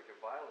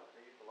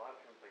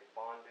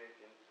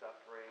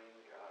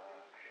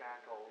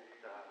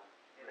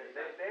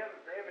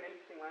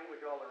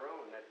language all their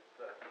own. That's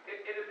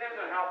It depends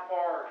on how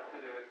far to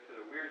the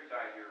weird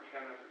side your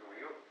feminists are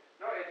going.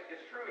 No,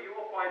 it's true. You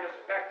will find a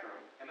spectrum,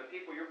 and the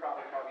people you're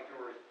probably talking to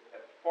are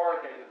at far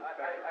at the end of the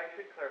spectrum. I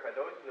should clarify.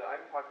 Those are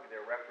I'm talking to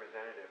their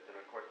representatives, and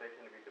of course they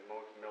tend to be the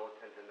most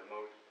militant and the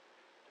most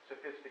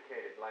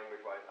sophisticated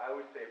language-wise. I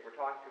would say if we're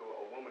talking to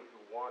a woman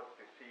who wants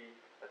to see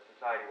a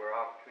society where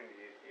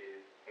opportunity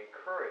is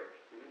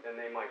encouraged, then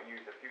they might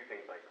use a few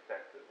things like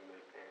sexism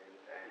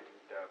and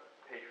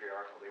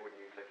patriarchal. They wouldn't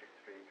use such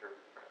extreme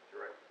terms, perhaps.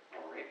 You're right.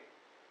 All right.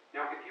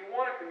 Now, if you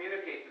want to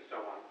communicate to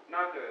someone,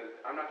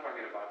 I'm not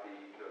talking about the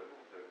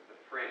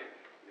fringe,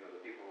 the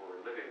people who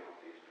are living on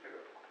these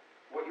particular.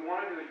 What you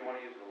want to do is you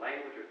want to use the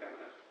language of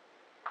feminists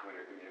when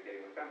you're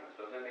communicating with feminists.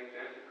 Doesn't that make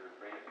sense? If you're in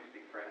France, you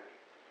speak French.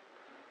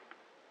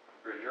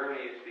 If you're in Germany,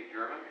 you speak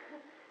German.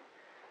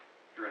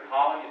 If you're in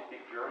Holland, you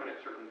speak German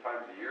at certain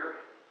times of year.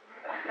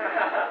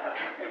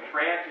 In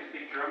France, you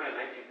speak German in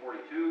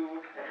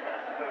 1942.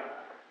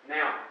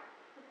 Now,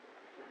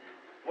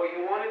 what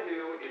you want to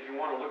do is you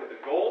want to look at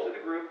the goals of the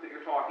group that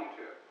you're talking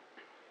to.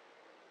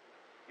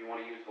 You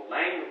want to use the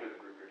language of the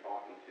group you're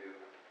talking to.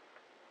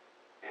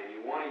 And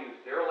you want to use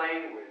their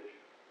language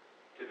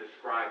to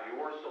describe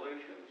your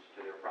solutions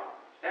to their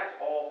problems. That's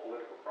all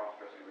political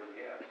cross-dressing really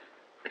is.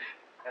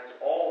 That's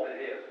all that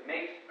it is. It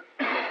makes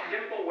a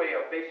simple way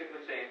of basically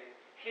saying,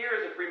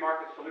 here's a free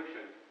market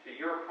solution to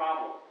your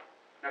problem.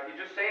 Now, if you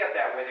just say it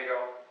that way, they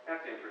go,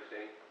 that's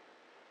interesting.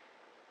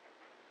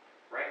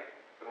 Right?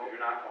 Because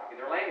you're not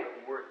talking their language.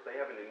 Worse, they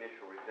have an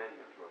initial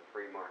resentment to a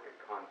free market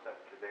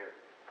concept to their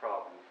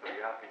problems, so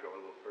you have to go a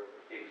little further.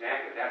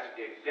 Exactly. That's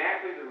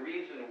exactly the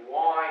reason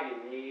why you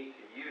need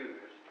to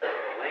use the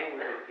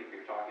language of the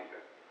people you're talking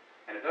to.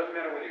 And it doesn't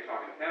matter whether you're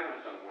talking to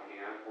feminists on the one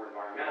hand or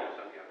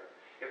environmentalists on the other.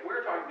 If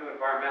we're talking to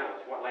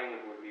environmentalists, what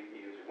language would we be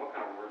using? What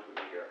kind of words would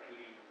we hear?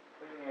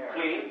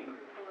 Clean.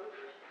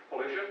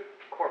 Pollution.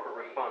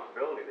 Corporate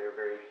responsibility. They're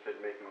very interested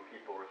in making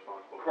people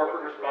responsible.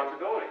 Corporate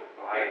responsibility.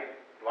 Okay.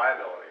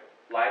 Liability.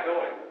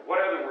 Liability. What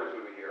other words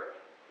would we hear?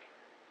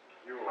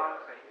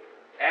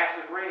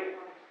 Acid rain.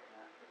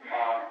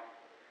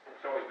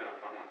 It's always been a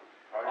fun one.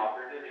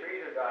 The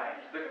trees are dying.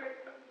 The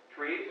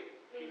trees.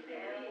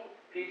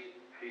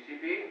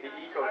 PCP. The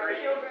Our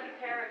ecosystem. children's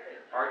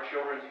heritage. Our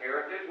children's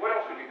heritage. What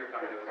else would you hear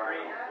coming to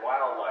environmental?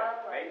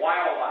 Wildlife.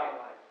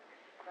 Wildlife.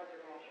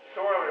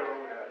 Soil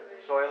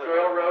erosion. Soil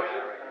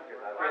erosion.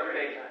 Yeah,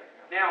 Preservation.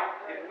 Now,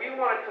 if we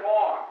want to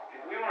talk,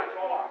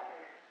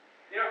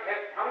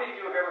 how many of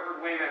you have ever heard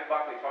William F.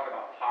 Buckley talk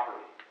about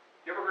poverty?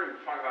 You ever heard him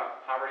talk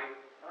about poverty?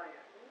 Oh,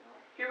 yeah.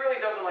 He really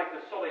doesn't like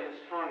to sully his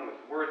tongue with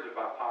words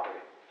about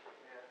poverty.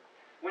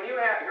 When you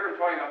hear him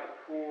talking about the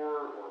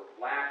poor or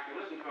blacks, you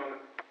listen to him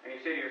and you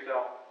say to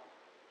yourself,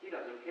 he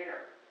doesn't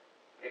care.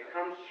 It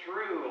comes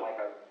through like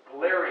a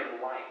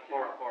glaring light.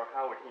 Or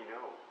how would he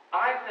know?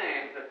 I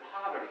think that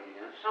poverty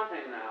is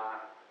something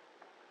that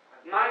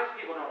nice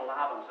people don't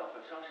allow themselves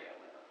to associate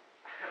with it.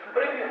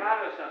 But if you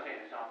have to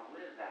associate yourself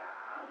with that,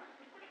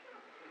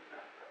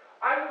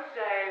 I would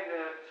say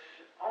that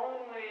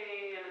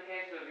only in the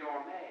case of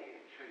your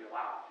maid should you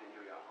allow it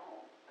into your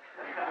home.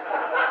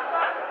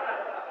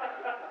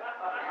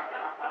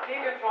 He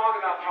can talk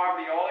about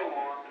poverty all he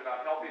wants and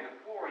about helping the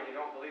poor, and you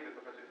don't believe it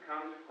because it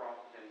comes across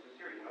as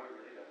insincere. You know he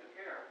really doesn't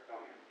care,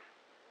 don't you?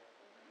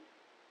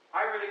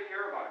 I really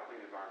care about a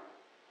clean environment.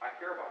 I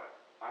care about it.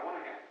 I want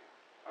to have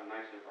a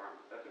nice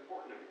environment. That's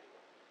important to me.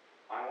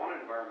 I want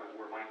an environment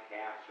where my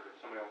cats or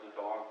somebody else's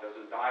dog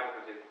doesn't die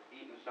because they've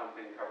eaten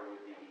something covered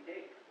with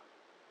DDT.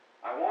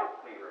 I want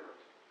clean rivers.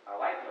 I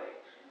like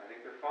lakes. I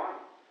think they're fun.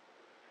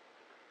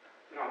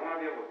 I want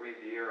to be able to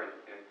breathe the air and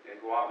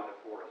go out in the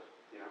forest.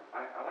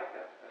 I like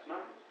that. That's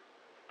nice.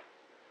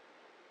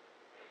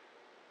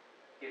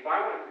 If I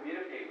want to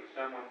communicate with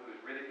someone who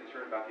is really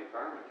concerned about the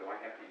environment, though, I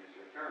have to use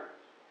their terms.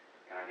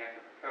 And I have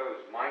to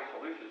propose my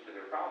solutions to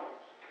their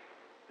problems.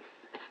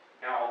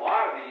 Now, a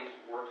lot of these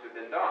works have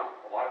been done.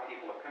 A lot of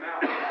people have come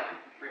out with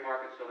free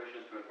market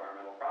solutions to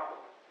environmental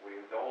problems.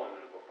 William Dolan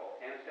in a book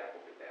called Handstaple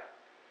did that.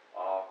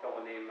 A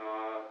fellow named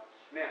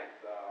Smith,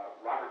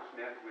 Robert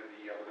Smith with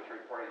the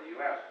Libertarian Party of the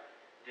U.S.,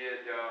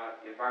 did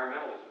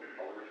environmentalism,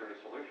 a libertarian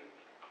solution.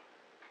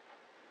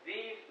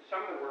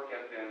 Some of the work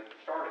has been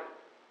started.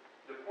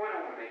 The point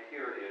I want to make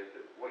here is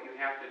that what you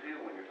have to do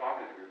when you're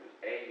talking to the group is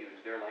A, use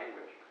their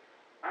language.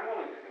 I'm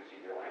willing to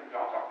concede their language.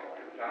 I'll talk their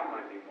language. I don't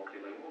mind being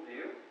multilingual. Do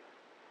you?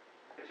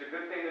 It's a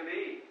good thing to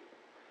be.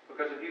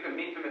 Because if you can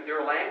meet them at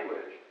their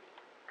language,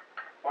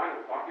 fine,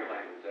 we'll talk your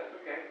language. That's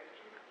okay.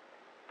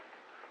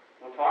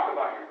 We'll talk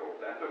about your goals.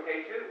 That's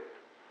okay too.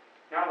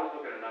 Now let's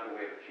look at another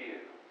way of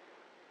achieving them.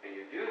 And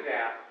you do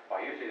that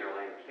by using their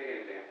language. Take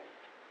an example.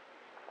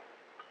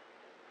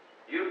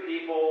 You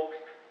people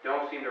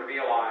don't seem to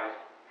realize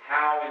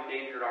how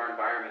endangered our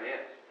environment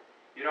is.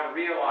 You don't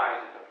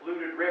realize that the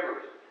polluted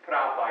rivers put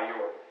out by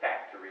your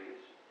factories,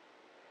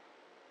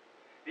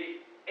 the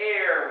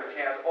air which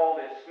has all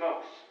this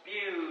smoke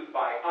spewed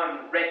by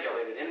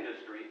unregulated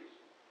industries,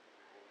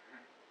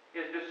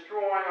 is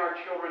destroying our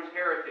children's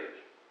heritage.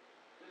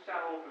 Does this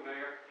sound a little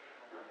familiar?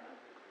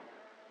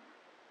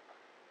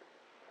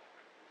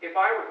 if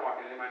I were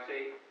talking to them, I'd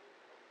say,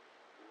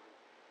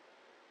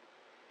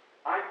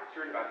 I'm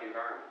concerned about the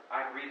environment.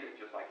 I breathe it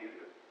just like you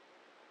do.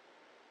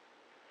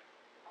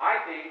 I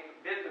think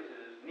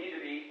businesses need to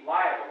be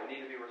liable and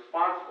need to be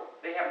responsible.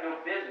 They have no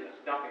business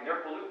dumping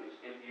their pollutants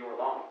into your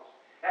lungs.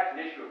 That's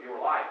an issue of your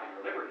life and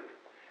your liberty.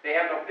 They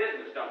have no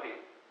business dumping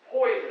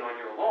poison on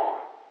your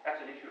lawn. That's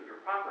an issue of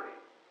your property.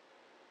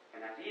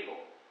 And that's evil.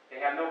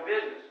 They have no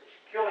business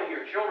killing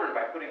your children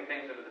by putting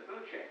things into the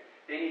food chain.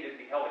 They need to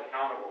be held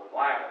accountable and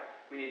liable.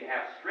 We need to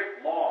have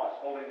strict laws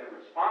holding them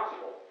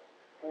responsible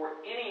for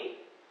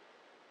any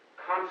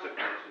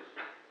consequences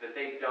that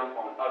they dump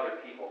on other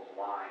people's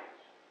lives.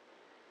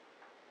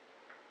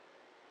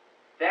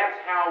 That's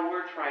how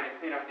we're trying to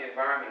clean up the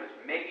environment, is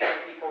making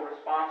people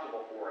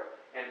responsible for it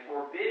and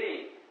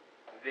forbidding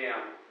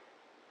them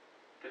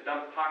to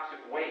dump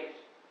toxic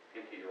waste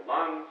into your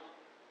lungs,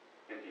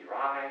 into your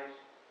eyes,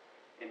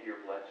 into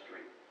your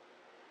bloodstream.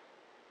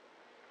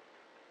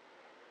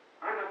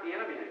 I'm not the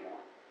enemy anymore.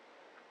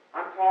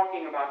 I'm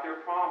talking about their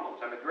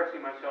problems. I'm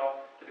addressing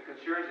myself to the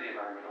concerns of the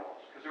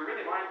environmentalists, because they're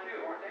really mine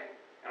too, aren't they?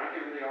 And aren't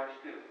they really ours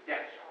too?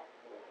 Yes?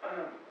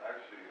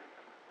 Actually,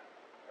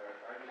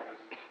 I just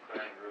was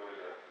saying really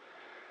that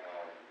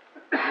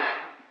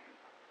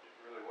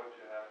really what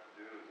you have to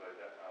do is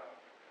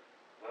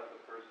let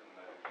the person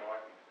that you're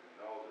talking to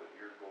know that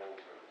your goals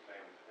are the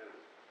same as his.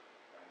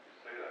 And if you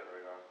say that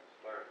right off the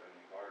start, then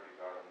you've already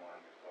got him on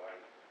your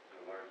side to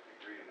a large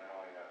degree, and now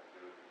all you have to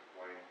do is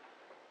explain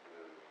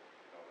the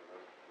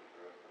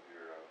rest of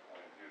your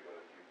point of view. But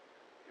if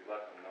you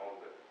let them know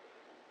that,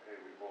 hey,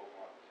 we both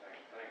want the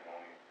same thing,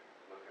 only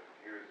look at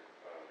here's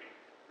a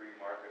free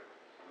market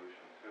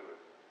solution to it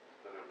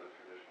instead of the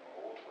traditional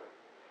old way.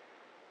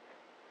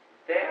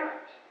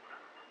 That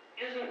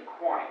isn't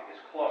quite as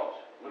close.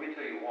 Let me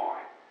tell you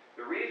why.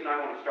 The reason I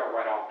want to start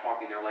right off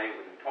talking their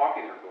language and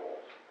talking their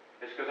goals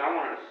is because I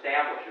want to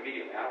establish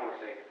immediately. I don't want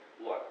to say,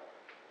 look,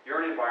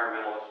 you're an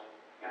environmentalist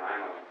and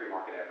I'm a free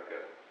market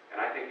advocate, and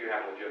I think you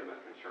have legitimate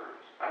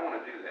concerns. I want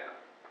to do that.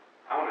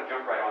 I want to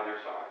jump right on their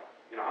side.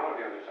 I want to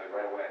be on their side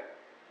right away.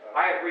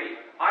 I agree.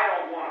 I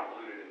don't want a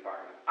polluted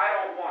environment. I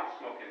don't want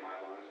smoke in my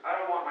lungs. I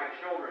don't want my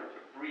children to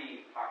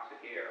breathe toxic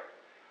air.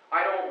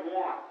 I don't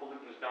want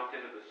pollutants dumped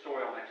into the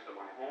soil next to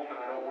my home, and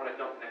I don't want it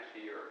dumped next to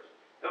yours.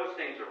 Those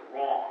things are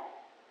wrong.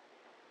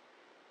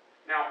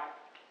 Now,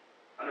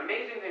 an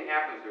amazing thing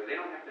happens there. They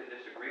don't have to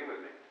disagree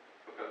with me,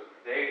 because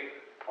they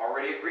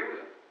already agree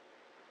with it.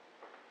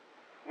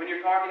 When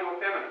you're talking to a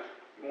feminist,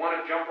 you want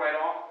to jump right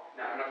off?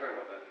 No, I'm not talking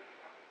about that.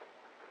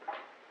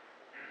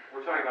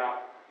 We're talking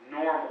about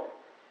normal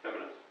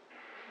feminism.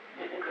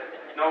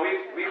 No,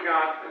 we've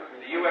got,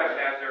 the U.S.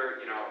 has their,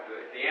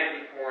 the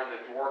anti-porn, the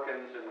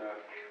Dworkins, and the...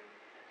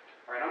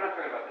 All right, I'm not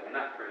talking about the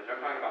nut fringe.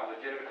 I'm talking about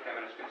legitimate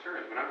feminist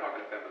concerns. When I'm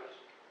talking to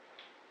feminists,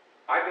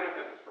 I've been a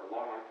feminist for a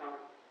long, long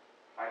time.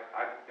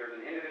 There's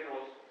an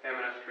individualist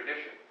feminist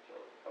tradition, so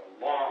a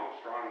long,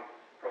 strong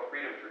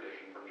pro-freedom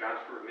tradition, from John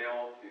Stuart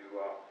Mill to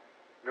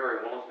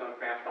Mary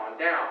Wollstonecraft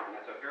on down, and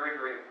that's a very,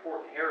 very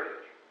important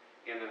heritage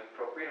in the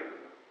pro-freedom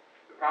movement.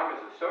 The problem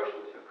is that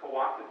socialists have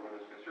co-opted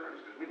women's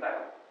concerns because we let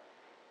them.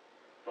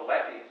 The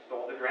lefties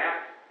stole the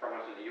draft from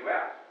us in the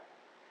U.S.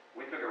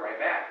 We took it right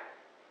back.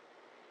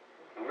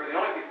 And we're the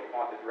only people who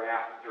fought the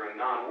draft during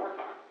non-war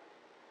time.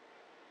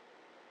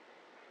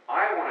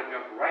 I want to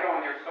jump right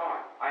on their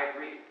side. I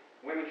agree.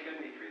 Women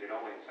shouldn't be treated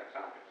only as sex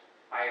objects.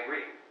 I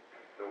agree.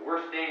 The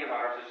worst thing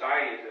about our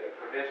society is that it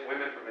prevents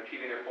women from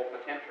achieving their full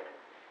potential.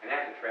 And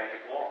that's a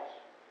tragic loss.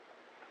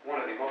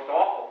 One of the most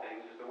awful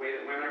things is the way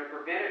that women are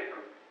prevented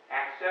from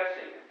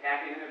accessing and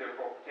tapping into their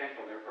full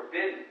potential. They're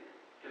forbidden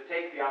to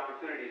take the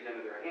opportunities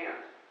into their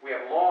hands. We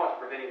have laws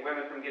preventing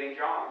women from getting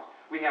jobs.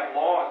 We have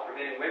laws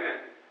preventing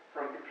women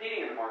from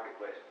competing in the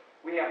marketplace.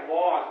 We have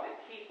laws that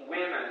keep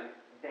women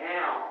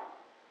down.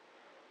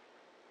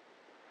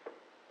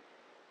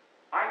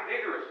 I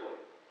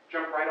vigorously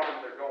jump right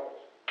on their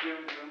goals.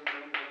 Zoom, zoom,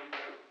 zoom, zoom,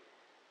 zoom.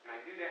 And I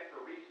do that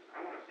for a reason.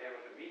 I want to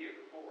establish immediate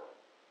rapport.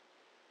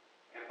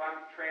 And if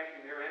I'm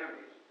trashing their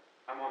enemies,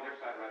 I'm on their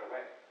side right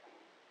away.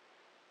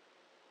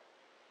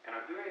 And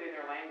I'm doing it in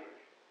their language.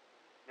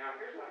 Now,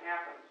 here's what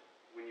happens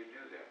when you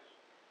do this.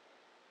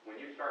 When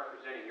you start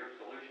presenting your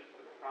solutions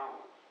to the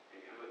problems, and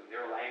you do it in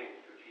their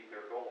language to achieve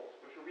their goals,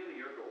 which are really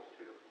your goals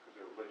too, because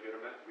they're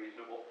legitimate,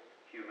 reasonable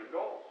human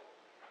goals.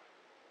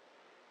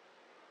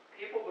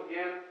 People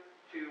begin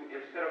to,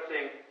 instead of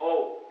saying,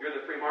 oh, you're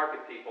the free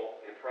market people,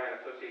 and try and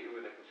associate you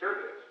with the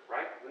conservatives,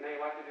 right? Wouldn't they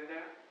like to do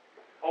that?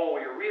 Oh,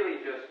 you're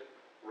really just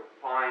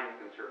refined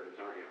conservatives,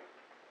 aren't you?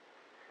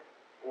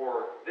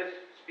 Or this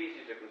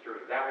species of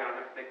conservative, that way I don't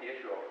have to think the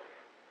issue over.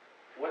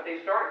 What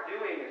they start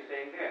doing is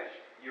saying this: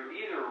 you're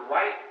either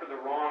right for the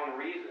wrong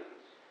reasons,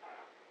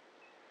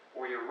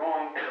 or you're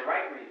wrong for the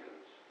right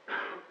reasons.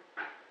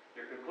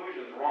 Your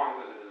conclusion's wrong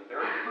because it isn't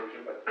their conclusion,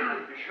 but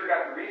you sure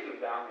got the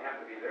reasons down, they have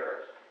to be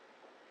theirs.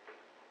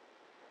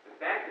 The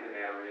fact of the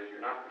matter is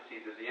you're not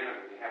perceived as the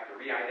enemy. They have to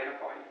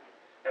re-identify you.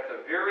 That's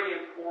a very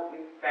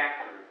important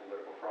factor in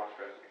political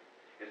cross-dressing,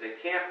 is they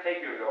can't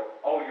take you and go,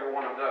 oh, you're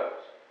one of those.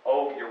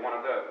 Oh, you're one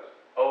of those.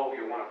 Oh,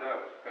 you're one of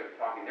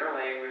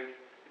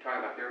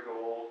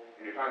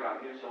talking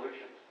about new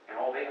solutions, and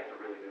all they have to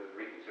really do is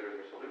reconsider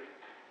their solutions.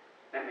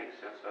 That makes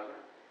sense, doesn't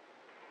it?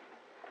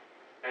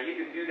 Now you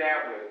can do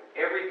that with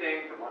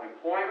everything from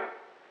unemployment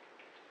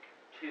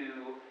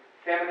to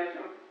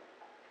feminism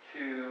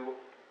to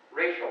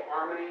racial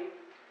harmony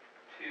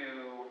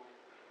to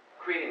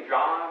creating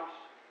jobs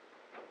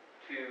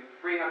to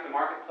freeing up the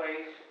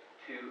marketplace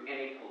to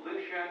any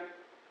pollution.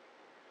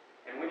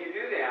 And when you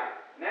do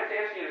that, and that's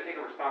asking you to take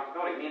a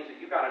responsibility, it means that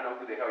you've got to know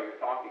who the hell you're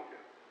talking to.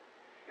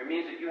 It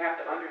means that you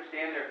have to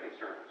understand their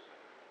concerns.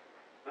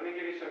 Let me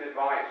give you some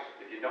advice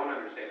if you don't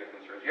understand their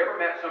concerns. You ever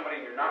met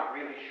somebody and you're not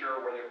really sure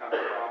where they're coming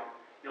from?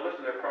 You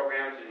listen to their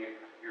programs and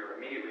your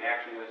immediate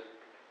reaction was,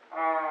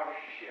 oh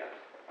shit,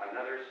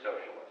 another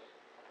socialist.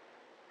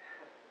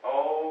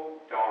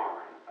 Oh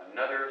darn,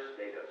 another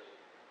statist.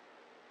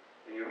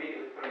 And you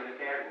immediately put them in a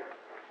category.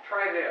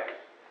 Try this.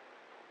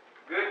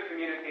 Good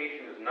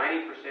communication is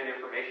 90%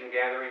 information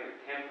gathering and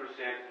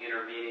 10%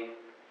 intervening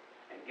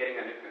and getting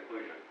a new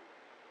conclusion.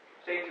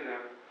 Say to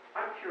them,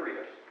 I'm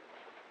curious.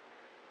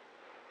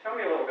 Tell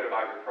me a little bit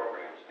about your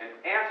programs, and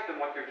ask them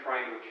what they're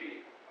trying to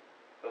achieve.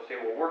 They'll say,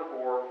 well, we're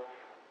for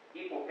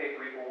equal pay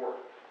for equal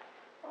work.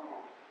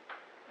 Oh,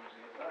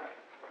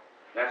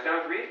 that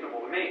sounds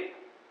reasonable to me.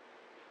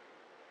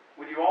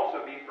 Would you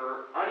also be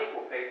for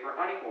unequal pay for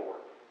unequal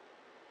work?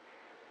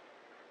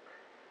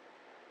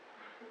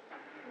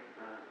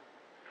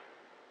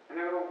 And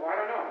they go, well, I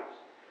don't know.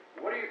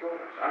 What are you going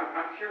to...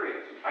 I'm curious.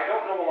 I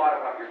don't know a lot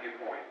about your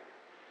viewpoint.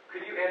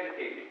 Could you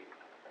educate me?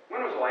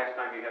 When was the last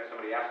time you had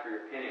somebody ask for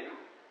your opinion?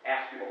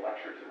 Ask you to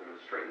lecture to them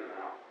and straighten them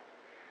out.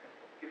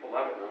 People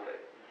love it, don't they?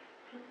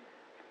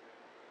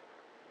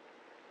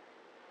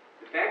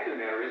 The fact of the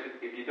matter is,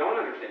 if you don't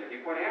understand the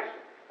viewpoint, ask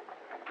them.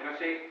 You know,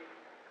 say,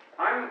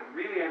 I'm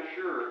really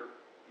unsure.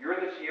 You're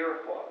in the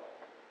Sierra Club.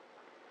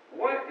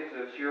 What is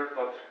the Sierra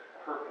Club's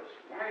purpose?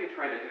 Why are you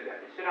trying to do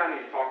that? You sit down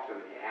and you talk to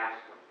them and you ask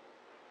them.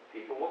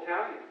 People will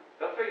tell you.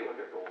 They'll tell you what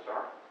their goals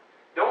are.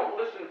 Don't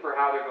listen for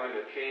how they're going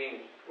to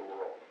change the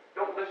world.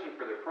 Don't listen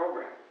for their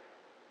program.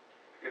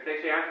 If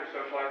they say, I'm for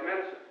socialized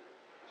medicine,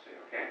 I say,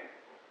 okay,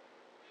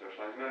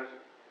 socialized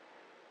medicine.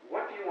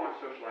 What do you want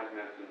socialized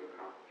medicine to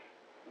accomplish?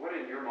 What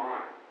in your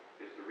mind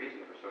is the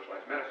reason for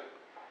socialized medicine?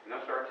 And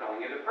they'll start telling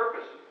you the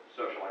purpose of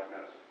socialized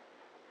medicine.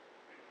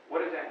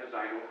 What is that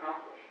designed to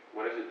accomplish?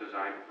 What is it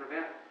designed to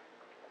prevent?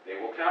 They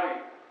will tell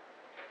you.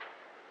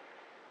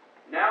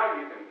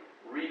 Now you can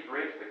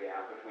re-bridge the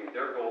gap between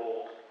their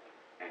goals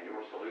and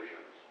your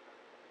solutions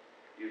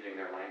using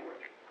their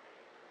language.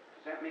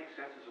 Does that make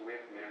sense as a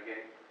way of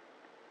communicating?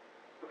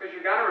 Because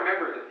you've got to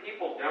remember that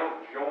people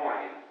don't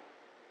join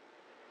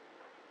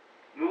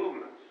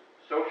movements,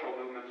 social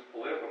movements,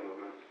 political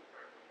movements,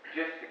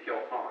 just to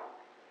kill time.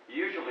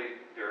 Usually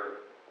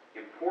they're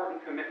important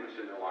commitments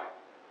in their life.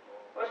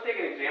 Let's take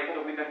an example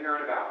that we've been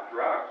hearing about,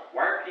 drugs.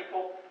 Why are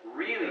people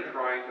really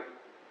trying to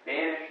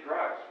banish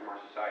drugs from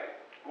our society?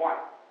 Why?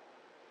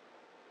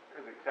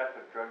 Because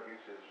excessive drug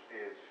use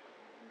is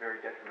very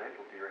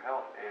detrimental to your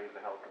health and the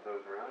health of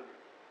those around you.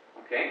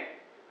 Okay.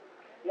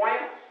 Why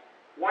else?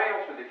 Why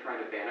else are they trying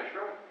to banish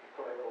drugs?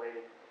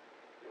 Crime-related,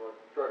 or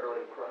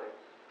drug-related crimes.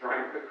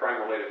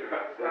 Crime-related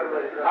drugs.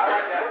 Crime-related drugs. I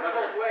like that. Works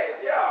both ways.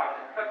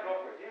 Yeah, cuts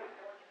both ways. Yeah.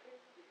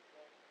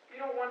 You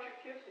don't want your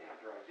kids to have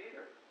drugs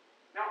either.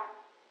 Now,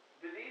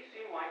 do these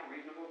seem like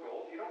reasonable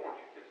goals? You don't want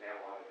your kids to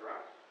have a lot of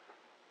drugs.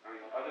 I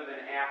mean, other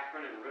than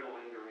aspirin and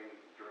Ritalin during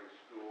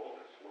school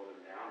to slow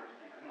them down or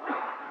something.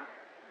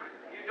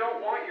 You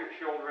don't want your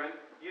children.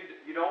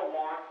 You don't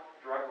want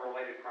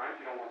drug-related crimes.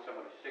 You don't want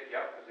someone to stick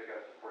you up because they've got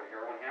to support a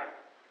heroin habit.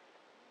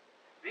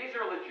 These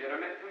are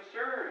legitimate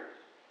concerns.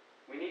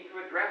 We need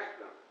to address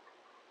them.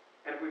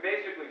 And if we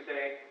basically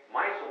say,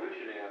 my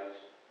solution is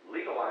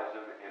legalize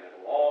them and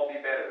it'll all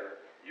be better,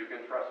 you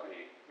can trust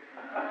me.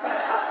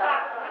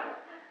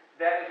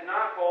 That is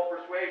not called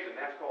persuasion.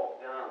 That's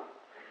called dumb.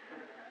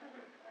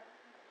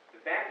 The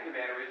fact of the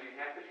matter is you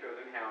have to show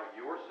them how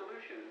your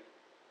solutions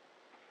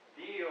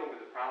deal with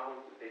the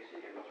problems that they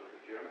see, and those are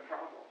legitimate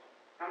problems.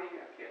 How many of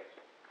you have kids?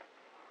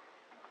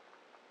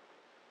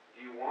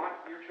 Do you want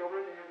your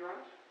children to have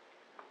drugs?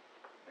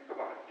 Think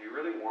about it. Do you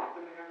really want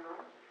them to have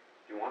drugs?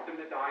 Do you want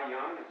them to die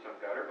young in some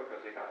gutter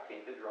because they got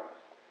tainted drugs?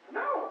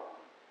 No.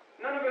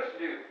 None of us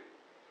do.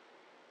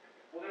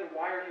 Well, then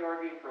why are you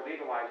arguing for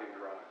legalizing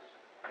drugs?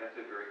 That's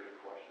a very good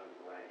question. I'm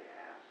glad you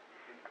asked.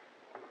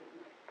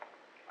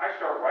 I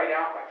start right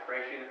out by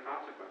trashing the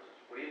consequences.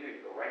 What do?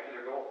 You go right to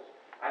their goals.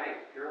 I think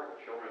it's terrible.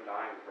 Children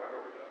dying of drug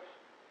overdose.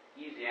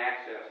 Easy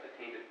access to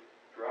tainted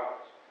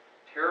drugs.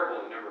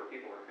 Terrible the number of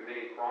people who are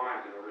committing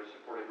crimes in order to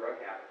support a drug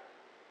habit.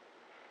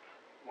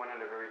 1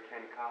 out of every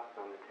 10 cops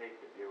on the take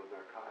that deal with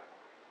narcotics.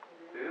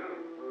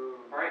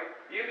 Ooh. All right?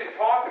 You can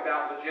talk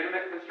about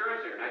legitimate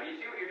concerns there. Now, do you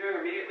see what you're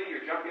doing immediately?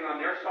 You're jumping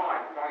on their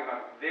side. You're talking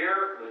about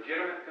their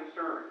legitimate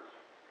concerns.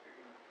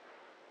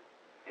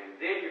 And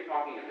then you're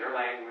talking in their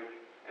language,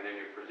 and then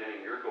you're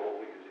presenting your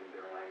goal using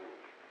their language.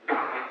 Does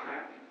that make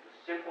sense? It's a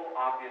simple,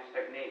 obvious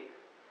technique.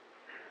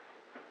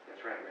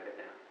 That's right, write it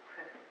down.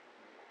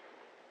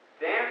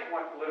 That's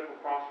what political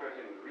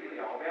cross-dressing is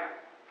really all about.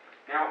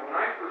 Now, when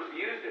I first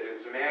used it, it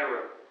was a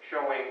matter of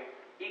showing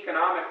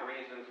economic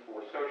reasons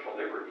for social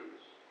liberties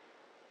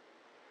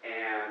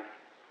and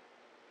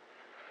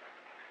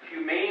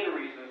humane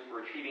reasons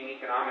for achieving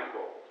economic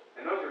goals.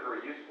 And those are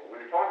very useful. When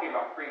you're talking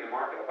about freeing the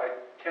market, I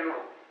tend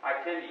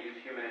to use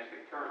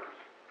humanistic terms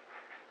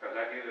because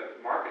I view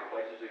the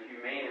marketplace as a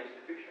humane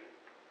institution.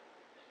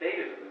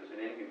 Statism is an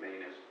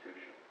inhumane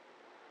institution.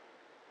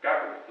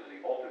 Government is the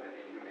ultimate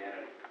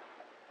inhumanity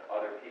to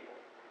other people.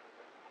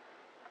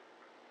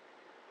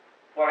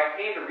 What I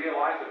came to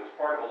realize that was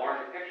part of a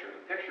larger picture.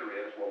 The picture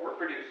is what we're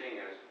producing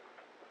is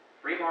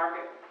free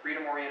market,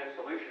 freedom-oriented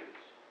solutions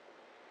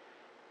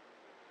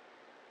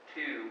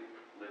to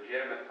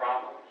legitimate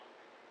problems.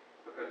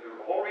 Because the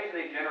whole reason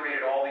they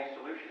generated all these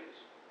solutions,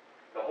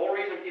 the whole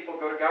reason people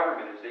go to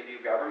government is they view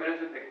government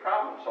as a big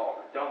problem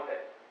solver, don't they?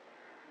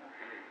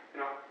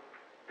 You know,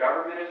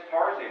 government is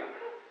Tarzan.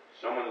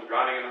 Someone's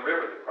drowning in the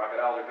river, the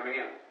crocodiles are coming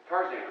in.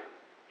 Tarzan,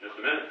 just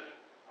a minute,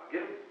 I'll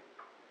get him.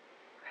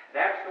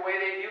 That's the way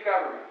they view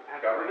government.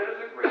 Government is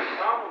a great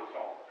problem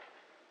solver.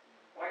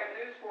 Well, I got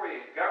news for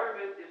you.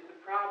 Government is the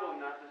problem,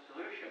 not the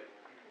solution.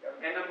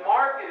 And the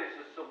market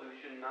is the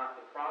solution, not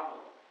the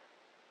problem.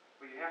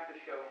 But you have to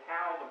show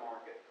how the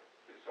market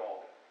could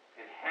solve it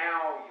and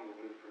how you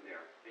would move from there.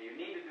 And you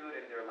need to do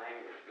it in their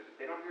language, because if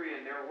they don't hear you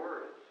in their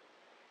words,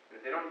 and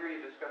if they don't hear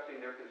you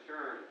discussing their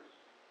concerns,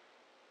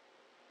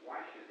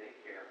 why should they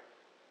care?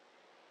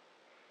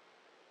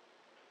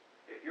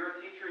 If you're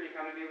a teacher and you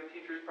come to me with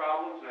teachers'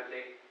 problems, and I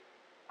say,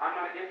 I'm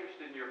not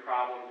interested in your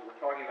problems, we're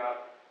talking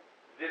about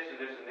this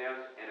and this and this,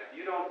 and if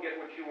you don't get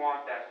what you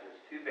want, that's just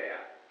too bad.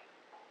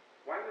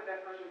 Why would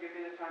that person give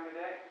me the time of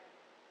day?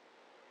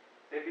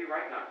 They'd be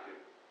right not to.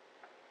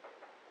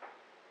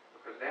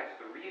 Because that's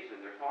the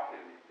reason they're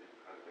talking to me, is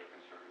because of their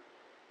concerns.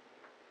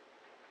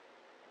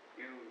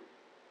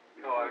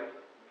 I was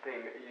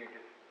saying that you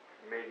just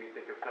made me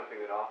think of something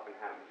that often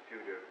happens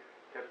too to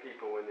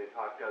people when they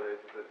talk to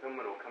others, is that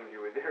someone will come to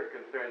you with their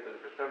concerns,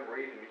 and for some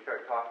reason you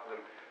start talking to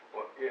them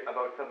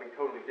about something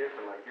totally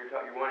different. Like you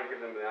want to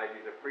give them the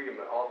ideas of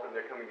freedom, but all of a sudden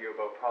they're coming to you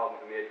about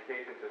problems in the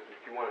education system.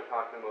 You want to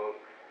talk to them about,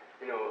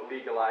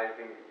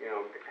 legalizing,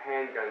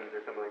 handguns or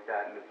something like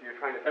that, and you're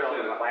trying to sell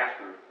them in the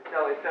classroom.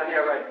 Selling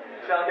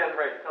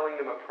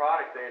them a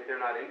product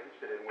they're not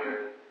interested in,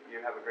 whereas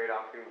you have a great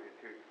opportunity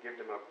to give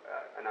them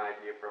an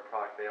idea for a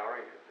product they are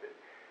interested in.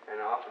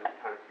 And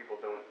oftentimes people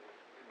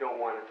don't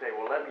want to say,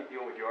 well, let me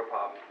deal with your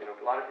problems. A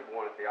lot of people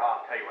want to say,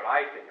 I'll tell you what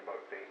I think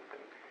about things, and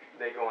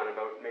they go on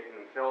about making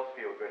themselves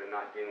feel good and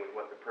not dealing with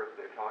what the person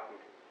they're talking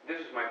to. This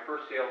is my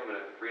first salesman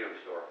at the Freedom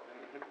Store,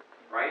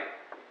 right?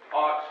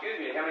 Excuse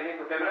me, do you have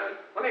anything for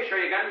feminism? Let me show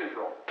you gun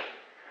control.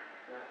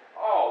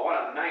 Oh, what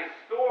a nice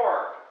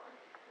store.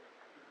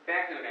 The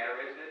fact of the matter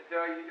is that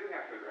you do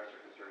have to address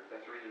their concerns.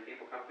 That's the reason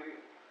people come to you.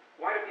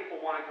 Why do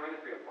people want to join the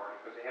Freedom Party?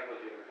 Because they have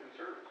legitimate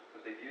concerns.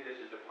 Because they view this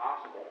as a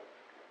possible,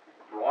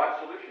 broad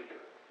solution to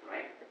it,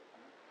 right?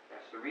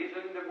 That's the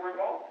reason that we're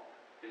involved,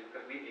 is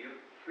because we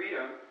view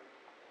freedom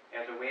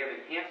as a way of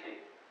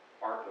enhancing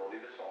our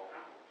ability to solve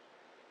problems.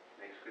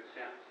 Makes good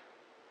sense.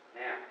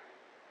 Now,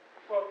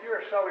 Well, if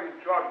you're selling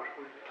drugs,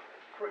 if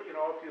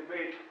you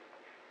made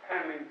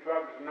handling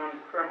drugs a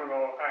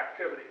non-criminal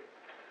activity,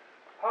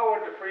 how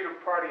would the Freedom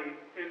Party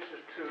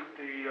institute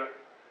the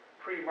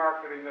free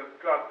marketing of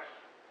drugs?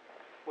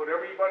 Would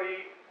every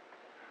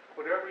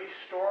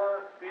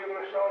store be able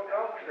to sell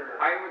drugs? Or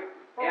I would,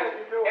 what would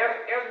you do?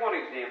 as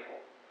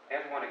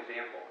one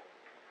example,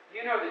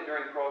 you know that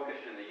during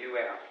Prohibition in the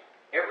U.S.,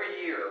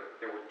 every year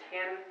there were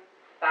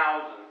 10,000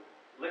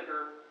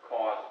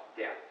 liquor-caused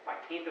deaths by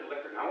tainted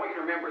liquor. Now I want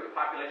you to remember the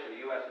population of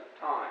the U.S. at the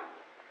time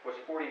was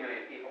 40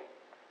 million people.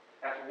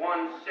 That's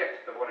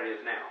 1/6 of what it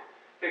is now.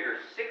 Figure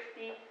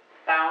 60,000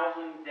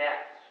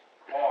 deaths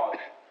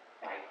caused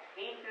by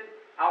tainted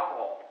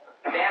alcohol,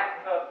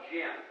 bathtub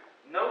gin,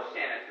 no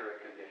sanitary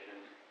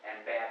conditions,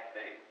 and bad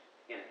things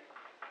in it.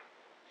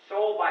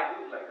 Sold by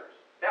bootleggers.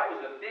 That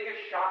was the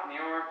biggest shot in the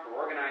arm for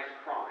organized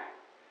crime.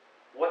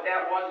 What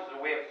that was is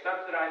a way of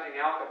subsidizing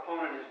Al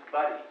Capone and his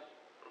buddies.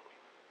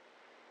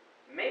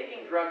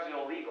 Making drugs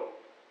illegal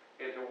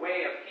is a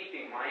way of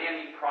keeping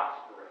Miami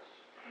prosperous.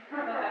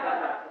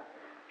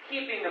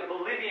 Keeping the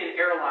Bolivian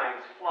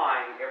airlines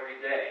flying every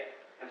day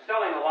and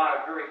selling a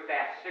lot of very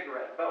fast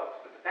cigarette boats.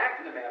 But the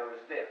fact of the matter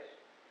is this.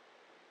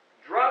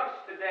 Drugs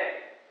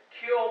today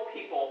kill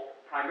people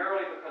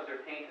primarily because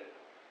they're tainted.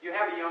 You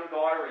have a young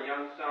daughter or a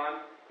young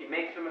son, he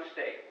makes a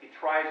mistake. He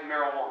tries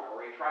marijuana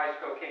or he tries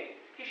cocaine.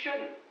 He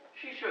shouldn't.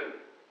 She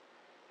shouldn't.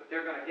 But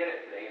they're going to get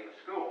it today in the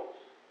schools.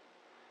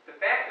 The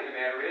fact of the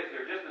matter is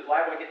they're just as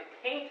liable to get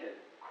tainted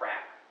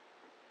crap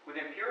with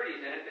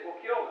impurities in it that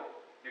will kill them.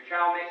 Your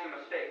child makes a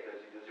mistake.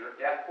 Does he deserve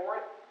death for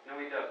it? No,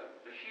 he doesn't.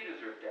 Does she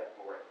deserve death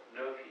for it?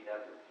 No, she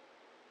doesn't.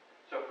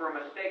 So for a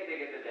mistake,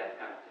 they get the death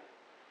penalty.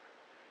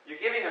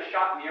 You're giving a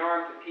shot in the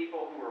arm to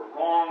people who are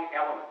wrong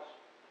elements.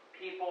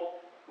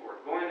 People who are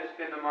going to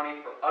spend the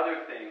money for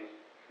other things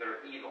that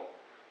are evil.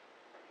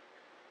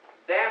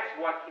 That's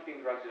what keeping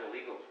drugs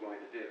illegal is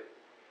going to do.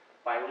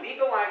 By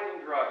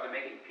legalizing drugs and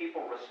making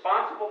people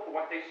responsible for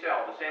what they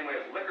sell, the same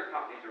way as liquor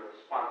companies are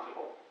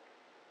responsible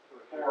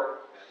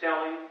for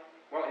selling,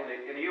 well, in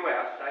the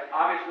U.S.,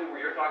 obviously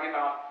where you're talking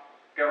about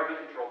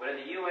government control, but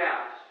in the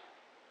U.S.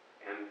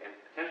 and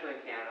potentially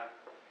in Canada,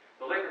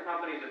 the liquor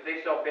companies, if they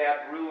sell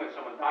bad brew and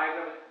someone dies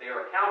of it, they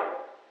are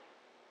accountable.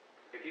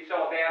 If you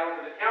sell a bad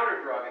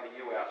over-the-counter drug in the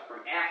U.S.,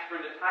 from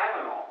aspirin to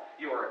Tylenol,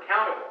 you are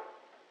accountable.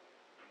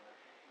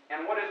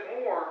 And what is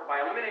more,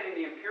 by eliminating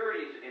the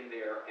impurities in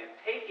there and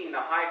taking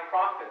the high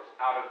profits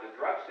out of the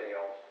drug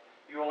sales,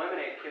 you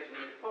eliminate kids'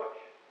 need to push.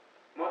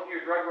 Most of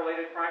your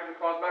drug-related crimes are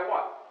caused by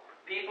what?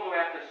 People who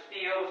have to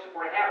steal to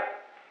support a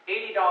habit.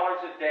 $80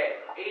 a day.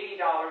 $80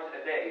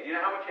 a day. Do you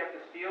know how much you have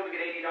to steal to get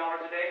 $80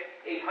 a day?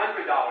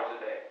 $800 a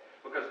day.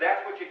 Because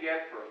that's what you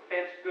get for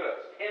fenced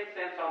goods. 10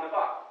 cents on the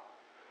buck.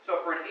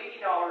 So for an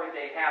 $80 a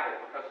day habit,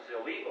 because it's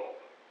illegal,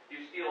 you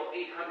steal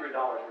 $800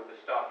 worth of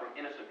stuff from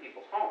innocent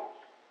people's homes.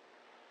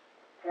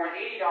 For an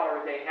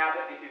 $80 a day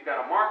habit, if you've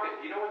got a market,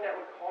 do you know what that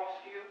would cost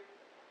you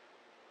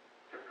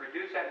to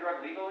produce that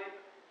drug legally?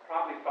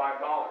 Probably $5.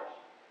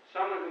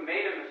 Someone who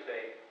made a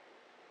mistake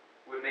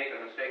would make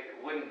a mistake that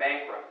wouldn't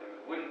bankrupt them,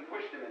 it wouldn't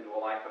push them into a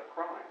life of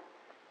crime.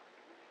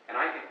 And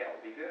I think that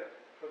would be good.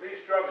 So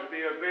these drugs would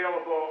be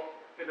available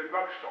in the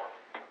drugstore?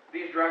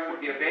 These drugs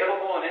would be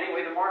available in any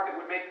way the market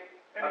would make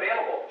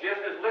available, just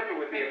as liquor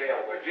would be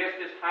available,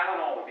 just as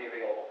Tylenol would be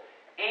available.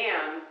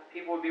 And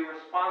people would be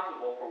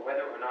responsible for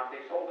whether or not they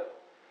sold it.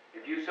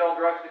 If you sell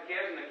drugs to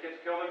kids and the kids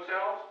kill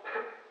themselves,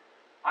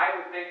 I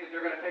would think that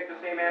they're going to take the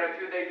same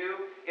attitude they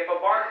do if a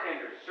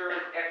bartender serves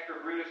extra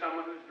brew to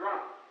someone who's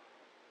drunk.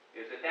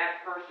 Is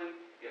that person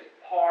is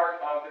part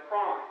of the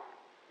crime.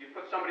 You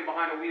put somebody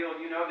behind a wheel,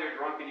 you know they're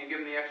drunk, and you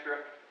give them the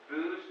extra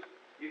booze,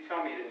 you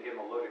tell me you didn't give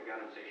them a loaded gun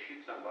and say,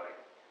 shoot somebody.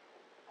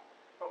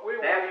 But we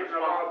won't even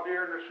allow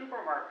beer in the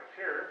supermarkets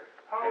here.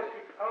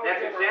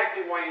 That's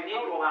exactly why you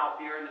need to allow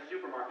beer in the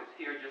supermarkets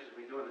here, just as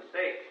we do in the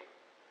States.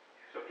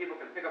 So people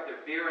can pick up their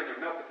beer and their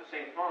milk at the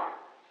same time.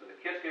 So the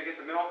kids can get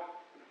the milk,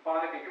 and the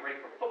father can get ready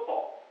for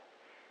football.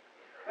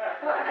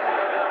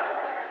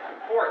 It's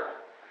important.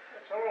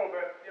 It's a little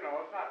bit,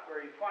 it's not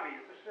very funny.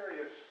 It's a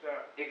serious...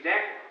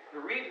 Exactly.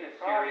 The reason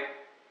it's serious,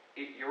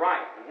 you're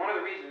right. And one of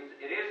the reasons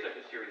it is such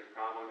a serious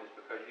problem is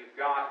because you've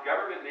got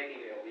government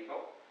making it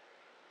illegal.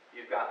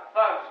 You've got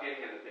thugs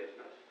getting in the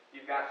business.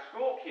 You've got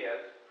school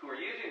kids who are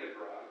using the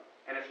drug,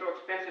 and it's so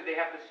expensive they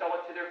have to sell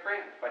it to their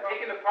friends. By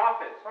taking the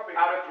profits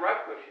out of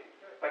drug pushing,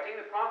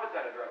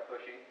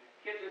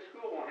 kids in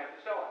school won't have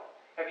to sell it.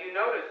 Have you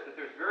noticed that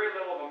there's very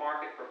little of a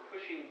market for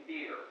pushing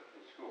beer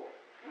in school?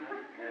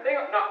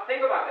 Think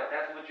about that.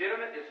 That's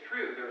legitimate. It's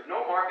true. There's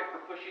no market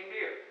for pushing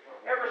beer.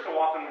 Ever so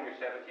often when you're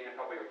 17, a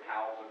couple of your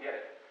pals will get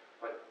it.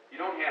 But you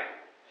don't have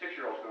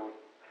 6-year-olds going,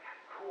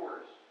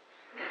 Coors.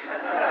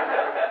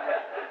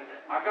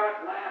 I've got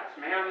glass,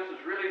 man. This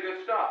is really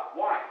good stuff.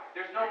 Why?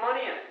 There's no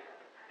money in it.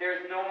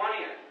 There's no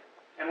money in it.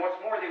 And what's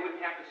more, they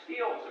wouldn't have to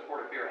steal to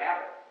support a beer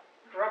habit.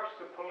 Corrupts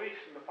the police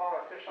and the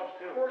politicians,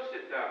 too. Of course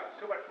it does.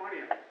 Too much money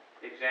in it.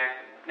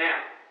 Exactly. Now,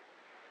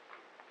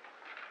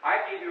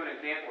 I gave you an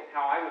example of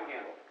how I would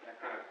handle that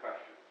kind of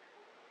question.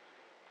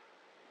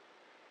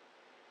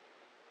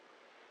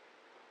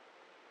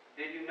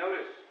 Did you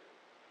notice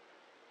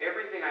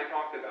everything I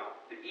talked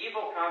about, the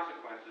evil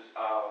consequences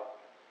of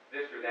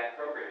this or that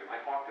program I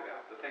talked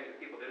about, the things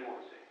that people didn't want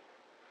to see?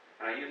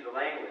 And I used the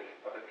language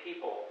of the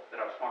people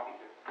that I was talking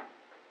to.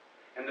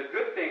 And the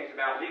good things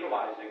about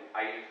legalizing,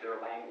 I used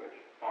their language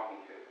talking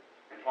to,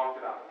 and talked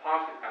about the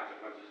positive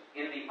consequences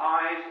in the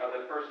eyes of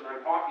the person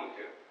I'm talking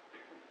to.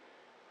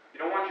 You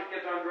don't want your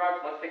kids on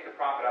drugs? Let's take the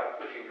profit out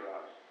of pushing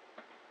drugs.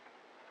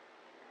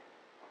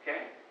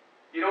 Okay?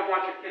 You don't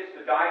want your kids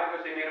to die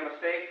because they made a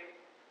mistake?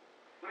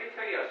 Let me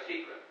tell you a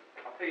secret.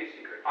 I'll tell you a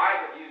secret. I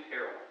have used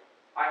heroin.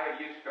 I have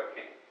used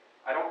cocaine.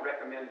 I don't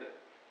recommend it.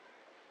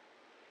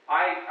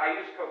 I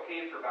used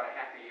cocaine for about a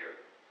half a year.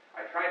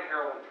 I tried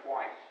heroin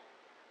twice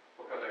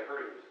because I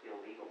heard it was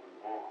illegal and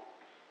wrong.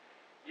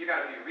 You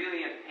got to be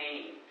really in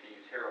pain to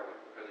use heroin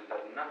because it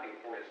does nothing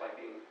for you. It's like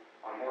being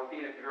on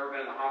morphine. If you've ever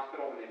been in the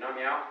hospital when they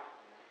numb you out.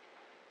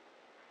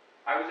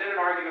 I was in an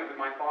argument with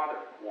my father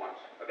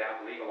once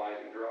about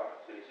legalizing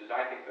drugs, and he says,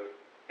 I think those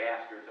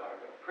bastards ought to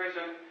go to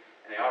prison,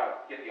 and they ought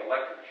to get the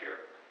electric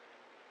chair.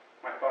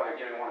 My father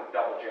didn't want a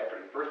double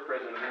jeopardy. First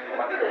prison, and then the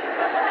electric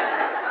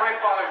chair. My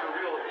father's a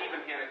real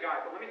even-handed guy,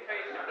 but let me tell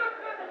you something.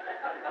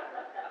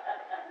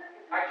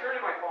 I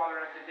turned to my father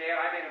and I said, Dad,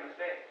 I made a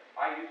mistake.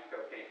 I used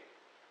cocaine.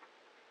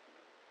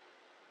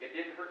 It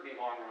didn't hurt me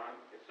long run.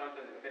 It's something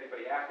that if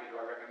anybody asked me, do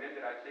I recommend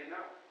it, I'd say no.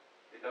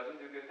 It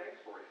doesn't do good things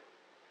for you.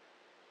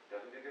 It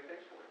doesn't do good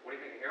things for you. What do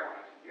you think of heroin?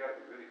 I said, you got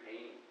to be really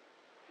pained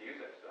to use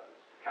that stuff.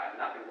 It's got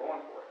nothing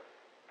going for it.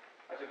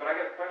 I said, but I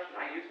got a question.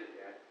 I used it,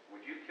 Dad.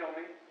 Would you kill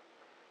me?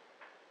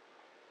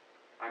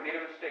 I made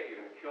a mistake.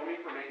 You're going to kill me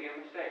for making a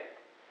mistake.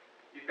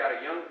 You've got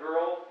a young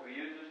girl who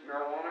uses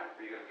marijuana.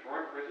 Are you going to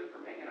throw her in prison for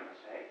making a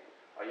mistake?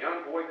 A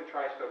young boy who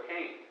tries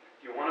cocaine.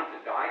 Do you want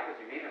him to die because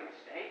he made a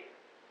mistake?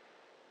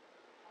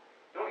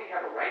 Don't you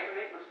have a right to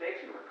make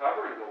mistakes and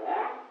recover and go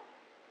on?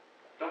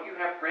 Don't you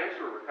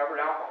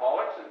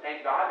alcoholics, and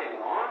thank God they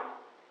went on.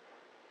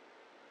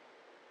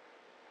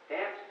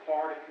 That's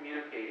part of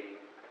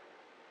communicating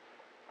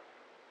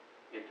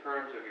in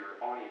terms of your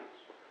audience.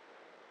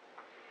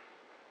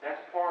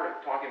 That's part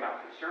of talking about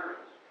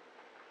concerns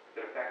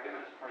that affect them.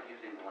 That's part of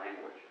using the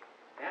language.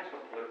 That's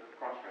what political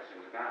cross-dressing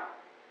is about.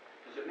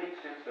 Does it make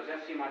sense? Does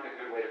that seem like a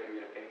good way to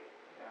communicate?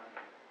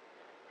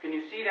 Can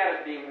you see that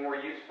as being more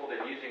useful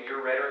than using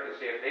your rhetoric and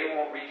say, if they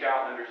won't reach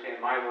out and understand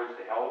my words,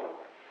 to hell with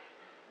them?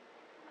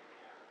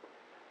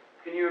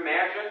 Can you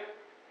imagine?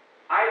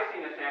 I have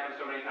seen this happen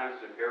so many times,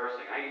 it's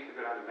embarrassing. I used to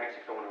go down to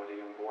Mexico when I was a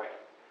young boy.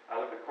 I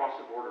lived across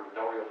the border in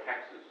Del Rio,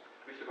 Texas.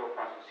 We used to go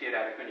across to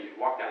Ciudad Acuña.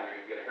 You'd walk down there,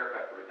 you'd get a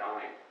haircut for $10.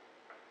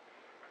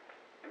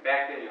 And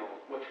back then,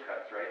 butch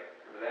cuts, right?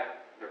 Remember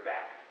that? They're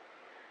back.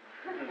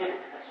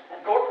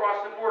 Go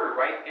across the border,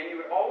 right? And you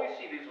would always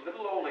see these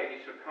little old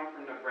ladies who come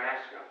from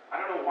Nebraska. I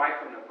don't know why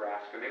from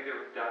Nebraska. Maybe they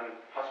were done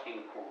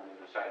husking corn and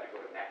decided to go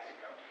to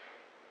Mexico.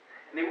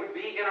 And they would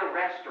be in a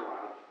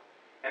restaurant,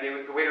 and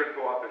the waiter would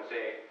go up and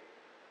say,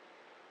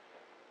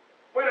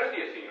 "Buenos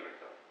dias,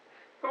 señorita.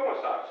 ¿Cómo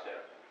está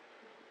usted?"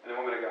 And the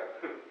woman would go,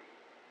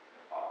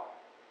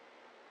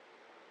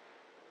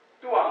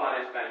 "¿Tú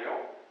hablas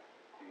español?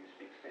 Do you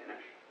speak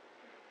Spanish?"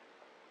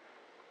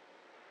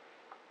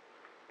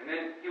 And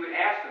then he would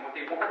ask them what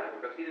they wanted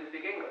because he didn't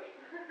speak English.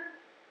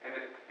 And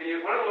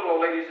one of the little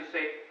old ladies would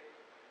say,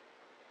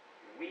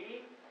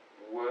 "We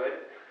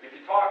would," if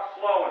you talk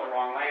slow in the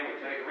wrong language,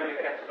 then it really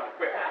catches on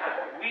quick.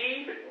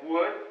 "We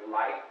would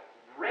like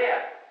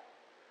bread.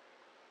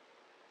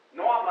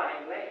 No hablan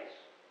inglés."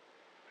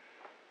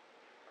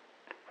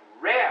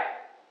 Bread,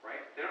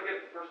 right? They don't get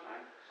it the first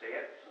time. Say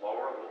it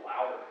slower, a little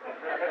louder.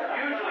 That's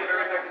usually a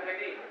very effective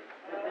technique.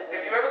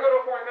 If you ever go to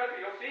a foreign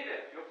country, you'll see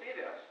this. You'll see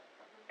this.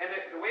 And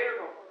the waiter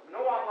goes,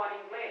 "No hablan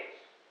inglés."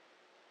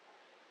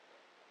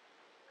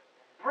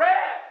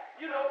 Bread!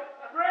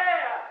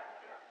 Bread!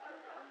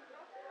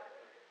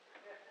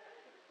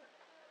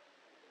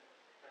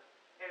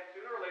 And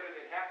sooner or later,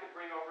 they'd have to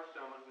bring over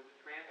someone who's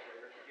a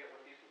translator to get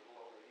what these little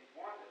old ladies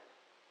wanted.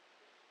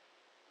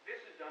 This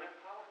is done in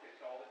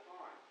politics all the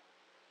time.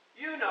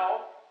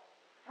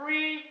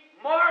 Free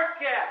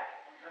market!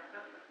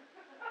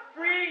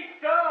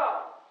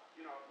 Freedom!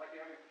 Like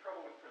they're having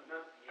trouble with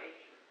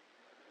pronunciation.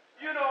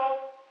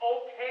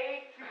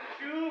 Okay to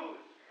choose.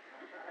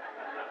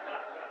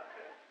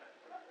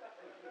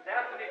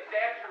 That's an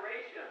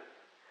exaggeration.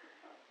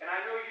 And I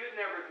know you'd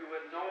never do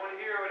it. No one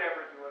here would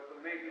ever do it, but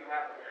maybe you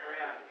have a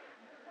friend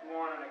who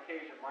on an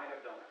occasion might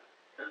have done it.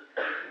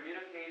 When you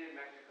communicate in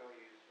Mexico,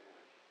 use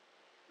Spanish.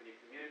 When you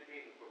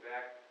communicate in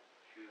Quebec,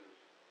 choose.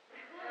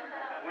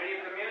 When you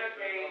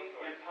communicate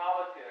in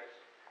politics,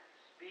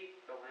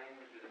 speak the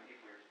language of the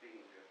people you're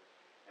speaking to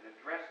and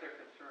address their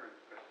concerns,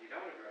 because if you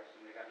don't address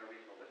them, they got no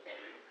reason to listen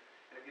to you.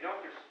 And if you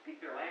don't just speak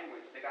their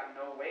language, they got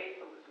no way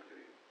to listen to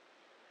you.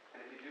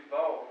 And if you do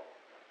both,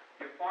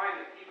 you find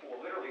that people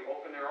will literally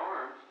open their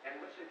arms and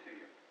listen to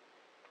you.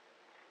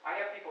 I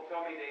have people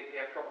tell me they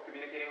have trouble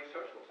communicating with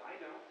socialists. I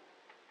know.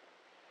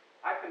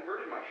 I've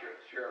converted my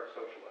share of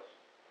socialists.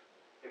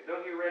 If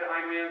those of you read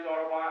Ayn Rand's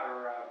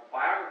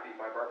biography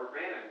by Barbara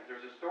Brannon,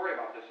 there's a story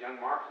about this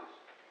young Marxist.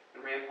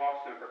 And Rand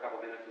talks to him for a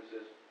couple of minutes and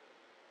says,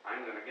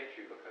 "I'm going to get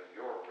you because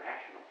you're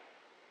rational."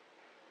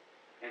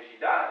 And she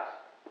does.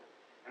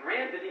 And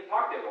Rand didn't even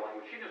talk their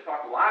language. She just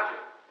talked logic,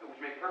 which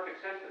made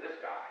perfect sense to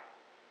this guy.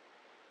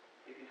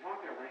 If you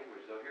talk their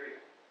language, they'll hear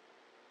you.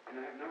 And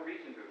they have no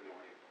reason to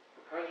ignore you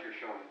because you're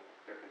showing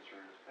their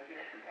concerns, because you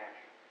have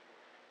compassion.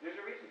 And there's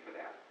a reason for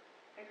that.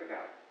 Think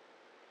about it.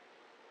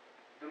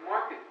 The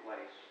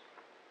marketplace,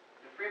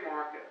 the free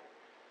market,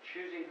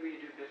 choosing who you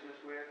do business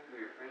with,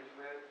 who you're friends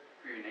with,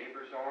 who your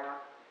neighbors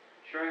are,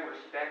 showing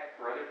respect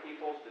for other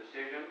people's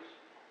decisions,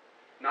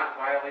 not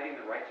violating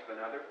the rights of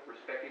another,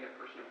 respecting the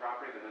person and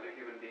property of another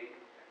human being.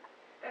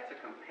 That's a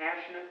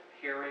compassionate,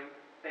 caring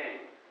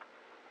thing.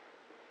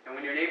 And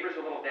when your neighbor's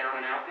a little down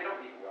and out, they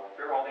don't need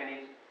welfare. All they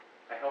need is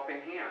a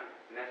helping hand.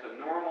 And that's a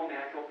normal,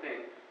 natural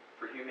thing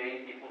for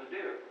humane people to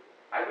do.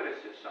 I would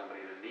assist somebody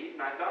in need,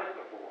 and I've done it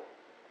before.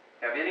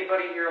 Have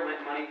anybody here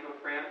lent money to a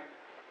friend?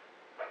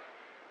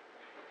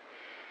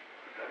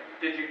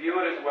 Did you view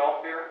it as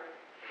welfare,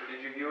 or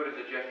did you view it as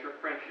a gesture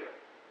of friendship?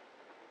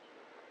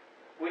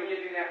 Wouldn't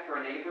you do that for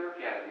a neighbor if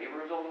you had a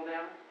neighbor who was a little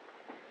down?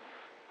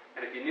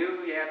 And if you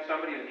knew you had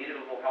somebody who needed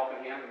a little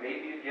helping hand,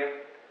 maybe you'd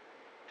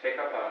take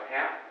up a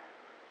hat.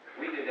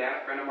 We did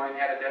that. A friend of mine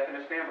had a death in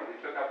his family. We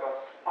took up a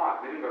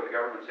pot. We didn't go to the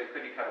government and say,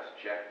 "Could you cut us a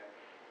check?"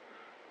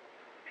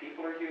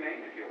 People are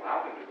humane if you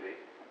allow them to be.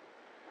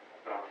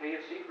 But I'll tell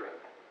you a secret.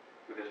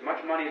 With as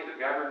much money as the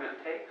government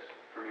takes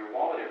from your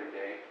wallet every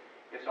day,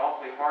 it's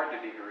awfully hard to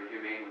be very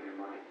humane with your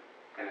money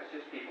and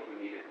assist people who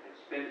need it and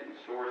spend it in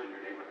stores in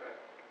your neighborhood.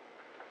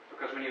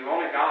 Because when you've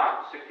only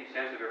got 60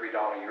 cents of every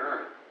dollar you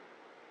earn,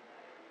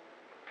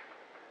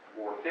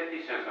 or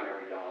 50 cents on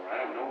every dollar, I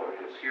don't know what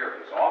it is here,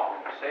 but it's awful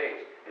in the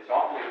States. It's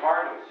awfully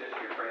hard to assist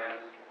your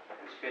friends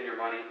and spend your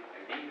money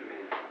and be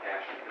humane and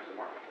compassionate as the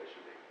marketplace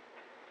should be.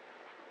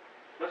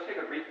 Let's take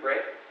a brief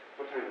break.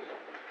 What time is it?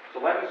 It's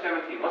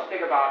 11:17. Let's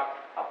take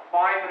about a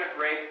 5-minute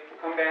break.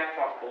 We'll come back,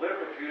 talk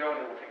political judo,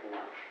 and then we'll take a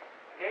lunch.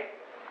 Okay?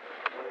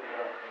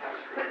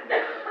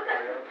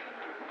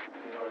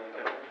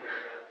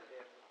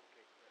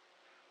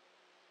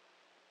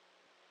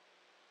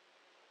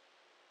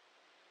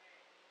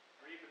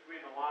 Read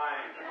between the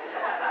lines.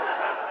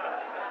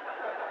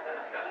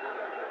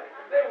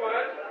 They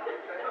would.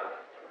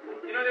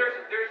 You know,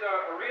 there's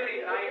a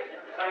really nice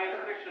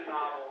science fiction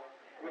novel,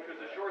 which was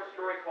a short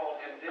story called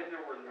And Then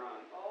There Were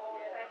None.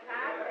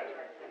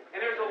 And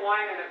there's a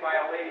line in it by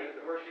a lady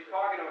where she's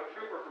talking to a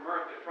trooper from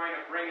Earth that's trying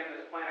to bring in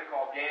this planet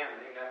called GAM,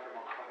 named after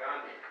Mahatma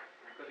Gandhi.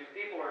 Because these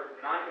people are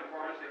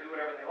non-conformists, they do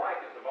whatever they like.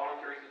 It's a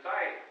voluntary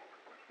society.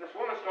 This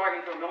woman's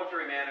talking to a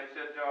military man and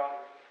said,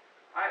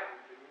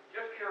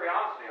 just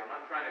curiosity, I'm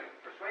not trying to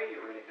persuade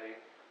you or anything,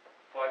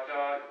 but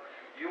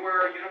you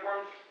wear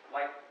uniforms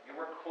like, you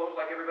wear clothes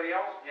like everybody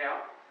else? Yeah.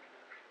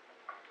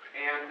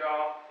 And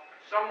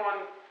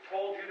someone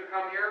told you to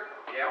come here?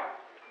 Yeah.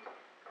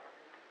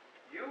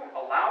 You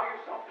allow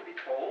yourself to be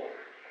told?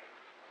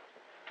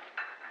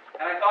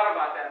 And I thought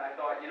about that, and I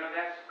thought, you know,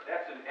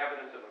 that's an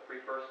evidence of a free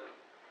person,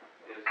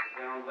 is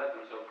they don't let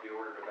themselves be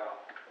ordered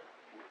about.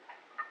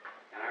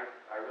 And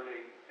I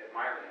really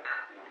admire that,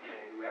 you know,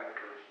 people who have the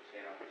courage to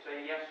stand up and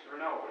say yes or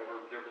no,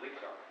 whatever their beliefs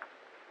are,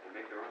 and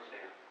make their own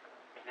stand.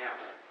 Now,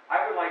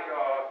 I would like to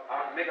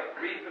make a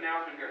brief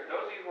announcement here.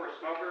 Those of you who are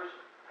smokers,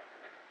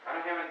 I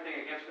don't have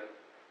anything against it,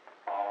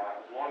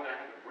 as long as I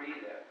have to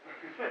breathe it.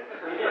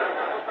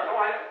 No,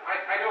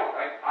 I don't.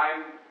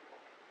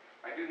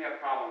 I do have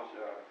problems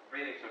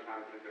breathing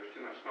sometimes if there's too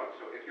much smoke.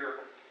 So if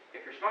you're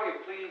smoking,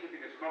 please, if you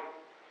could smoke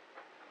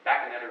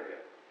back in that area.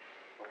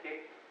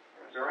 Okay?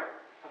 Is that right?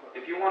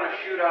 If you want to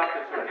shoot up,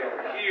 it's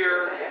okay.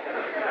 Here.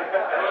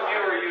 Those of you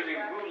who are using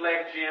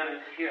bootleg gin,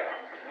 it's here.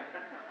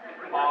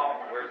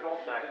 Where's the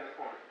in the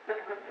corner?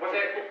 What's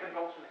that?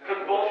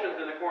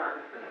 Convulsions in the corner.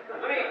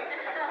 Let me.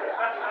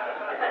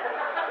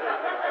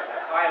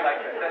 I like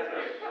that. That's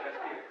cute. That's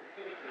cute.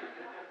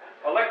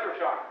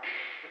 Electroshock.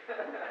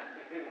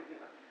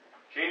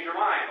 Change your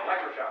mind.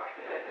 Electroshock.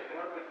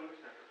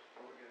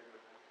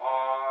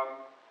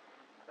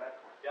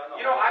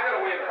 You know, I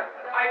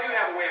do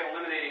have a way of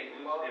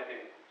eliminating glue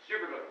sniffing.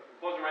 Super glue.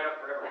 Close them right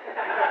up forever.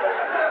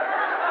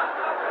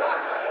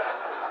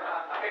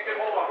 It could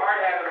hold a hard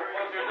habit or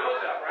close your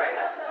nose up, right?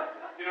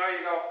 You know, you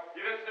go,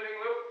 you been sniffing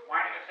glue?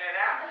 Why didn't you say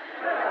that?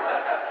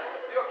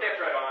 You'll catch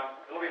right on.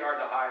 It'll be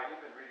hard to hide.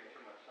 You've been reading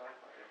too much sci-fi.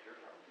 That's your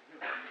problem.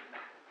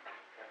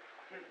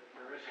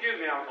 Excuse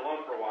me, I was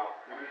alone for a while.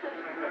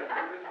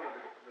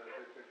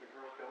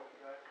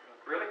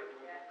 Really?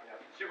 Yeah.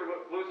 Super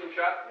glues and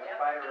shut? Yep.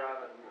 Spider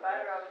Robinson.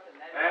 Spider Robinson.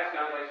 That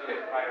sounds like some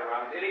Spider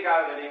Robinson. Any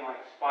guy with a name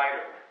like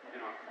Spider, you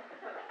know.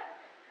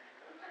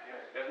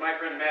 As my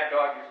friend Mad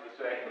Dog used to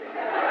say. It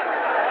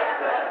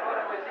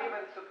was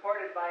even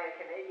supported by a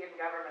Canadian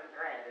government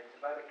grant. It's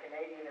about a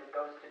Canadian who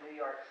goes to New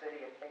York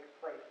City and takes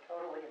place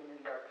totally in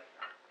New York.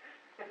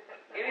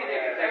 Anything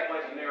can take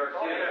place in New York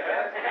City.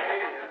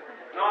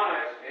 No,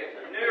 it's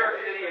New York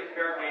City is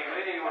fair game.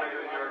 Anything you want to do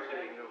in New York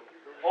City.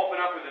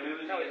 Open up with a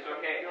newsie, it's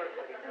okay.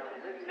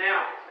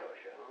 Now,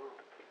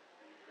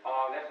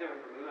 that's different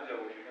from Uzo,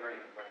 which you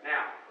drink.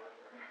 Now,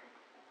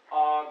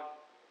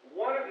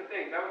 one of the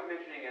things I was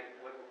mentioning at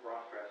political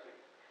cross-dressing,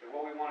 that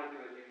what we want to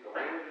do is use the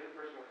language of the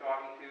person we're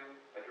talking to,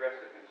 address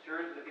the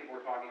concerns of the people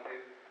we're talking to,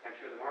 and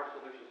show them our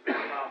solutions for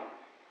the problem.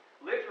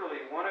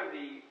 Literally, one of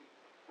the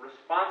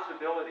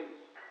responsibilities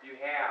you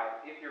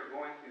have if you're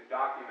going to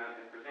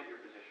document and present your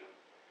position,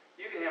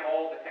 you can have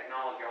all the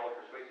technology, all the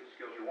persuasive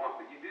skills you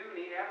want, but you do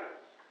need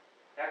evidence.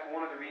 That's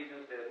one of the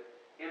reasons that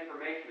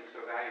information is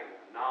so valuable,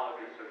 and knowledge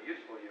is so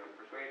useful to you in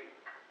persuasion.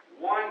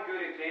 One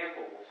good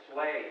example will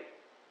slay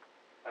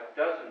a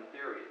dozen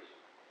theories.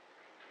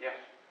 Yes?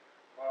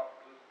 Well,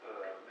 just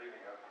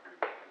leading up to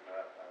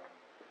that,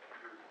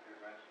 you're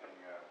mentioning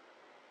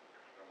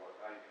about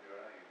how you can do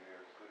anything in New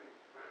York City.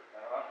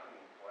 And often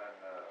when,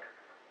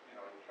 you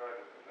try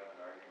to present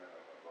an argument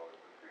about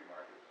the free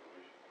market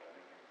solution to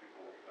anything,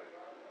 people will say,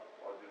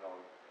 well, you'd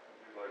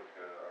like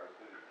our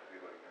city to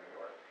be like New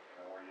York,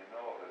 where you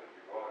know that if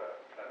you go out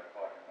at 10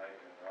 o'clock at night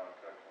in the wrong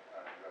section of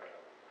time, you're going to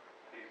have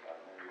a piece on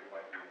there, you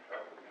might be in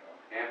trouble,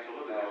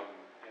 Absolutely.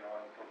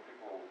 And so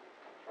people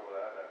throw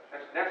that at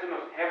you. That's the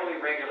most heavily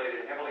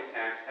regulated, heavily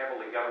taxed,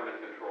 heavily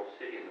government-controlled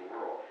city in the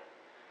world.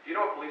 Do you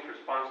know what police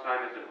response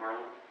time is in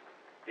Harlem?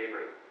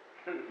 Daybreak.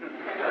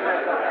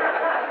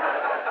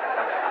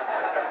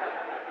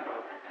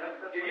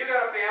 If you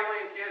got a family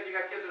and kids, you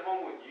got kids at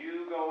home, would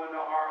you go into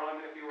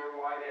Harlem if you were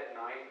white at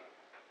night?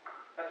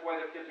 That's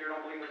why the kids here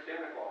don't believe in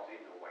Santa Claus,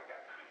 even though white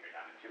guys come here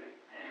down the chimney.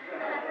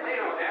 They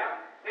know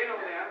that. They know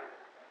that.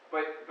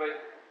 But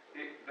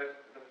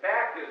the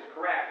fact is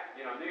correct.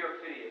 New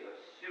York City is a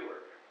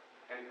sewer.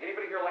 And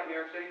anybody here like New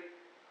York City?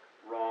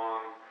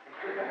 Wrong.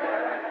 Good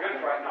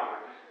try. No,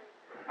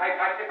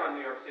 I pick on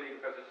New York City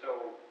because it's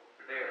so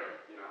there,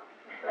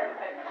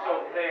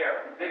 So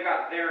there. They've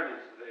got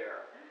there-ness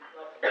there.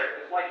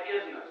 It's like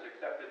isness,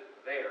 except it's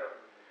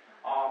there.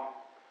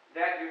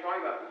 That you're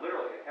talking about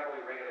literally a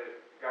heavily regulated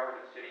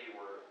government city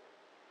where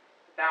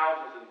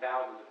thousands and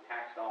thousands of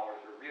tax dollars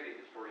are really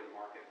distorting the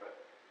market,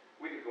 but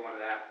we could go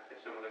into that at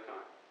some other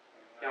time.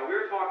 Now,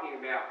 we're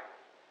talking about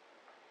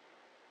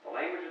the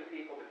language of the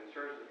people, the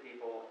concerns of the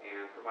people,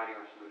 and providing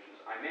our solutions.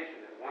 I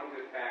mentioned that one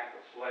good fact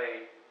will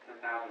slay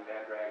 10,000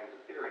 bad dragons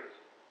of theories.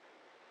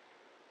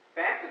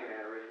 Fact of the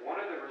matter is,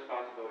 one of the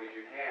responsibilities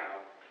you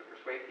have to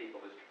persuade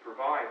people is to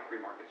provide free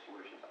market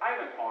solutions. I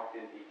haven't talked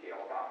in detail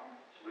about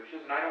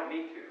solutions, and I don't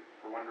need to,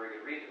 for one very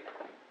good reason.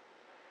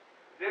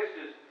 This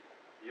is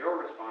your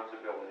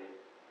responsibility,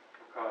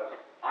 because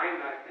I am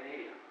not a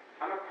Canadian.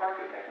 I'm a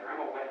carpetbagger, I'm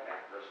a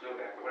wetbacker, a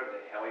snowbacker, whatever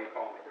the hell you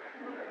call me.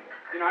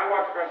 You know, I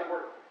walk across the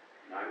border.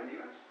 Now I'm in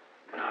the U.S.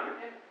 Now I'm in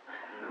Canada.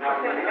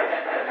 Now I'm in the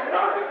U.S.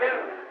 Now I'm in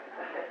Canada.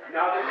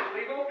 Now this is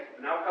legal.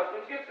 Now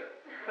customs gets it.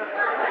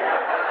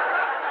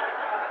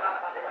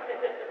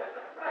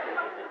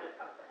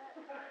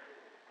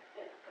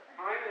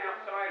 I'm an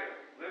outsider,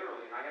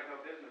 literally, and I have no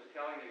business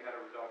telling you how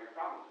to resolve your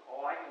problems.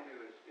 All I can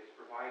do is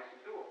provide some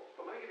tools.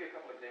 But let me give you a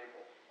couple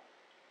examples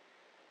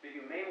that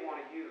you may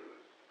want to use.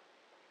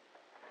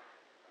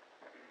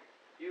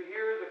 You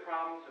hear the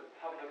problems of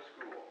public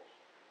schools.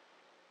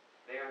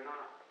 They are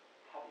not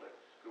public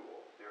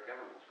schools. They are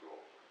government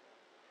schools.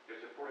 They're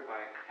supported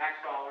by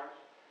tax dollars.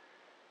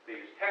 They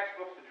use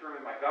textbooks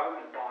determined by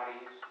government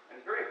bodies. And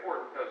it's very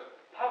important because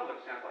public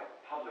sounds like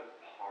public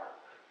park.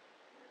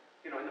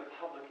 You know, in the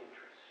public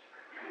interest.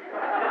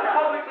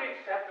 Publicly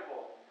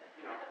acceptable.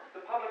 You know,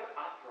 the public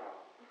opera.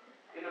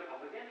 In the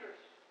public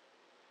interest.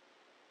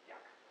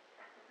 Yeah.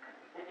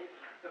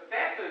 The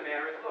fact of the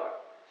matter is,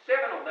 look,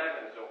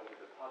 7-Eleven is open to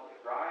the public,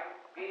 right?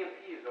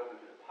 AMP is open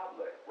to the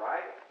public,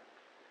 right?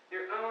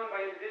 They're owned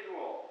by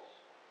individuals.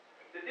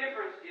 The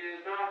difference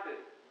is not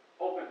that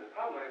open to the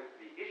public.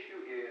 The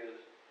issue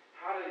is,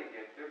 how do they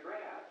get their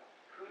bread?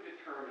 Who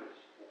determines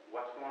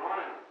what's going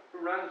on in them? Who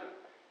runs them?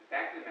 The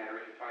fact of the matter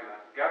is, you're talking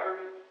about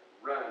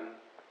government-run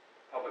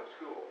public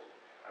schools.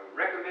 I would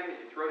recommend that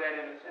you throw that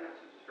into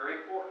sentences. It's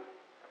very important.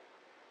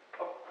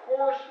 Of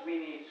course we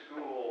need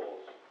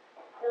schools.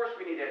 Of course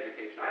we need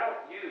education. I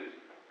don't use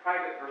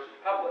private versus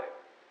public.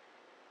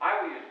 I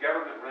will use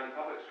government-run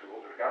public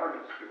schools or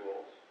government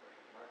schools.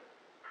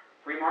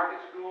 Free market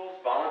schools,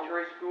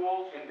 voluntary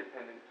schools.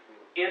 Independent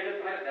schools.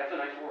 Independent, that's a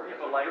nice word.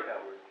 People like that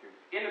word too.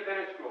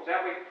 Independent schools.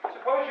 That way,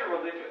 suppose you're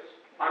religious.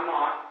 I'm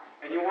not,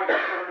 and you want your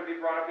children to be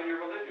brought up in your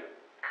religion.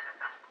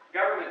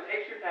 Government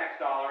takes your tax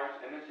dollars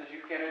and then says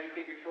you can't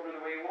educate your children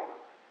the way you want.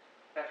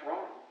 That's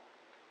wrong.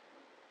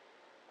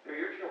 They're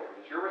your children.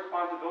 It's your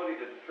responsibility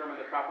to determine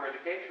the proper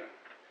education.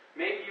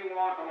 Maybe you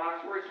want a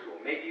Montessori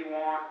school. Maybe you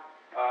want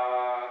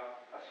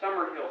a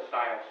Summerhill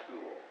style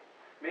school.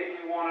 Maybe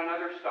you want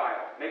another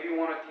style. Maybe you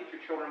want to teach your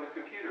children with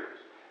computers.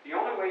 The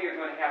only way you're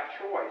going to have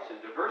choice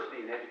and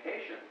diversity in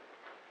education,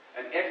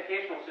 an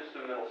educational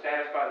system that will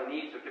satisfy the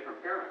needs of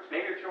different parents.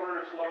 Maybe your children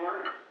are slow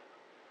learners.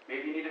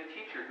 Maybe you need a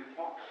teacher who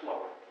talks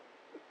slower.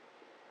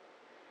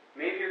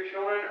 Maybe your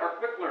children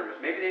are quick learners.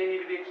 Maybe they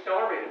need to be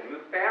accelerated and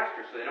move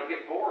faster so they don't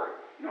get bored.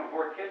 You know,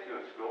 bored kids do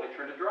in school, they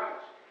turn to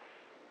drugs.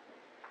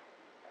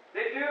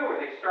 They do,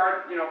 or they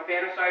start,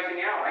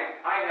 fantasizing out.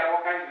 I had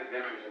all kinds of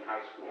adventures in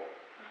high school.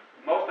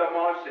 Most of them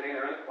while I was sitting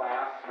there in the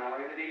class,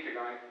 smiling at the teacher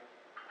going.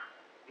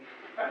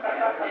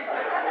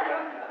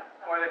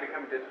 Or they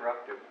become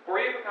disruptive. Or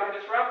you become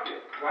disruptive,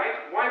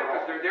 right? Why?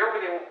 Because they're there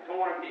where they don't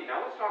want to be.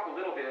 Now let's talk a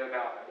little bit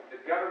about the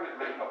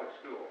government-run public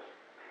schools.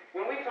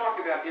 When we talk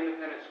about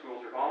independent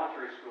schools or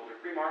voluntary schools or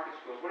free market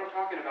schools, what I'm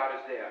talking about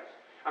is this.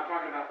 I'm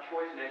talking about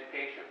choice in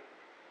education.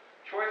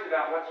 Choice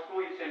about what school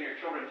you send your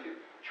children to.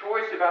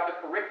 Choice about the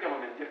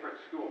curriculum in different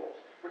schools.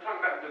 We're talking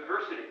about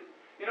diversity.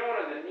 You know,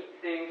 one of the neat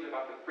things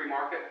about the free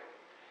market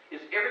is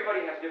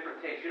everybody has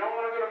different tastes. You don't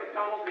want to go to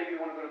McDonald's, maybe you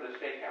want to go to the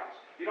steakhouse.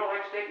 You don't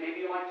like steak,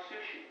 maybe you like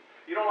sushi.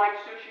 You don't like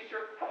sushi,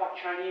 sir? How about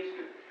Chinese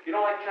food? You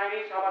don't like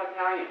Chinese? How about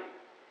Italian?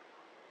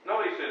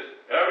 Nobody says,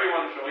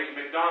 everyone shall eat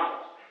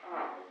McDonald's.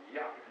 Oh,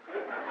 yuck.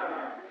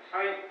 I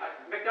mean,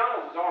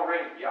 McDonald's is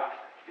already yuck.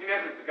 Can you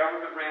imagine if the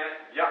government ran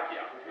it? Yuck,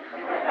 yuck.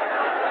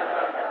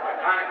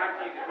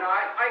 I'm teasing. No,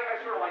 I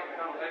sort of like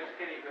McDonald's. I just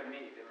can't eat good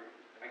meat.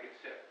 I get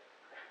sick.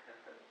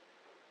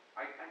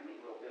 I can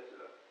eat little bits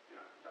of it.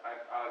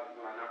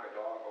 When I knock a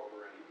dog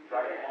over and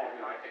drive it home,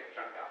 I take a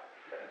chunk out.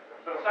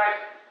 But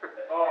besides,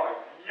 oh,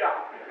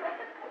 yuck.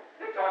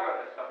 They talk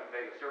about that stuff in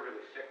Vegas. They're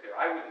really sick there.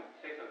 I wouldn't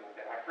say something like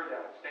that. I've heard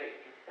that on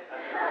stage.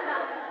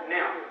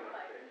 Now,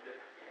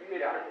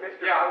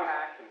 Mr.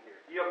 Compassion here.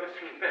 Yeah,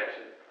 Mr.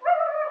 Compassion.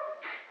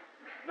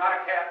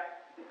 Not a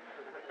cat.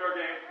 Fair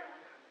game.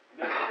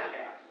 Never a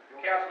cat. The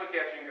cats look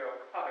at you and go,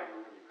 oh, you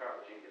ruined your car,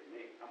 but you didn't get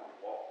me. I'm on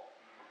the wall.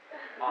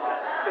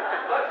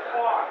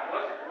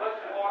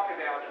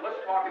 Let's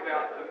talk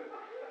about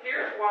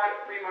here's what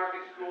free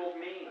market schools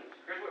means.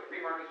 Here's what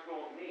free market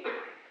schools mean.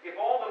 If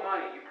all the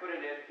money you put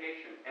into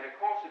education, and it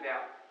costs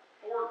about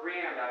 $4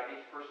 grand out of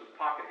each person's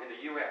pocket in the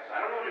U.S. I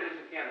don't know what it is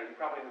in Canada. You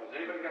probably know. Has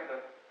anybody got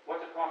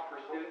what's it cost per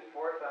student?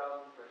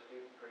 $4,000 per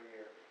student per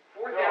year.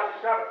 4,000. No,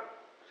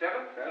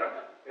 7.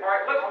 7? All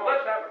right, let's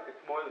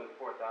It's more than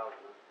 4,000.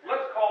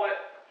 Let's call it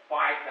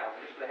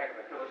 5,000, just for the heck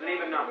of it, because It's an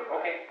even number.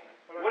 Okay.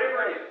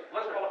 Whatever it is,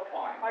 let's call it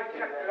 5. I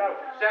checked it out.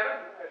 7?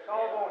 It's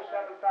almost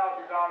 $7,000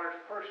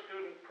 per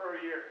student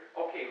per year.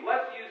 Okay,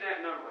 let's use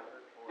that number.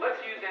 Let's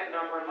use that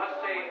number and let's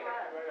say,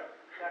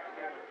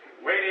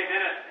 wait a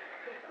minute.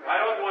 I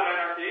don't want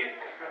anarchy.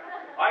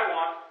 I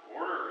want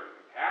order and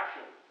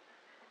compassion.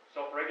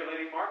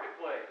 Self-regulating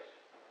marketplace.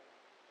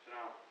 So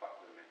now, fuck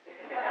with me.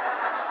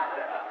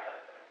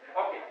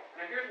 Okay,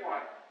 now here's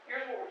why.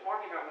 Here's what we're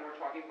talking about when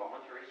we're talking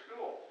voluntary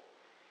schools.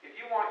 If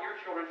you want your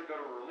children to go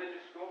to a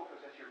religious school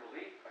because that's your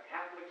belief, a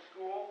Catholic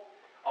school,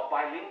 a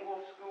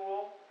bilingual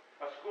school,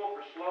 a school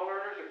for slow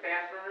learners or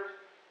fast learners,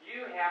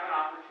 you have an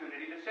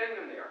opportunity to send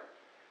them there.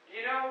 Do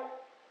you know,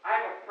 I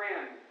have a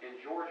friend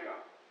in Georgia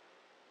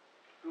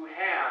who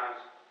has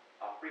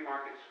a free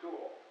market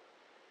school.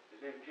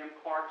 His name's Jim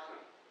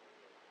Clarkson.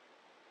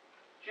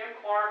 Jim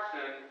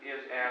Clarkson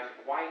is as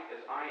white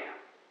as I am.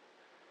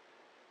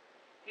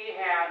 He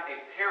had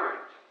a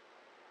parent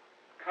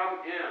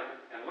come in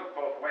and look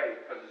both ways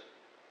because it's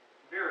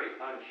very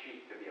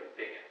un-chic to be a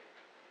bigot.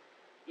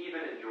 Even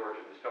in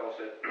Georgia, this fellow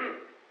said,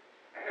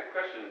 I have a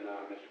question,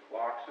 Mr.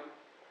 Clarkson.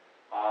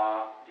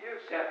 Do you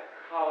accept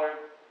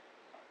colored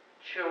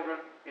children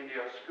into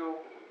your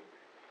school?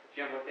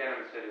 Jim looked at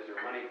him and said, is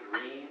their money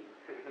green?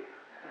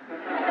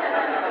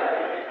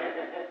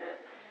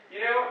 You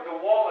know, the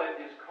wallet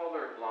is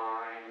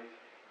colorblind.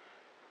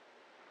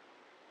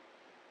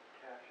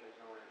 Cash has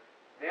no end.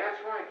 That's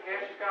right,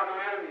 cash has got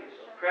no enemies.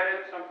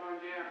 Credit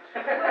sometimes, yes.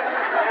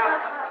 Now,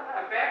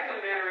 the fact of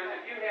the matter is,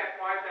 if you have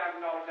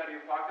 $5,000 out of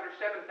your pocket or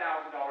 $7,000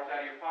 out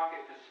of your pocket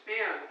to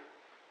spend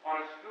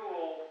on a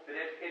school that's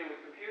educated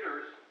with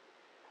computers,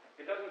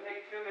 it doesn't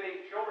take too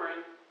many children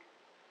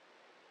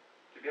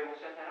to be able to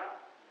set that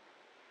up.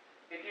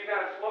 If you've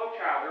got a slow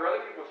child, there are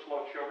other people with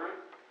slow children.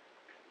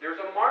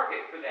 There's a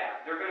market for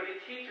that. There are going to be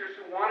teachers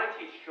who want to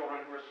teach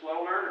children who are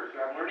slow learners,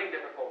 who have learning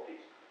difficulties.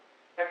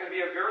 That can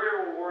be a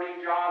very rewarding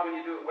job when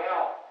you do it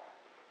well,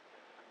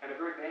 and a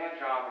very bad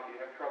job if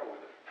you have trouble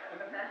with it.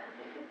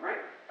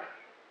 Right?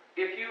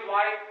 If you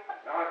like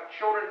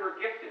children who are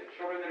gifted,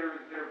 children that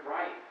are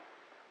bright,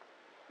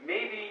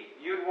 maybe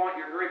you'd want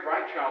your very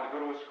bright child to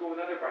go to a school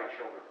with other bright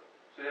children,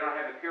 so they don't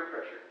have the peer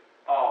pressure.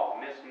 Oh,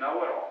 Miss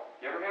Know-It-All.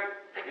 You ever have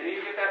any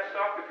of you get that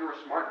stuff if you were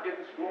a smart kid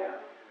in school?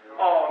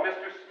 Oh,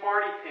 Mr.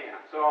 Smarty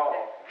Pants.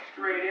 Oh,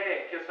 straight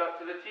A, kiss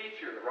up to the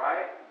teacher,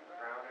 right?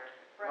 Browner.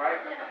 Right?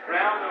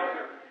 Brown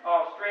noser.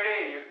 Oh, straight A,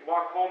 and you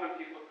walk home and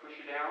people push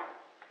you down.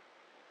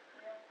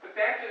 The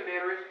fact of the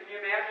matter is, can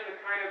you imagine the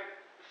kind of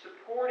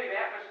supportive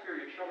atmosphere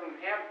your children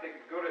have that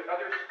could go to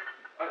others,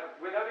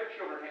 with other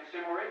children who have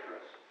similar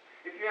interests?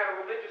 If you had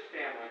a religious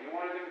family and you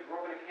wanted them to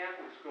grow up in a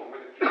Catholic school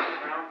where the kids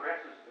wear brown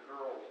dresses, the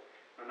girls,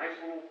 and nice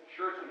little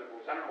shirts in the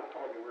boys. I don't know what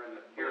color they were in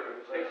the here, but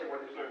the States they wear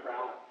this little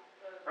brown.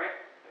 Right?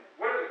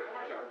 Whatever the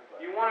colors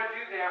are. You want to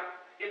do that,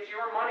 it's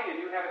your money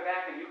and you have it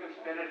back and you can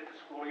spend it at the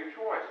school of your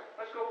choice.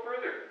 Let's go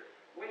further.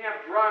 We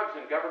have drugs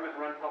in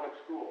government-run public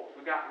schools.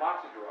 We've got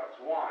lots of drugs.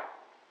 Why?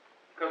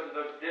 Because of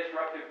those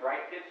disruptive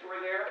bright kids who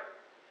are there?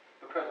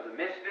 Because of the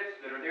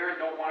misfits that are there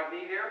and don't want to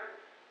be there?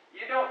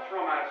 You don't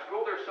throw them out of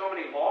school. There's so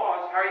many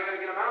laws. How are you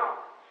going to get them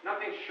out?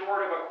 Nothing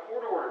short of a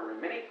court order.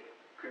 In many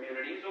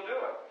communities will do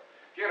it.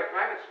 If you had a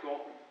private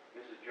school,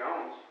 Mrs.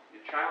 Jones,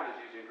 your child is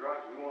using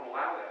drugs. We won't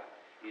allow that.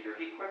 Either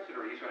he quits it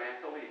or he's going to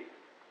have to leave.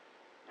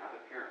 Now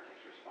the parent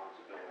takes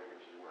responsibility,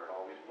 which is where it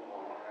always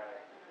belongs.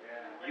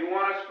 You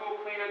want a school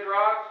clean of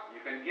drugs? You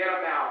can get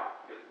them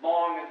out as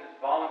long as it's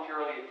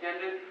voluntarily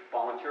attended,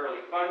 voluntarily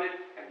funded,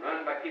 and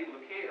run by people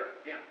who care.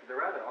 Yeah. The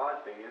rather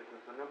odd thing is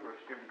there's a number of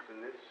students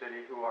in this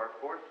city who are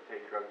forced to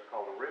take drugs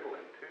called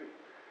Ritalin, too.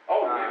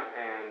 Oh, yeah.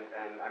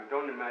 And I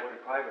don't imagine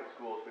private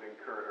schools would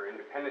encourage, or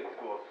independent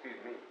schools,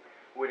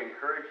 would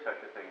encourage such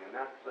a thing. And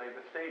that's like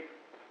the state.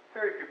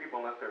 Very few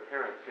people, unless they're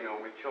parents,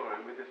 with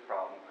children with this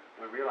problem,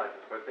 would realize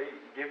this. But they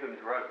give them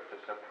drugs to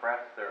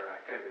suppress their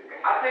activity.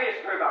 I'll tell you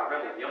a story about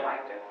Ritalin. You'll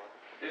like that.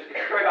 There's a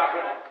story about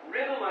Ritalin.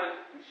 Ritalin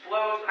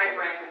slows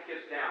hyperactive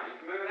kids down. You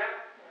familiar with that?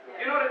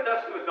 You know what it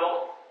does to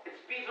adults? It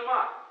speeds them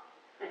up.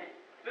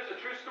 This is a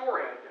true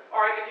story. All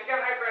right, if you've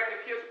got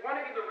hyperactive kids, why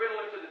don't you give the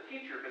Ritalin to the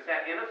teacher, because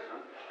that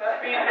innocent,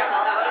 speed them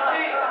up to the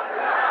team.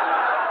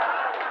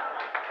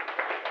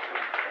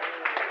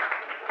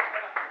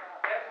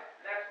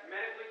 That's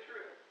medically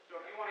true. So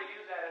if you want to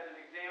use that as an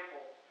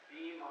example,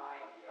 be my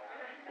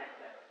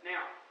guest.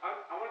 Now,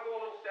 I want to go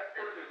a little step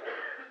further.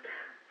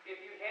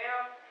 If you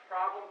have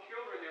problem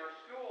children, there are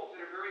schools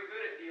that are very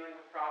good at dealing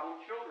with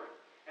problem children.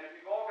 And if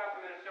you've all got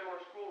them in a similar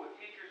school with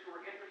teachers who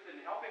are interested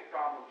in helping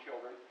problem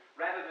children,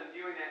 rather than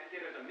viewing that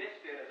kid as a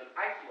misfit, as an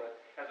isolate,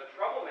 as a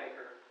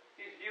troublemaker,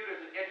 he's viewed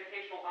as an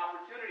educational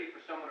opportunity for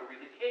someone who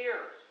really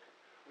cares.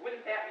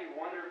 Wouldn't that be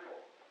wonderful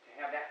to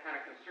have that kind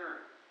of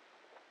concern?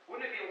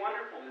 Wouldn't it be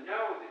wonderful to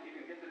know that you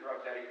can get the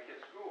drugs out of your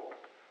kids' schools,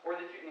 or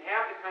that you can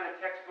have the kind of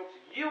textbooks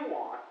you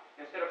want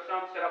instead of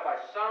some set up by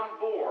some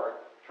board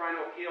trying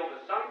to appeal to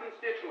some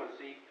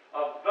constituency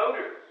of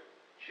voters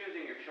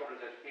choosing your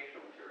children's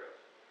educational materials?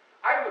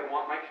 I would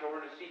want my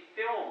children to see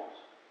films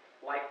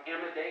like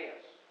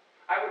Amadeus.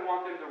 I would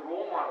want them to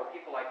role model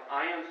people like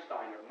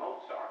Einstein or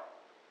Mozart,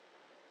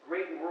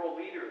 great world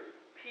leaders,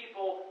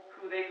 people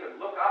who they could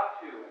look up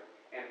to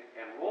and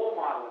role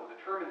model and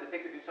determine that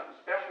they could do something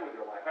special with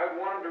their life. I would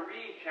want them to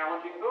read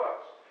challenging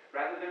books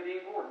rather than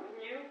being bored.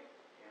 Wouldn't you?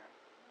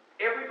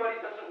 Yeah.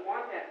 Everybody doesn't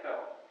want that,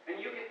 though.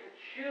 And you get to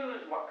choose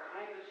what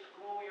kind of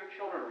school your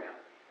children are in.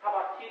 How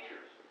about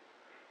teachers?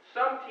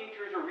 Some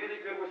teachers are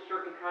really good with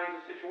certain kinds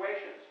of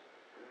situations.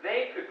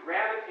 They could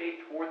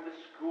gravitate toward the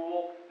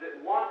school that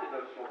wanted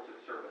those sorts of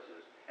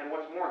services. And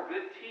what's more,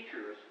 good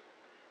teachers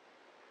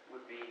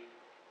would be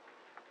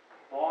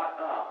bought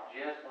up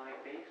just like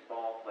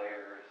baseball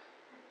players.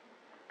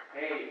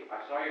 Hey, I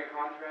saw your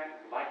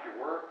contract. We like your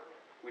work.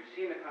 We've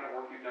seen the kind of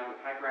work you've done with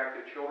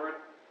hyperactive children.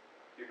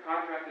 Your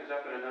contract is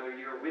up in another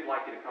year. We'd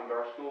like you to come to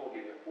our school. We'll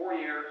give you 4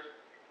 years.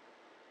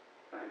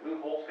 And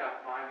Lou Holt's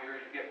got 5 years.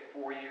 You get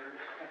 4 years.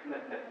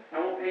 And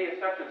we'll pay you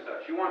such and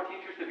such. You want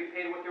teachers to be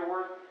paid what they're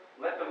worth?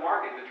 Let the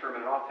market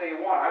determine it. I'll tell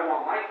you what. I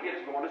want my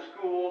kids going to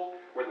schools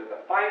where they're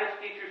the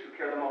finest teachers who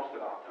care the most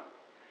about them.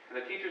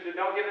 And the teachers who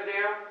don't give a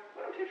damn,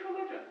 let them teach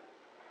religion.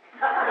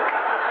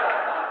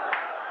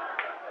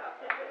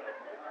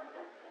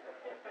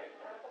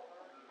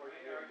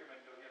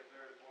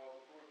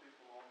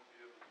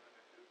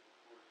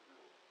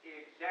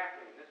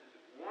 Exactly. And this is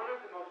one of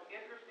the most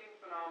interesting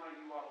phenomena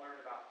you ought to learn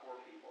about poor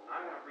people. And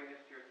I want to bring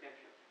this to your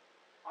attention.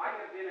 I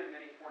have been in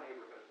many poor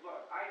neighborhoods.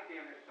 Look, I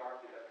damn near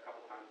starved to death a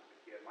couple times as a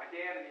kid. My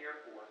dad in the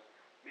Air Force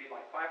made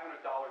like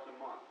 $500 a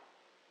month.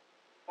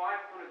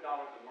 $500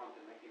 a month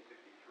in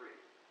 1963.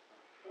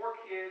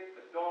 4 kids,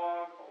 a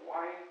dog, a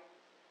wife.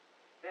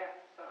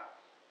 That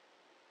sucks.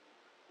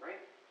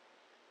 Right?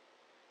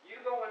 You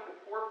go into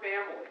poor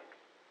families.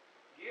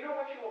 Do you know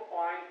what you will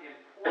find in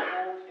poor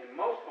homes, in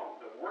most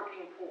homes, of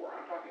working poor?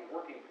 I'm talking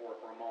working poor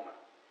for a moment.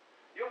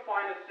 You'll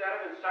find a set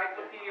of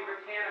Encyclopedia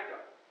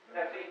Britannica.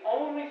 That's the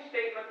only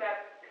statement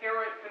that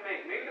parent can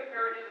make. Maybe the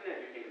parent isn't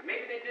educated.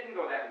 Maybe they didn't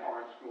go that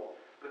far in school.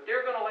 But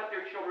they're going to let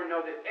their children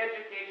know that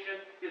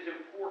education is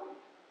important.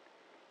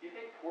 You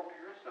think poor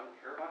parents don't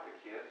care about their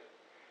kids?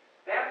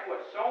 That's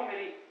what so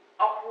many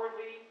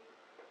upwardly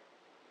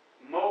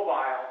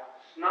mobile,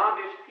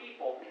 snobbish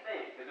people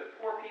think, is that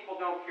poor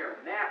people don't care.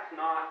 And that's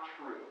not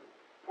true.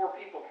 Poor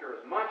people care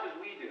as much as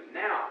we do.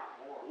 Now,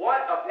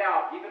 what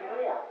about even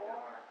more?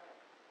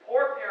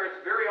 Poor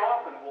parents very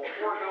often will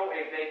forego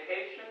a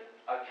vacation,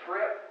 a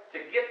trip, to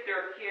get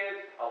their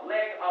kids a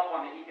leg up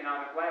on the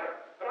economic ladder.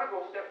 But I'll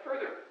go a step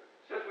further.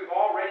 Since we've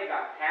already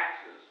got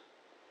taxes,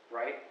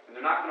 right, and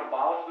they're not going to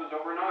abolish those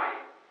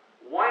overnight,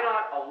 why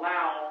not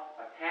allow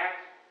a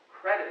tax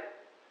credit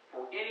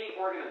for any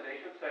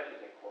organization such as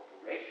a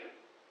corporation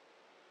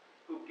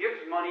who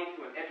gives money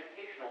to an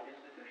educational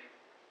institution?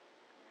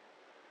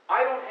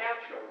 I don't have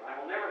children.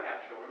 I will never have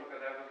children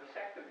because I have a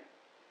vasectomy.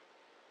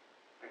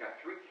 I got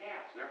 3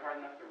 cats, and they're hard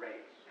enough to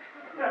raise.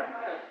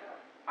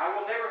 I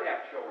will never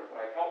have children,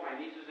 but I've helped my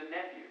nieces and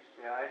nephews.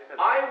 Yeah,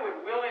 I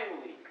would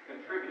willingly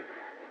contribute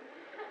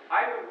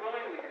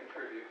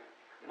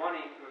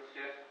money to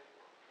assist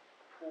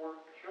poor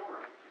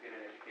children to get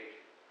an education.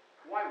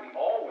 Why? We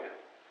all win.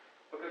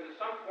 Because at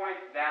some point,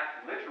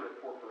 that literate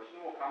poor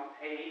person will come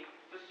pay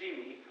to see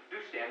me do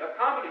stand-up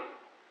comedy.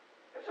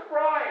 It's a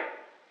bribe.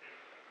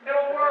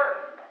 It'll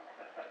work.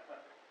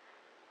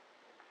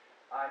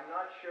 I'm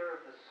not sure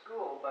of the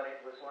school, but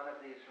it was one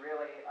of these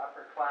really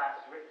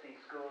upper-class, ritzy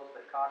schools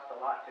that cost a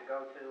lot to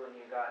go to, and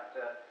you got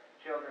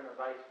children of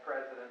vice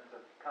presidents of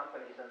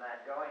companies and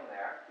that going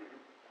there.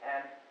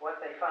 And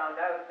what they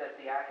found out that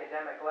the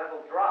academic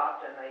level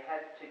dropped, and they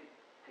had to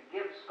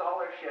give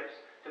scholarships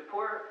to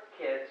poor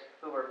kids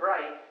who were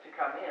bright to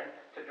come in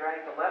to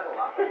drag the level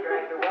up and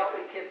drag the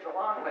wealthy kids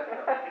along with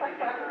them.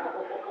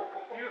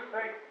 Do you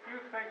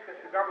think that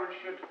the government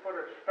should put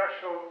a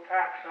special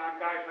tax on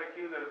guys like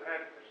you that have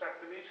had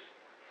vasectomies?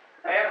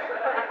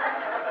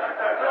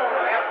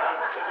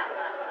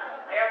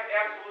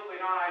 Absolutely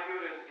not. I do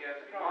it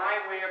as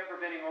my way of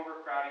preventing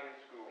overcrowding in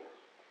schools.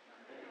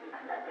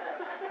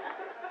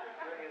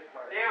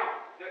 Now,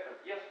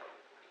 yes.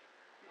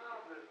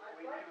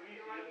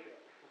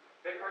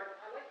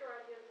 I like your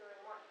ideas very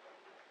much, but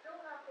you still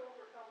have to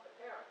overcome the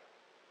parents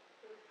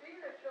who see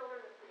their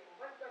children as being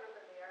much better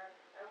than they are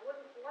and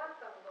wouldn't let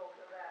them go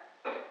to that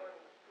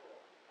boarding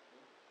school.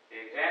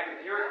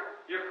 Exactly.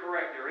 You're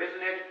correct. There is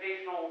an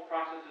educational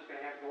process that's going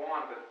to have to go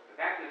on, but the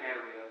fact of the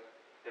matter is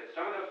that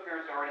some of those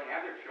parents already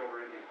have their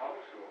children in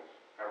public schools,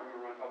 however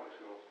we run public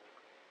schools,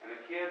 and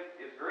the kid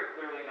is very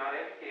clearly not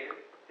educated.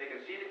 They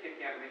can see the kid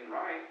can't read and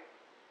write.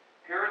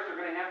 Parents are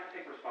going to have to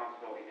take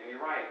responsibility. And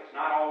you're right, it's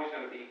not always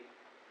going to be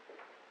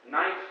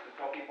nice to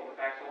tell people the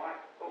facts of life.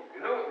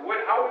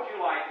 How would you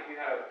like if you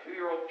had a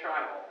 2-year-old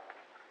child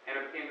and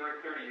it became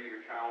very clear to you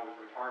your child was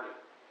retarded?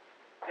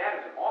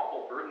 That is an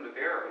awful burden to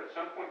bear, but at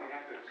some point we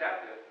have to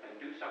accept it and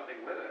do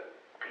something with it.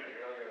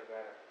 The earlier the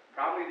better.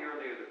 Probably the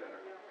earlier the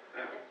better.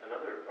 Yeah.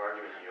 Another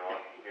argument you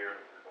often hear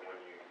when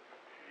you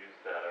use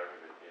that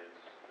argument is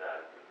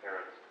that the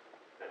parents,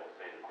 they will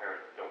say the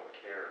parents don't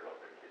care about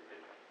their kids'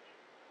 education.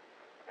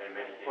 And in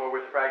many cases, Or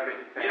with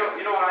fragmented families. You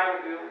You know what I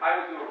would do? I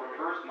would do a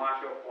reverse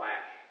macho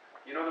flash.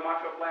 You know the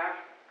macho flash?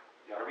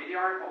 You gotta read the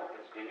article.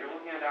 It's in your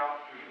little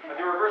handout. I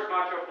do a reverse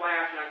macho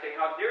flash, and I say,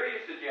 how dare you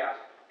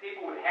suggest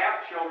people would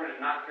have children and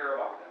not care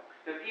about them?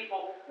 That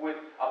people would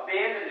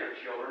abandon their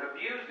children,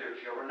 abuse their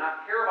children,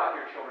 not care about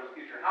their children's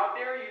future. How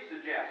dare you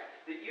suggest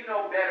that you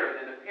know better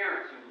than the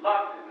parents who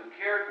loved them, who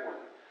cared for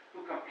them,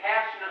 who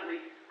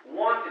compassionately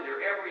wanted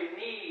their every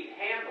need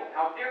handled?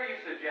 How dare you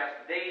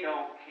suggest they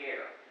don't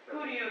care?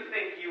 Who do you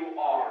think you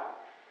are?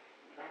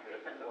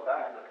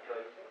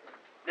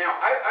 Now,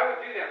 I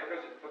would do that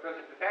because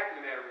the fact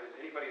of the matter is,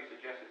 anybody who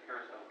suggests that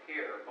parents don't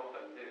care, most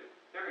of them do.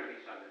 There are going to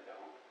be some that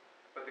don't.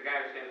 But the guy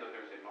who stands up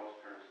there and says most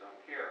parents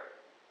don't care.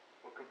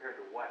 Well, compared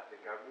to what?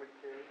 The government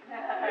cares?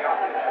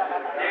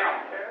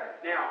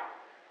 Now,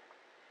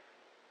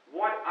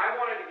 what I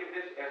wanted to give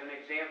this as an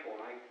example,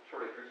 and I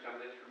sort of drew some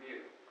of this from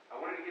you. I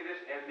wanted to give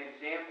this as an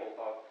example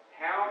of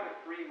how the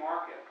free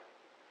market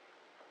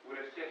would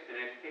assist in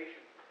education.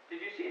 Did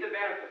you see the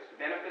benefits? The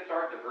benefits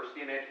are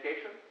diversity in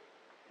education,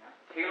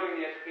 tailoring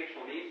the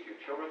educational needs to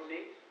your children's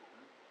needs,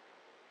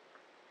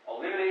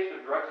 elimination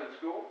of drugs in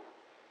school,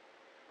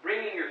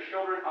 bringing your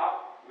children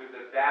up with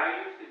the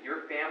values that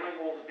your family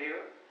holds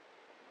dear.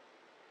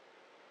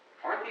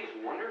 Aren't these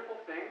wonderful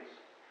things?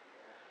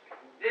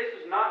 This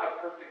is not a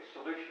perfect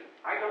solution.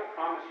 I don't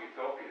promise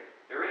utopia.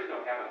 There is no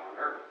heaven on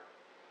earth.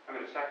 I'm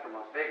in a sect from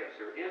Las Vegas.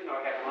 There is no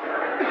heaven on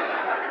earth.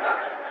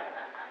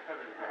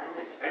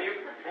 And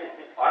you,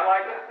 I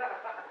like it.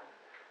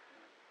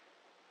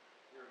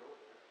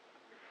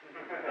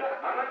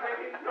 I'm not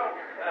thinking, no.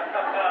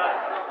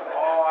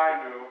 Oh,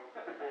 I knew.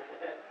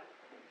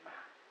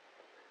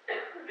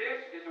 This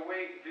is a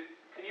way,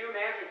 can you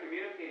imagine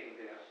communicating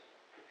this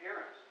to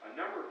parents? A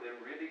number of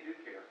them really do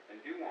care and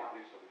do want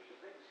new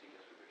solutions. They can see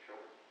this with their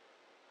children.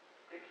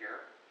 They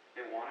care.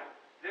 They want it.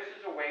 This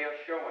is a way of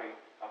showing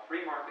a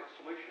free market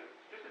solution.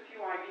 Just a few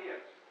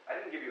ideas. I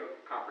didn't give you a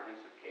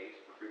comprehensive case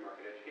for free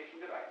market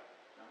education, did I?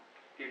 No.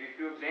 Give you a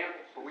few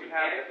examples. But we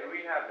have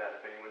that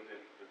if anyone's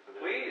interested for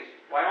this. Please,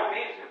 by all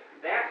means.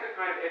 That's the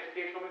kind of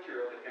educational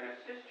material that can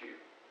assist you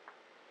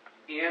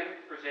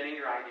in presenting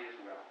your ideas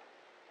well.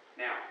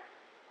 Now,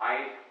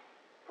 I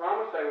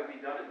promised I would be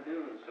done at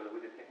noon so that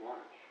we could take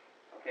lunch.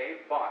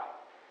 Okay?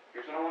 But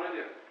here's what I want to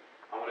do.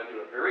 I want to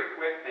do a very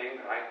quick thing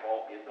that I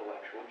call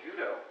intellectual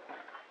judo.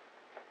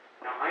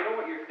 Now, I know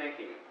what you're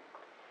thinking.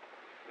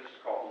 This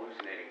is called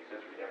hallucinating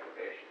sensory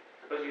deprivation.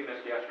 Those of you who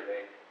missed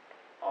yesterday,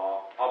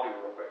 I'll do it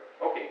real quick.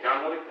 Okay,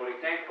 downloading,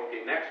 floating tank.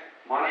 Okay, next,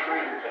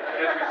 monitoring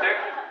sensory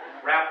section.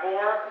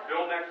 Rapport,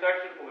 build next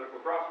section,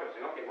 political cross-dressing.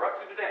 Okay, we're up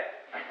to today.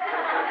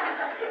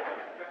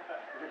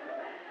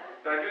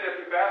 Did I do that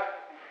too fast?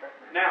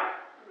 Now,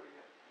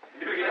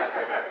 do it again.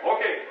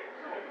 Okay.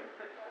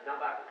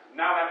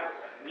 Now backwards.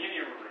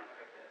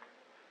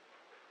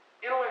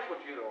 Intellectual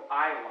judo,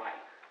 I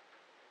like.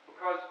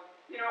 Because,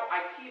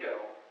 Aikido,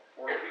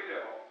 or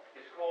judo,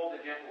 is called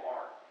the gentle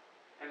art.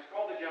 And it's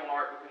called the gentle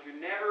art because you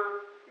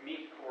never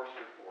meet force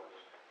with force.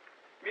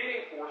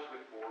 Meeting force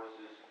with force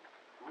is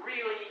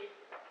really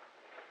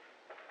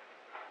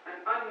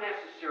an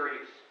unnecessary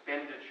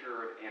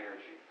expenditure of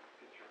energy.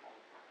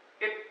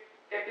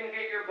 It can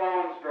get your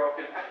bones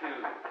broken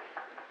too.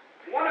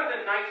 One of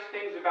the nice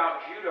things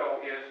about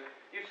judo is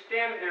you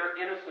stand there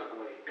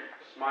innocently,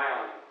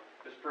 smiling.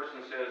 This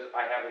person says,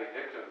 I have a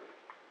victim.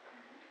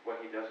 What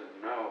he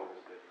doesn't know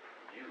is that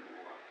you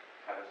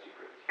have a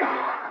secret.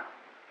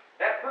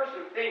 That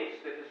person thinks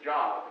that his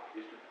job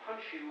is to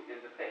punch you in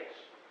the face.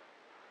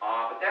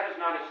 But that is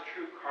not his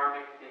true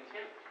karmic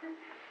intent.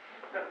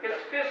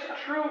 His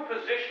true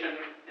position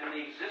in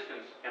the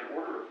existence and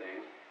order of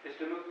things is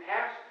to move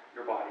past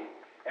your body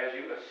as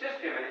you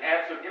assist him and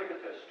add some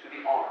impetus to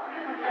the arm.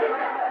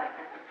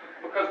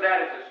 Because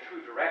that is his true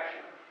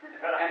direction.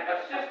 And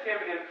assist him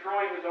in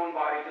throwing his own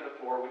body to the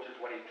floor, which is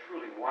what he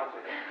truly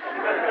wanted.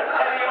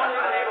 And he only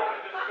been able to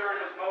discern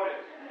his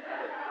motives.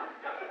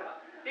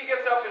 He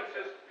gets up and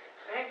says,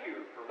 thank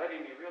you for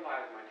letting me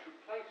realize my true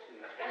place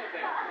in this whole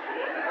thing.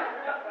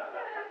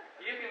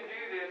 You can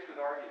do this with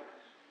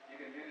arguments. You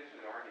can do this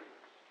with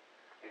arguments.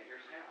 And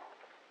here's how.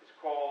 It's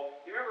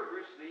called, you remember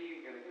Bruce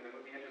Lee in the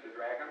movie Enter the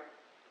Dragon?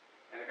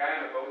 And the guy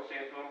on the boat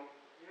saying to him,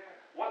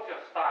 what's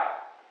your style?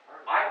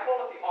 I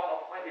call it the art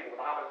of fighting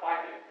without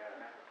fighting.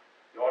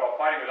 The art of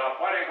fighting without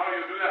fighting, how do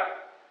you do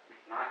that?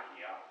 Not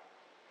here.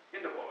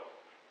 In the boat.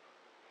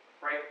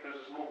 Right? There's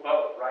this little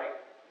boat, right?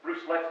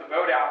 Bruce lets the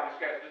boat out, and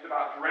this guy's just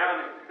about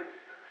drowning.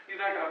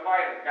 He's not going to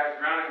fight him. The guy's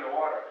drowning in the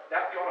water.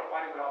 That's the art of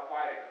fighting without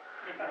fighting.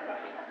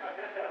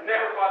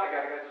 Never fought the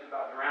guy. The guy's just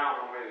about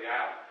drowned on the way to the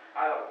island.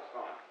 I thought it was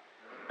fun.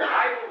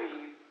 I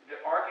believe that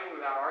arguing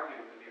without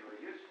arguing can be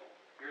very useful.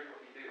 Here's what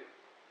you do.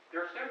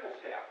 There are simple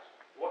steps.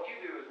 What you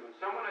do is when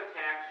someone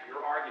attacks your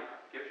argument,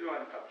 gives you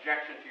an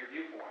objection to your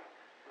viewpoint,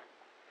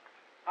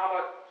 how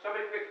about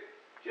somebody quick,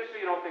 just so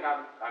you don't think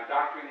I'm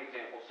doctoring the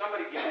example,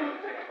 somebody give me an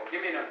example.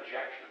 Give me an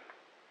objection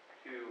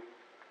to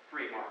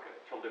free market,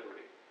 to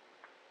liberty.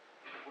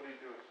 What do you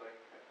do? It's like,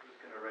 who's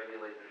going to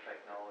regulate the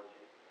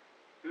technology?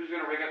 Who's going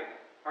to regulate?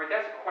 All right,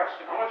 that's a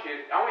question. I want you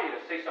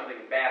to say something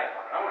bad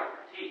about it. I want to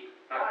critique.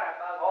 What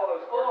about All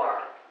those poor?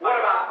 What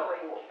about the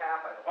monopoly poor?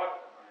 capital?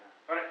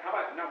 All right, how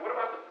about, no, what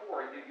about the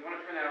poor? You want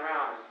to turn that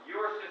around.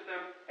 Your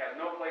system has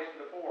no place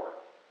for the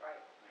poor. Right.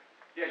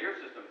 Yeah, your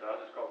system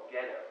does. It's called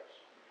ghettos.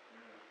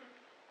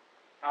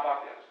 How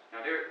about this?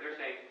 Now, they're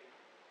saying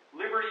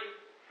liberty,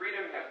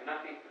 freedom has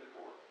nothing for the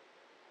poor.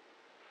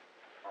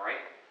 All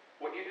right?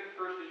 What you do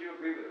first is you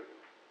agree with them.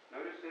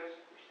 Notice this.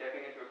 You're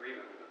stepping into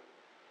agreement with them.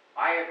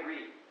 I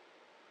agree.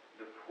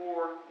 The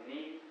poor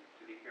need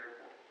to be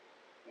cared for.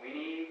 We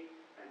need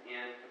an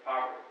end to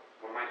poverty.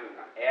 What am I doing?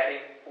 I'm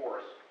adding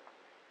force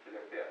to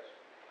their pits.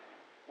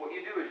 What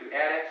you do is you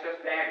add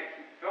excess baggage.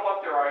 You fill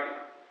up their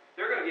argument.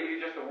 They're going to give you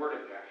just a word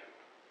objection,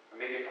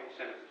 or maybe a couple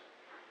sentences.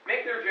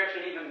 Make their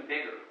objection even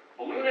bigger.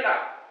 Balloon it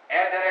up.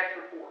 Add that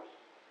extra force.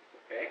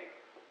 Okay?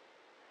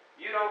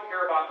 You don't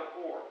care about the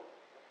poor.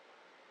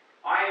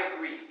 I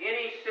agree.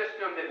 Any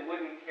system that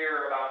wouldn't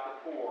care about the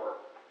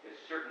poor is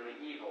certainly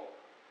evil.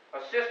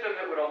 A system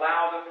that would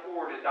allow the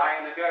poor to die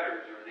in the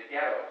gutters or the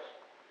ghettos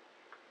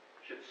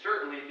should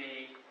certainly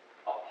be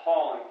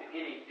appalling to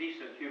any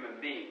decent human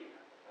being.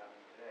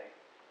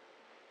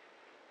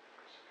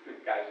 The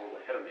guy's a little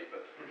ahead of me,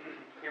 but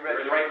you're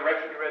in the right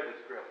direction. He read the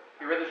script.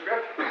 You read the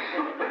script?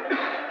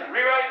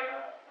 Rewrite.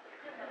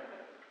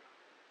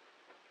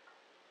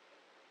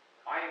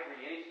 I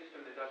agree. Any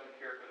system that doesn't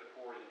care for the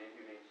poor is an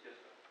inhumane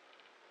system.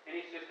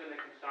 Any system that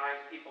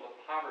consigns people to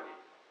poverty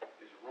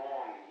is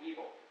wrong and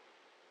evil.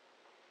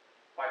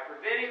 By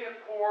preventing the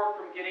poor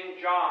from getting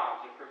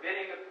jobs and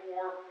preventing the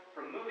poor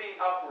from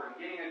moving upward and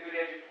getting a good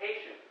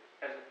education,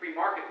 as the free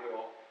market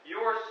will,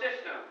 your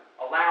system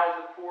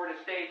allows the poor to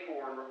stay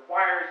poor and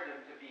requires them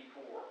to be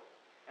poor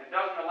and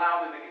doesn't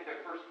allow them to get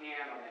their first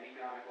hand on an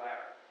economic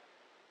ladder.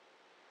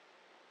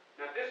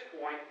 Now at this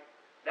point,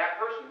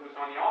 that person who's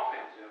on the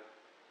offensive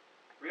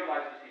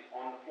realizes he's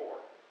on the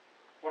floor.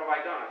 What have I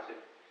done? I said,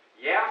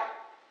 yes,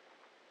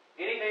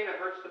 anything that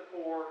hurts the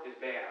poor is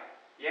bad.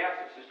 Yes,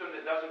 a system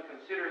that doesn't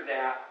consider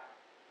that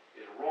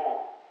is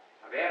wrong.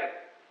 I've added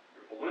it.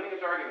 You're ballooning his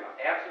argument.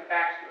 I've added some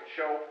facts to it.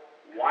 Show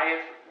why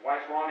it's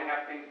wrong to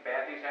have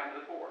bad things happen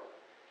to the poor.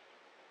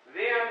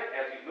 Then,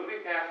 as he's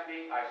moving past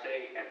me, I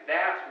say, and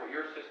that's what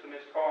your system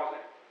is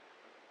causing.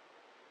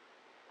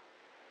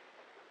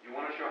 You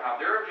want to show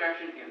how their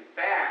objection, in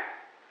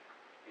fact,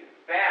 is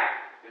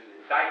an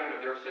indictment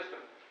of their system.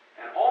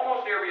 And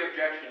almost every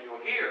objection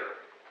you'll hear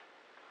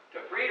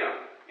to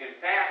freedom, in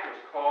fact, was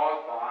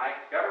caused by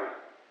government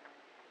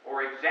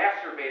or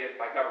exacerbated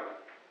by government.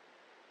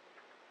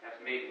 That's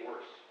made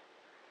worse.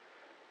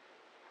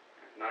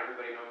 Not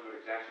everybody knows what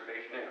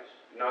exacerbation is.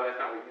 No, that's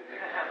not what you think.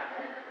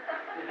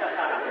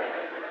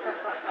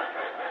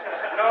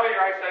 No,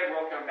 your eyesight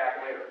will come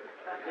back later.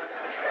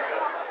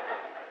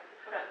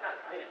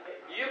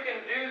 You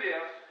can do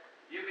this.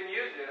 You can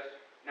use this.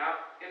 Now,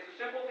 it's a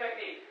simple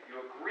technique.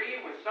 You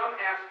agree with some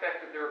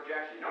aspect of their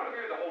objection. You don't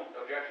agree with the whole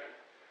objection.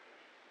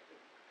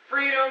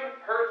 Freedom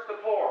hurts the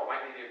poor,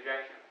 might be the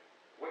objection.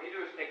 What you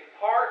do is take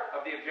part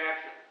of the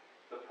objection,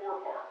 the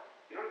poor part.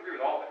 You don't agree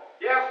with all of it.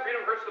 Yes,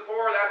 freedom hurts the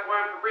poor, that's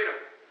why I'm for freedom.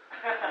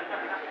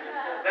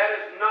 That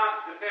is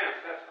not defense,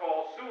 that's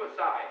called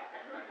suicide.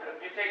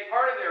 You take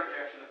part of their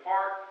objection, the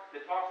part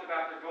that talks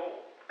about their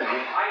goal.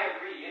 I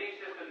agree, any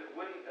system that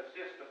wouldn't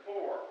assist the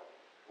poor,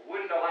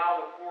 wouldn't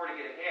allow the poor to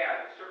get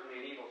ahead, is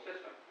certainly an evil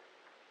system.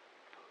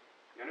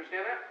 You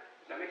understand that?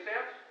 Does that make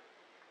sense?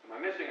 Am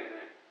I missing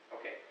anything?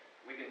 Okay.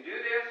 We can do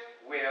this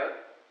with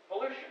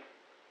pollution.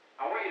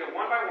 I want you to,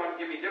 one by one,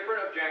 give me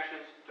different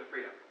objections to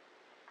freedom.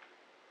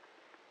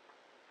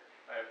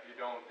 If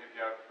you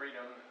have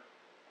freedom,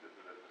 this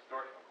is a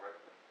distortion, of course,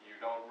 you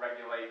don't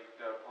regulate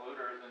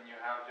polluters and you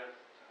have just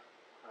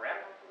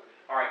random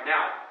pollution. All right,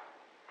 now,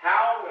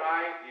 how would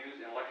I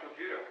use intellectual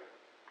judo?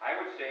 I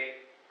would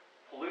say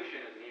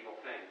pollution is an evil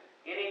thing.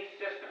 Any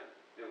system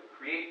that would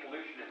create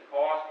pollution and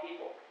cause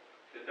people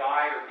to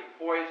die or be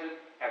poisoned,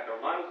 have their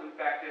lungs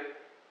infected,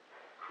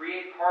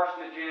 create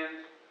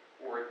carcinogens,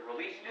 or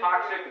release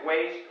toxic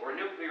waste or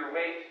nuclear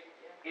waste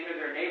into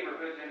their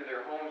neighborhoods, into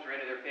their homes, or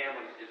into their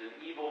families is an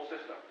evil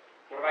system.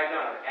 What have I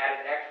done? I've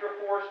added extra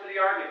force to the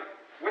argument.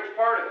 Which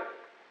part of it?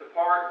 The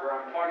part where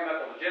I'm talking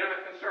about the legitimate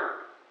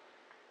concern.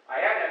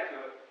 I add that to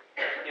it.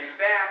 In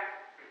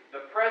fact,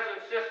 the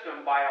present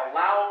system, by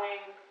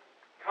allowing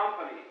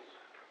companies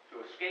to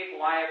escape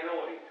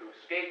liability, to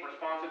escape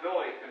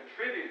responsibility,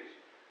 contributes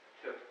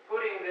to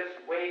putting this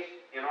waste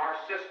in our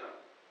system.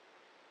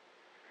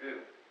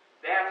 Good.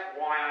 That's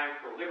why I'm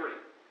for liberty.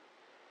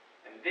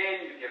 And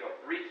then you give a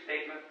brief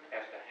statement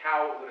as to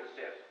how it would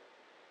assist.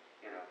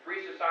 In a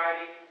free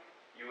society,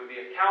 you would be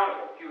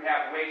accountable. If you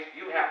have waste,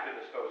 you have to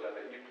dispose of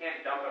it. You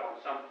can't dump it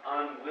on some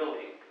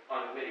unwitting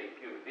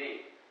human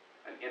being,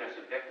 an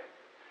innocent victim.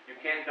 You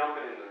can't dump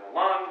it into their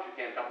lungs, you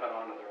can't dump it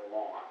onto their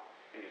lawn,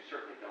 and you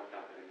certainly don't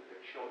dump it into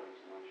their children's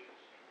lunches.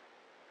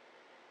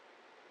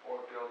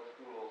 Or build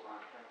schools on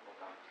chemical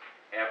dumps.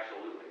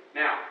 Absolutely.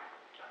 Now,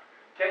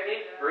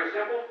 technique, very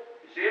simple.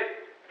 You see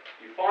it?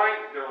 You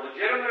find their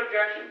legitimate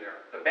objection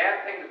there, the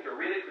bad thing that they're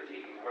really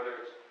critiquing, whether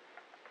it's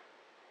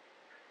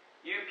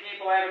You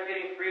people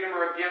advocating freedom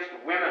are against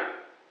women.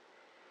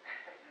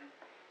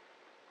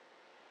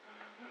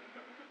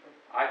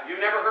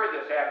 You've never heard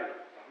this, have you?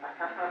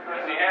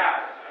 Yes, you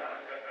have.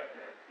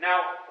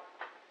 Now,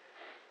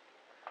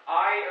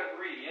 I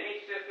agree.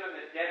 Any system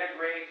that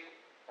denigrates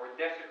or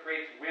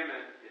desecrates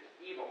women is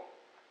evil.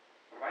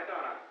 What have I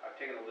done? I've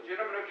taken a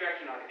legitimate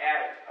objection, I've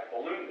added, I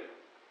ballooned it.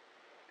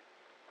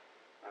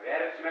 I've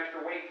added some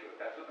extra weight to it.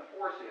 That's what the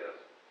force is.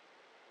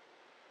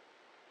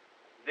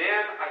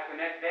 Then I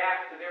connect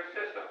that to their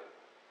system.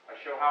 I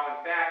show how,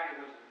 in fact,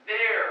 it was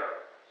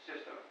their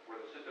system, or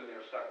the system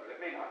they're stuck with.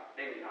 They may not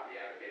be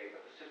advocating,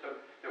 but the system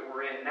that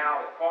we're in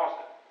now that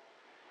caused it.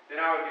 Then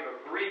I would give a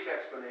brief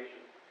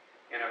explanation.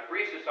 In a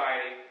free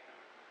society,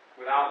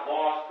 without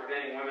laws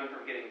preventing women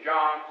from getting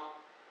jobs,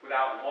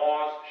 without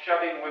laws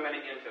shoving women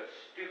into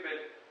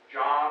stupid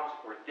jobs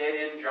or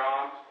dead-end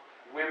jobs,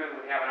 women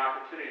would have an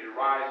opportunity to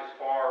rise as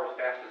far or as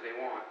fast as they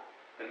want.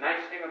 The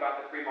nice thing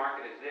about the free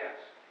market is this.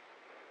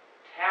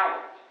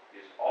 Talent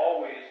is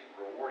always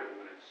rewarded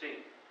when it's seen.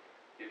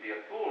 You'd be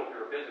a fool if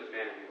you're a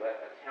businessman and you let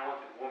a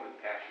talented woman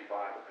pass you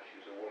by because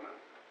she's a woman.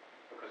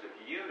 Because if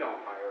you don't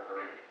hire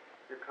her,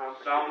 your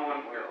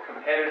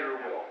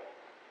competitor will.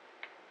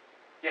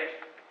 Yes?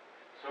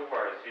 So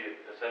far I see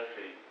it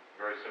essentially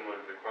very similar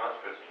to the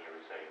cross-dressing you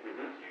were saying.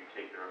 Mm-hmm. You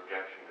take their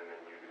objection and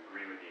then you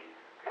agree with the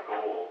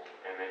goals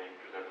and then you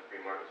present the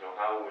free market. So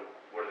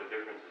what are the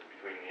differences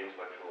between the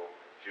intellectual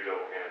judo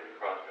and the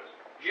cross-dressing?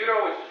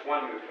 Judo is just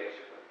one move,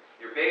 basically.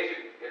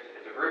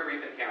 It's a very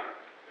brief encounter.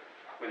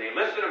 When they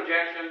list an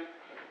objection,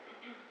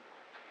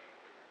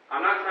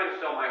 I'm not trying to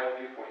sell my whole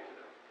viewpoint to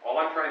them.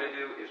 All I'm trying to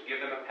do is give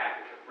them a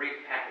package, a brief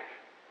package.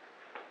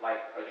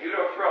 Like a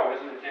judo throw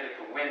isn't intended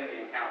to win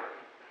the encounter.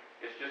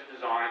 It's just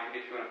designed to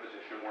get you in a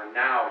position where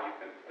now you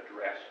can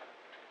address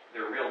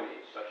their real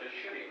needs, such as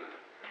shooting them.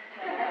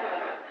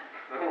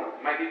 I don't know,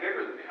 it might be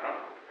bigger than me, I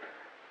don't know.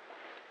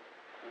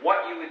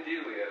 What you would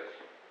do is,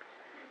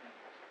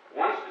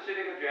 one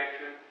specific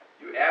objection,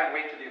 you add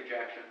weight to the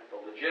objection,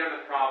 the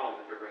legitimate problem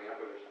that they're bringing up,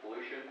 whether it's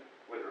pollution,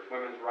 whether it's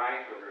women's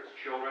rights, whether it's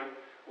children,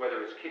 whether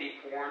it's kiddie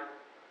porn.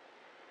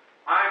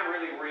 I'm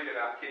really worried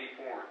about kiddie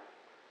porn.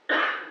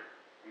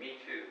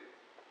 Me too.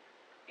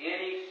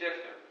 Any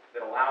system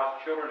that allows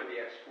children to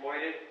be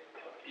exploited,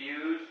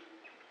 abused,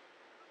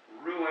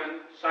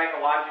 ruined,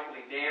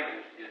 psychologically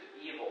damaged is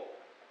evil.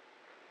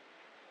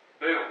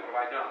 Boom, what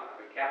have I done?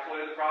 I've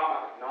encapsulated the problem,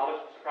 I've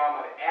acknowledged it's a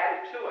problem, I've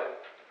added to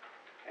it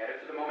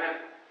to the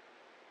momentum.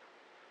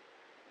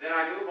 Then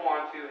I move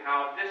on to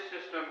how this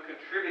system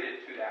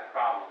contributed to that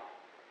problem.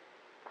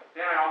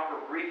 Then I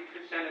offer brief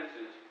 2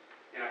 sentences.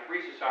 In a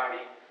free society,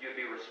 you'd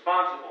be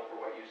responsible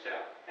for what you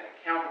sell and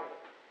accountable.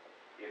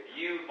 If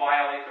you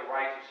violate the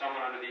rights of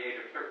someone under the age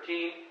of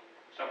 13,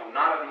 someone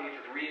not of the age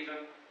of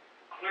reason,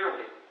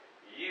 clearly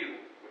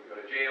you would go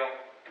to jail,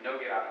 no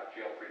get out of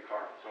jail free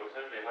card. So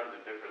essentially, how does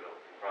it differ though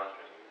from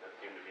cross-dressing? That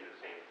seems to be the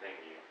same thing.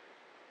 You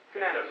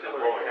can have a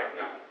similar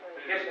technique.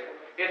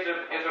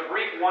 It's a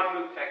brief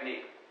one-move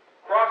technique.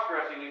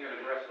 Cross-dressing, you can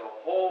address the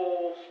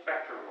whole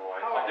spectrum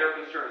of their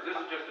concerns. This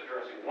is just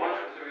addressing one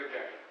specific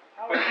objection.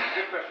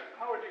 Good question.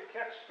 How would you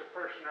catch the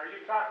person? Are you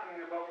talking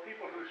about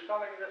people who are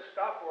selling this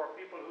stuff or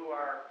people who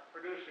are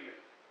producing it?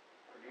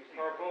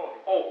 Or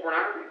both? Oh,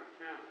 pornography?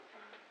 Yeah.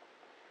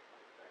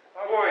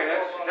 Boy,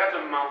 that's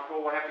a mouthful.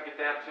 We'll have to get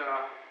that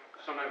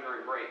sometime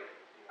during break.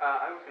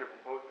 I was going to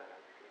propose that.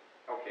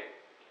 Okay.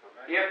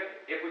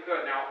 If we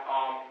could.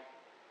 Now,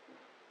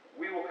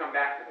 we will come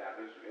back to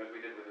that as we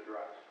did with the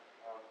drugs.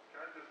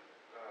 Can I just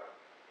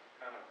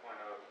kind of point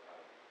out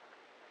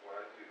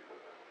what I see as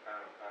a kind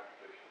of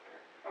contradiction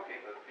here?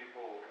 Okay. That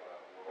people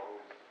will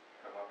always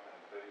come up and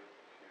say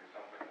to you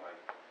something like,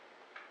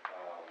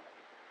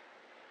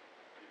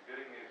 you're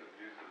getting these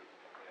abuses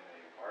in a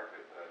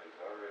market that is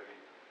already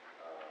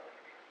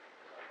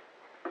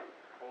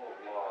full of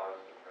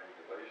laws and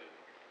regulations.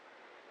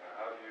 Now,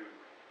 how do you,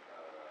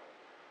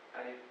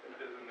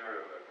 isn't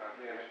there a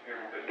contradiction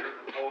here? Because you're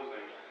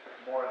proposing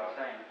More of the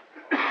same.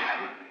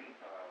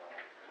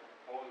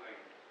 Proposing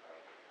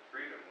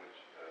freedom, which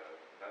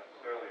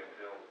necessarily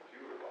entails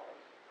fewer laws.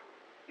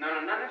 No,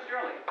 not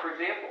necessarily. For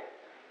example,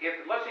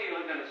 let's say you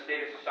lived in a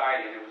state of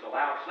society and it was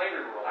allowed,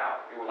 slavery were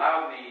allowed. It were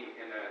allowed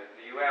in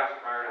the U.S.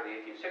 prior to the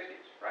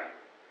 1860s, right?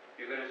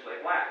 You could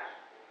enslave blacks.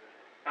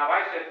 Now, if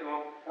I said to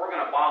them, we're going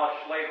to abolish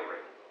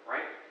slavery,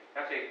 right?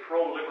 That's a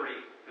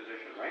pro-liberty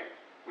position, right?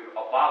 We've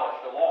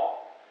abolished the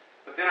law.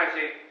 But then I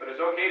say, but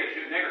it's okay to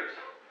shoot niggers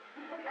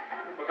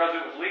because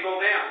it was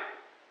legal then.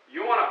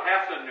 You want to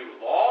pass a new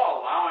law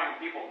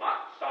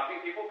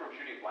stopping people from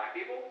shooting black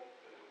people?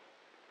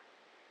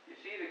 You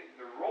see,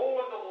 the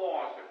role of the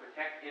law is to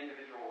protect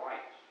individual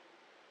rights.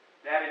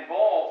 That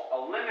involves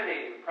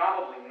eliminating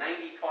probably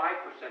 95%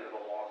 of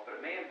the laws, but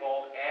it may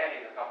involve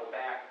adding a couple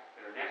back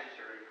that are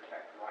necessary to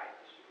protect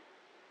rights.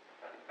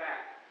 That's a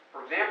fact.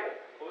 For example,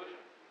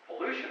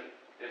 pollution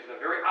is the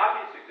very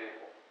obvious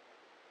example.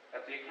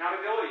 That's the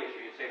accountability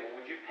issue. You say,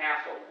 well, would you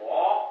pass a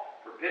law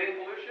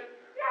forbidding pollution?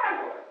 Yeah, I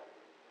would.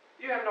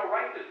 You have no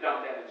right to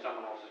dump that in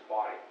someone else's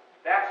body.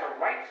 That's a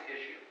rights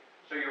issue.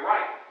 So you're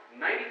right.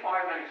 95,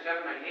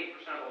 97,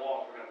 98% of the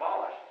laws we're going to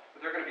abolish,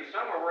 but there are going to be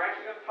some where we're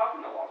actually going to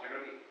toughen the laws. They're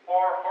going to be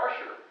far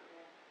harsher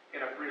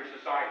in a freer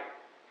society.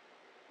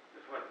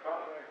 There's one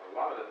problem. A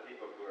lot of the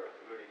people who are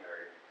polluting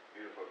our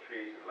beautiful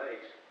trees and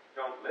lakes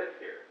don't live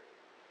here.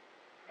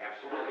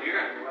 Absolutely. You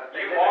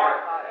are.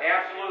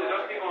 Absolutely.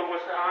 Those people in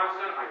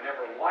Wisconsin, I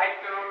never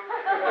liked them.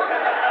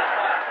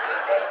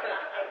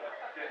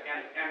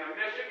 and the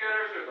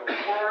Michiganders are the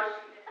worst.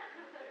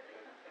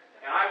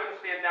 And I wouldn't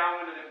stand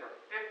downwind of them for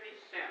 50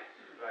 cents.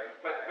 Right.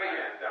 But I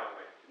am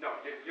downwind. No,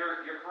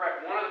 you're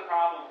correct. One of the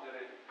problems that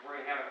we're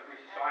going to have in a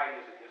free society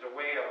is a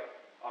way of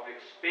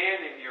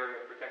expanding the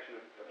area of protection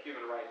of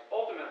human rights.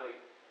 Ultimately,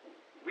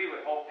 we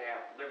would hope to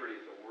have liberty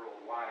as a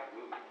worldwide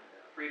movement,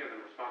 freedom and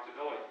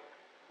responsibility.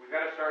 We've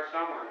got to start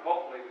somewhere, and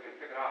hopefully we can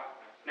pick it up.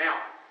 Now,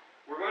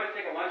 we're going to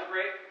take a lunch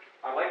break.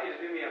 I'd like you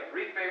to do me a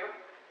brief favor.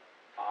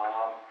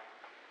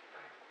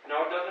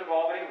 No, it doesn't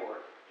involve any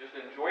work. Just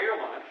enjoy your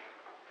lunch.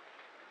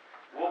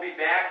 We'll be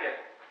back at,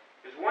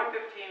 is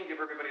 1:15,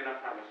 give everybody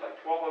enough time. It's like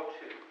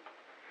 12:02.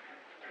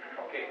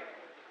 Okay.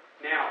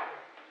 Now,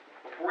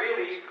 before you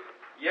leave,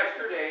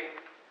 yesterday,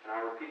 and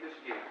I'll repeat this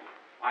again,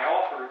 I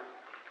offered,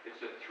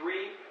 it's a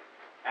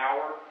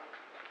 3-hour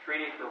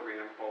training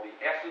program called the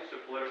Essence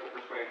of Political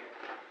Persuasion.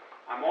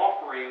 I'm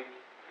offering,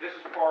 this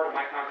is part of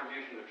my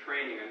contribution to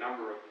training a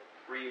number of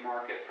free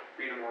market,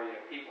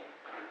 freedom-oriented people.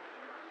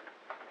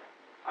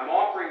 I'm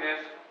offering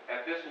this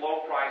at this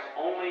low price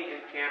only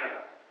in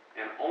Canada,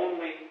 and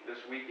only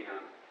this weekend,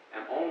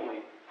 and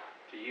only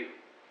to you.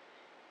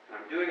 And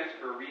I'm doing this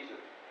for a reason.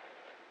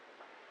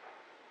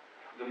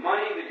 The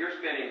money that you're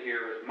spending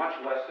here is much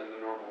less than the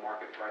normal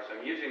market price.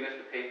 I'm using this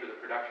to pay for the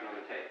production on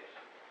the tapes.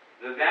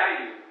 The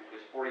value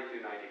is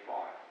 $42.95.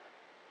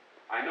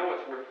 I know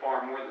it's worth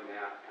far more than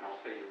that, and I'll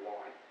tell you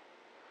why.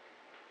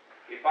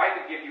 If I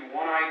could give you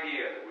one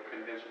idea that would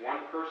convince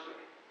one person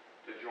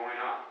to join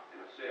up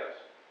and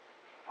assist,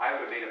 I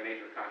would have made a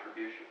major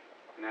contribution,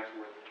 and that's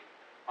worth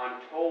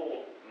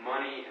untold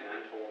money and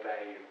untold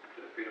value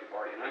to the Freedom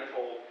Party, and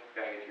untold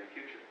value to your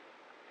future.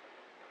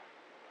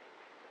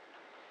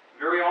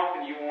 Very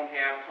often you won't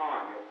have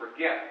time. You'll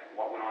forget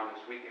what went on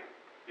this weekend.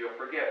 You'll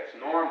forget. It's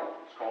normal.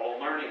 It's called a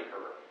learning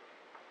curve.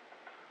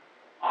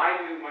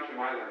 I do much of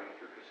my learning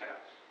through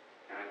cassettes,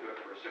 and I do it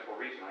for a simple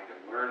reason. I can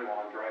learn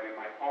while I'm driving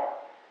my car.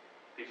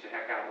 Beats the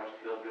heck out of most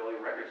hillbilly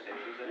record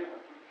stations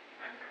anyway.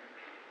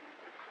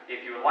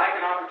 If you would like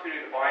an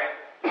opportunity to buy it,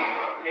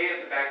 pay at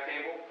the back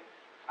table.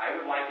 I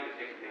would like you to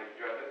take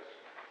advantage of this,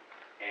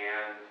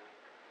 and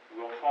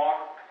we'll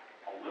talk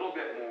a little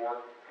bit more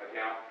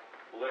about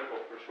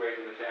political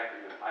persuasion this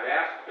afternoon. I've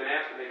been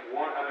asked to make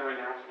one other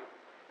announcement.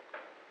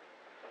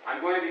 I'm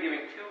going to be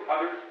giving 2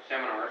 other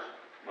seminars,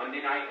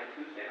 Monday night and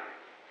Tuesday night.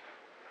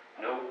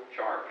 No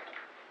charge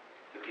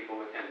to people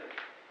who attend it.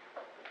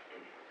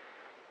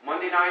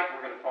 Monday night,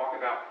 we're going to talk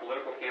about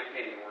political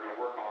campaigning. We're going to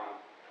work on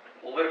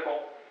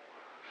political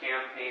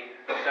campaign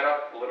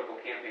setup, political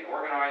campaign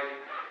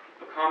organizing,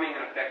 becoming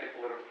an effective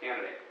political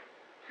candidate.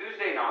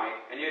 Tuesday night,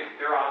 and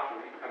they're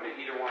optional, you can come to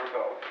either one or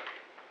both.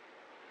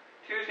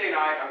 Tuesday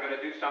night, I'm going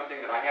to do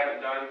something that I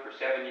haven't done for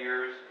 7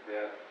 years,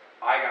 that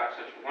I got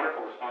such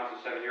wonderful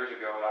responses 7 years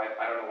ago, that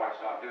I don't know why I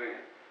stopped doing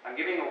it. I'm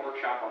giving a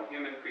workshop on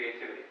human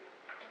creativity.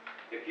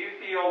 If you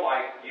feel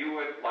like you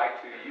would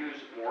like to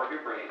use more of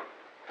your brain,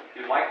 if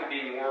you'd like to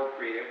be more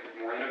creative,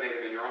 more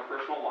innovative in your own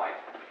personal life,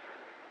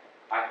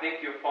 I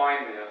think you'll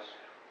find this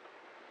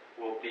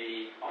will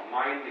be a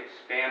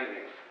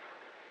mind-expanding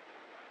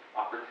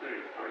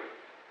opportunity for you.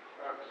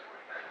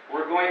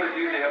 We're going to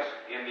do this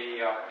in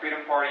the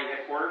Freedom Party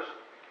headquarters.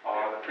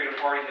 The Freedom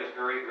Party has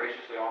very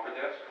graciously offered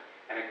this,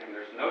 and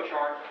there's no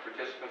charge to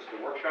participants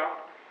in the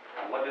workshop.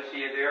 I'd love to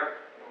see you there,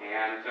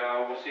 and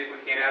we'll see if we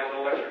can add a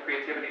little extra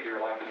creativity to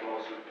your life as well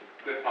as some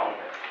good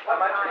politics. How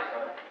much is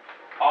it?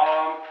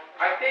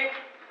 I think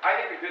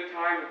a good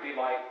time would be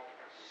like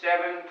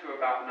 7 to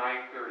about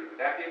 9:30. Would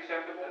that be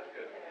acceptable? That's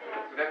good.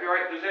 Would that be all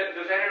right? Does that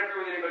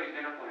interfere with anybody's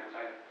dinner plans?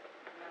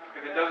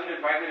 If it doesn't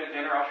invite me to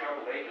dinner, I'll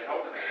show up late and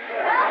help them. You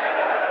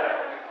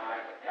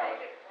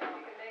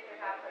can make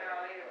it half an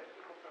hour later with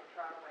people from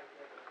Toronto might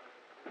be able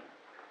to.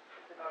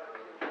 It's about a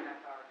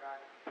 2.5-hour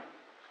drive.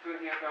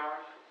 2.5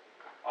 hours?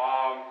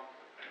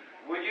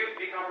 Would you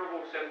be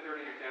comfortable with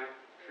 7:30 to 10?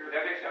 Sure. Would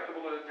that be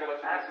acceptable to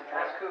let Ask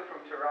who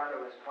from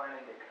Toronto is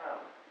planning to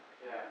come.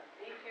 Yeah.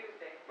 Each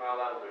Tuesday. Well,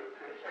 that'll do.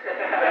 That'll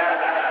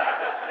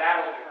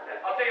do.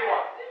 I'll tell you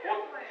what.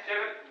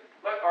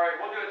 All right,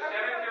 we'll do it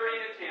 7:30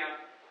 to 10.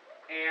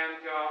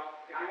 And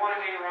if you want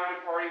to hang around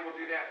and party, we'll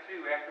do that too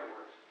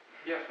afterwards.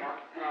 Yes,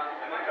 Mark?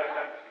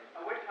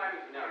 What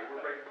time is it now? We're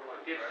breaking for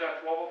lunch. It's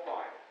 12:05.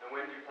 And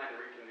when do you plan to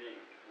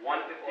reconvene?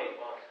 1:15.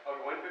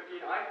 Okay,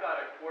 1:15. I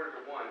thought at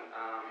 1:45.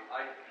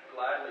 I'd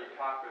gladly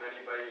talk with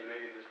anybody,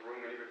 maybe in this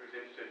room, anybody who's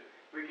interested.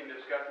 We can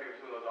discuss maybe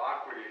some of those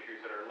awkward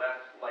issues that are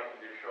less likely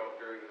to show up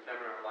during the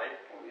seminar, like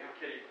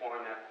kiddie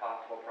porn, that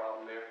possible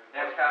problem there,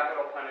 or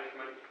capital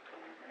punishment.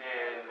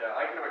 And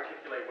I can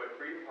articulate what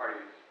Freedom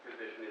Party's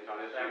position is on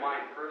this, and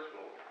mine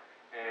personal,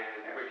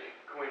 and which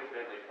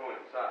coincidentally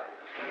coincide.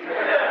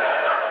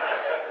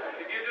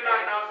 If you do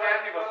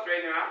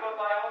figuring out. But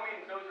by all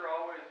means, those are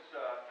always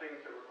things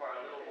that require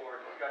a little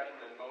more discussion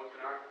than most and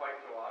aren't quite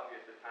so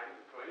obvious at times.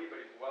 So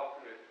anybody's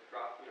welcome to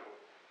drop,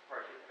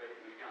 participate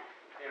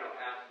and,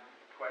 ask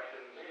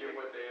questions, give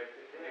what they have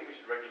to I think we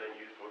should regulate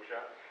used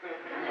bookshops.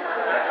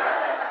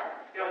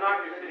 You'll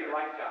knock your city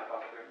lights out,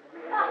 Buster.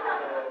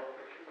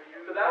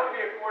 So that would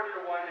be a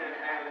 1:45,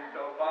 and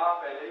so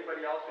Bob and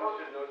anybody else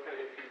interested in those kind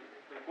of issues.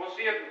 We'll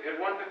see you at 1:15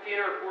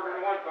 or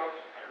 1:45,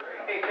 folks.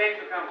 Hey, thanks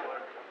for coming.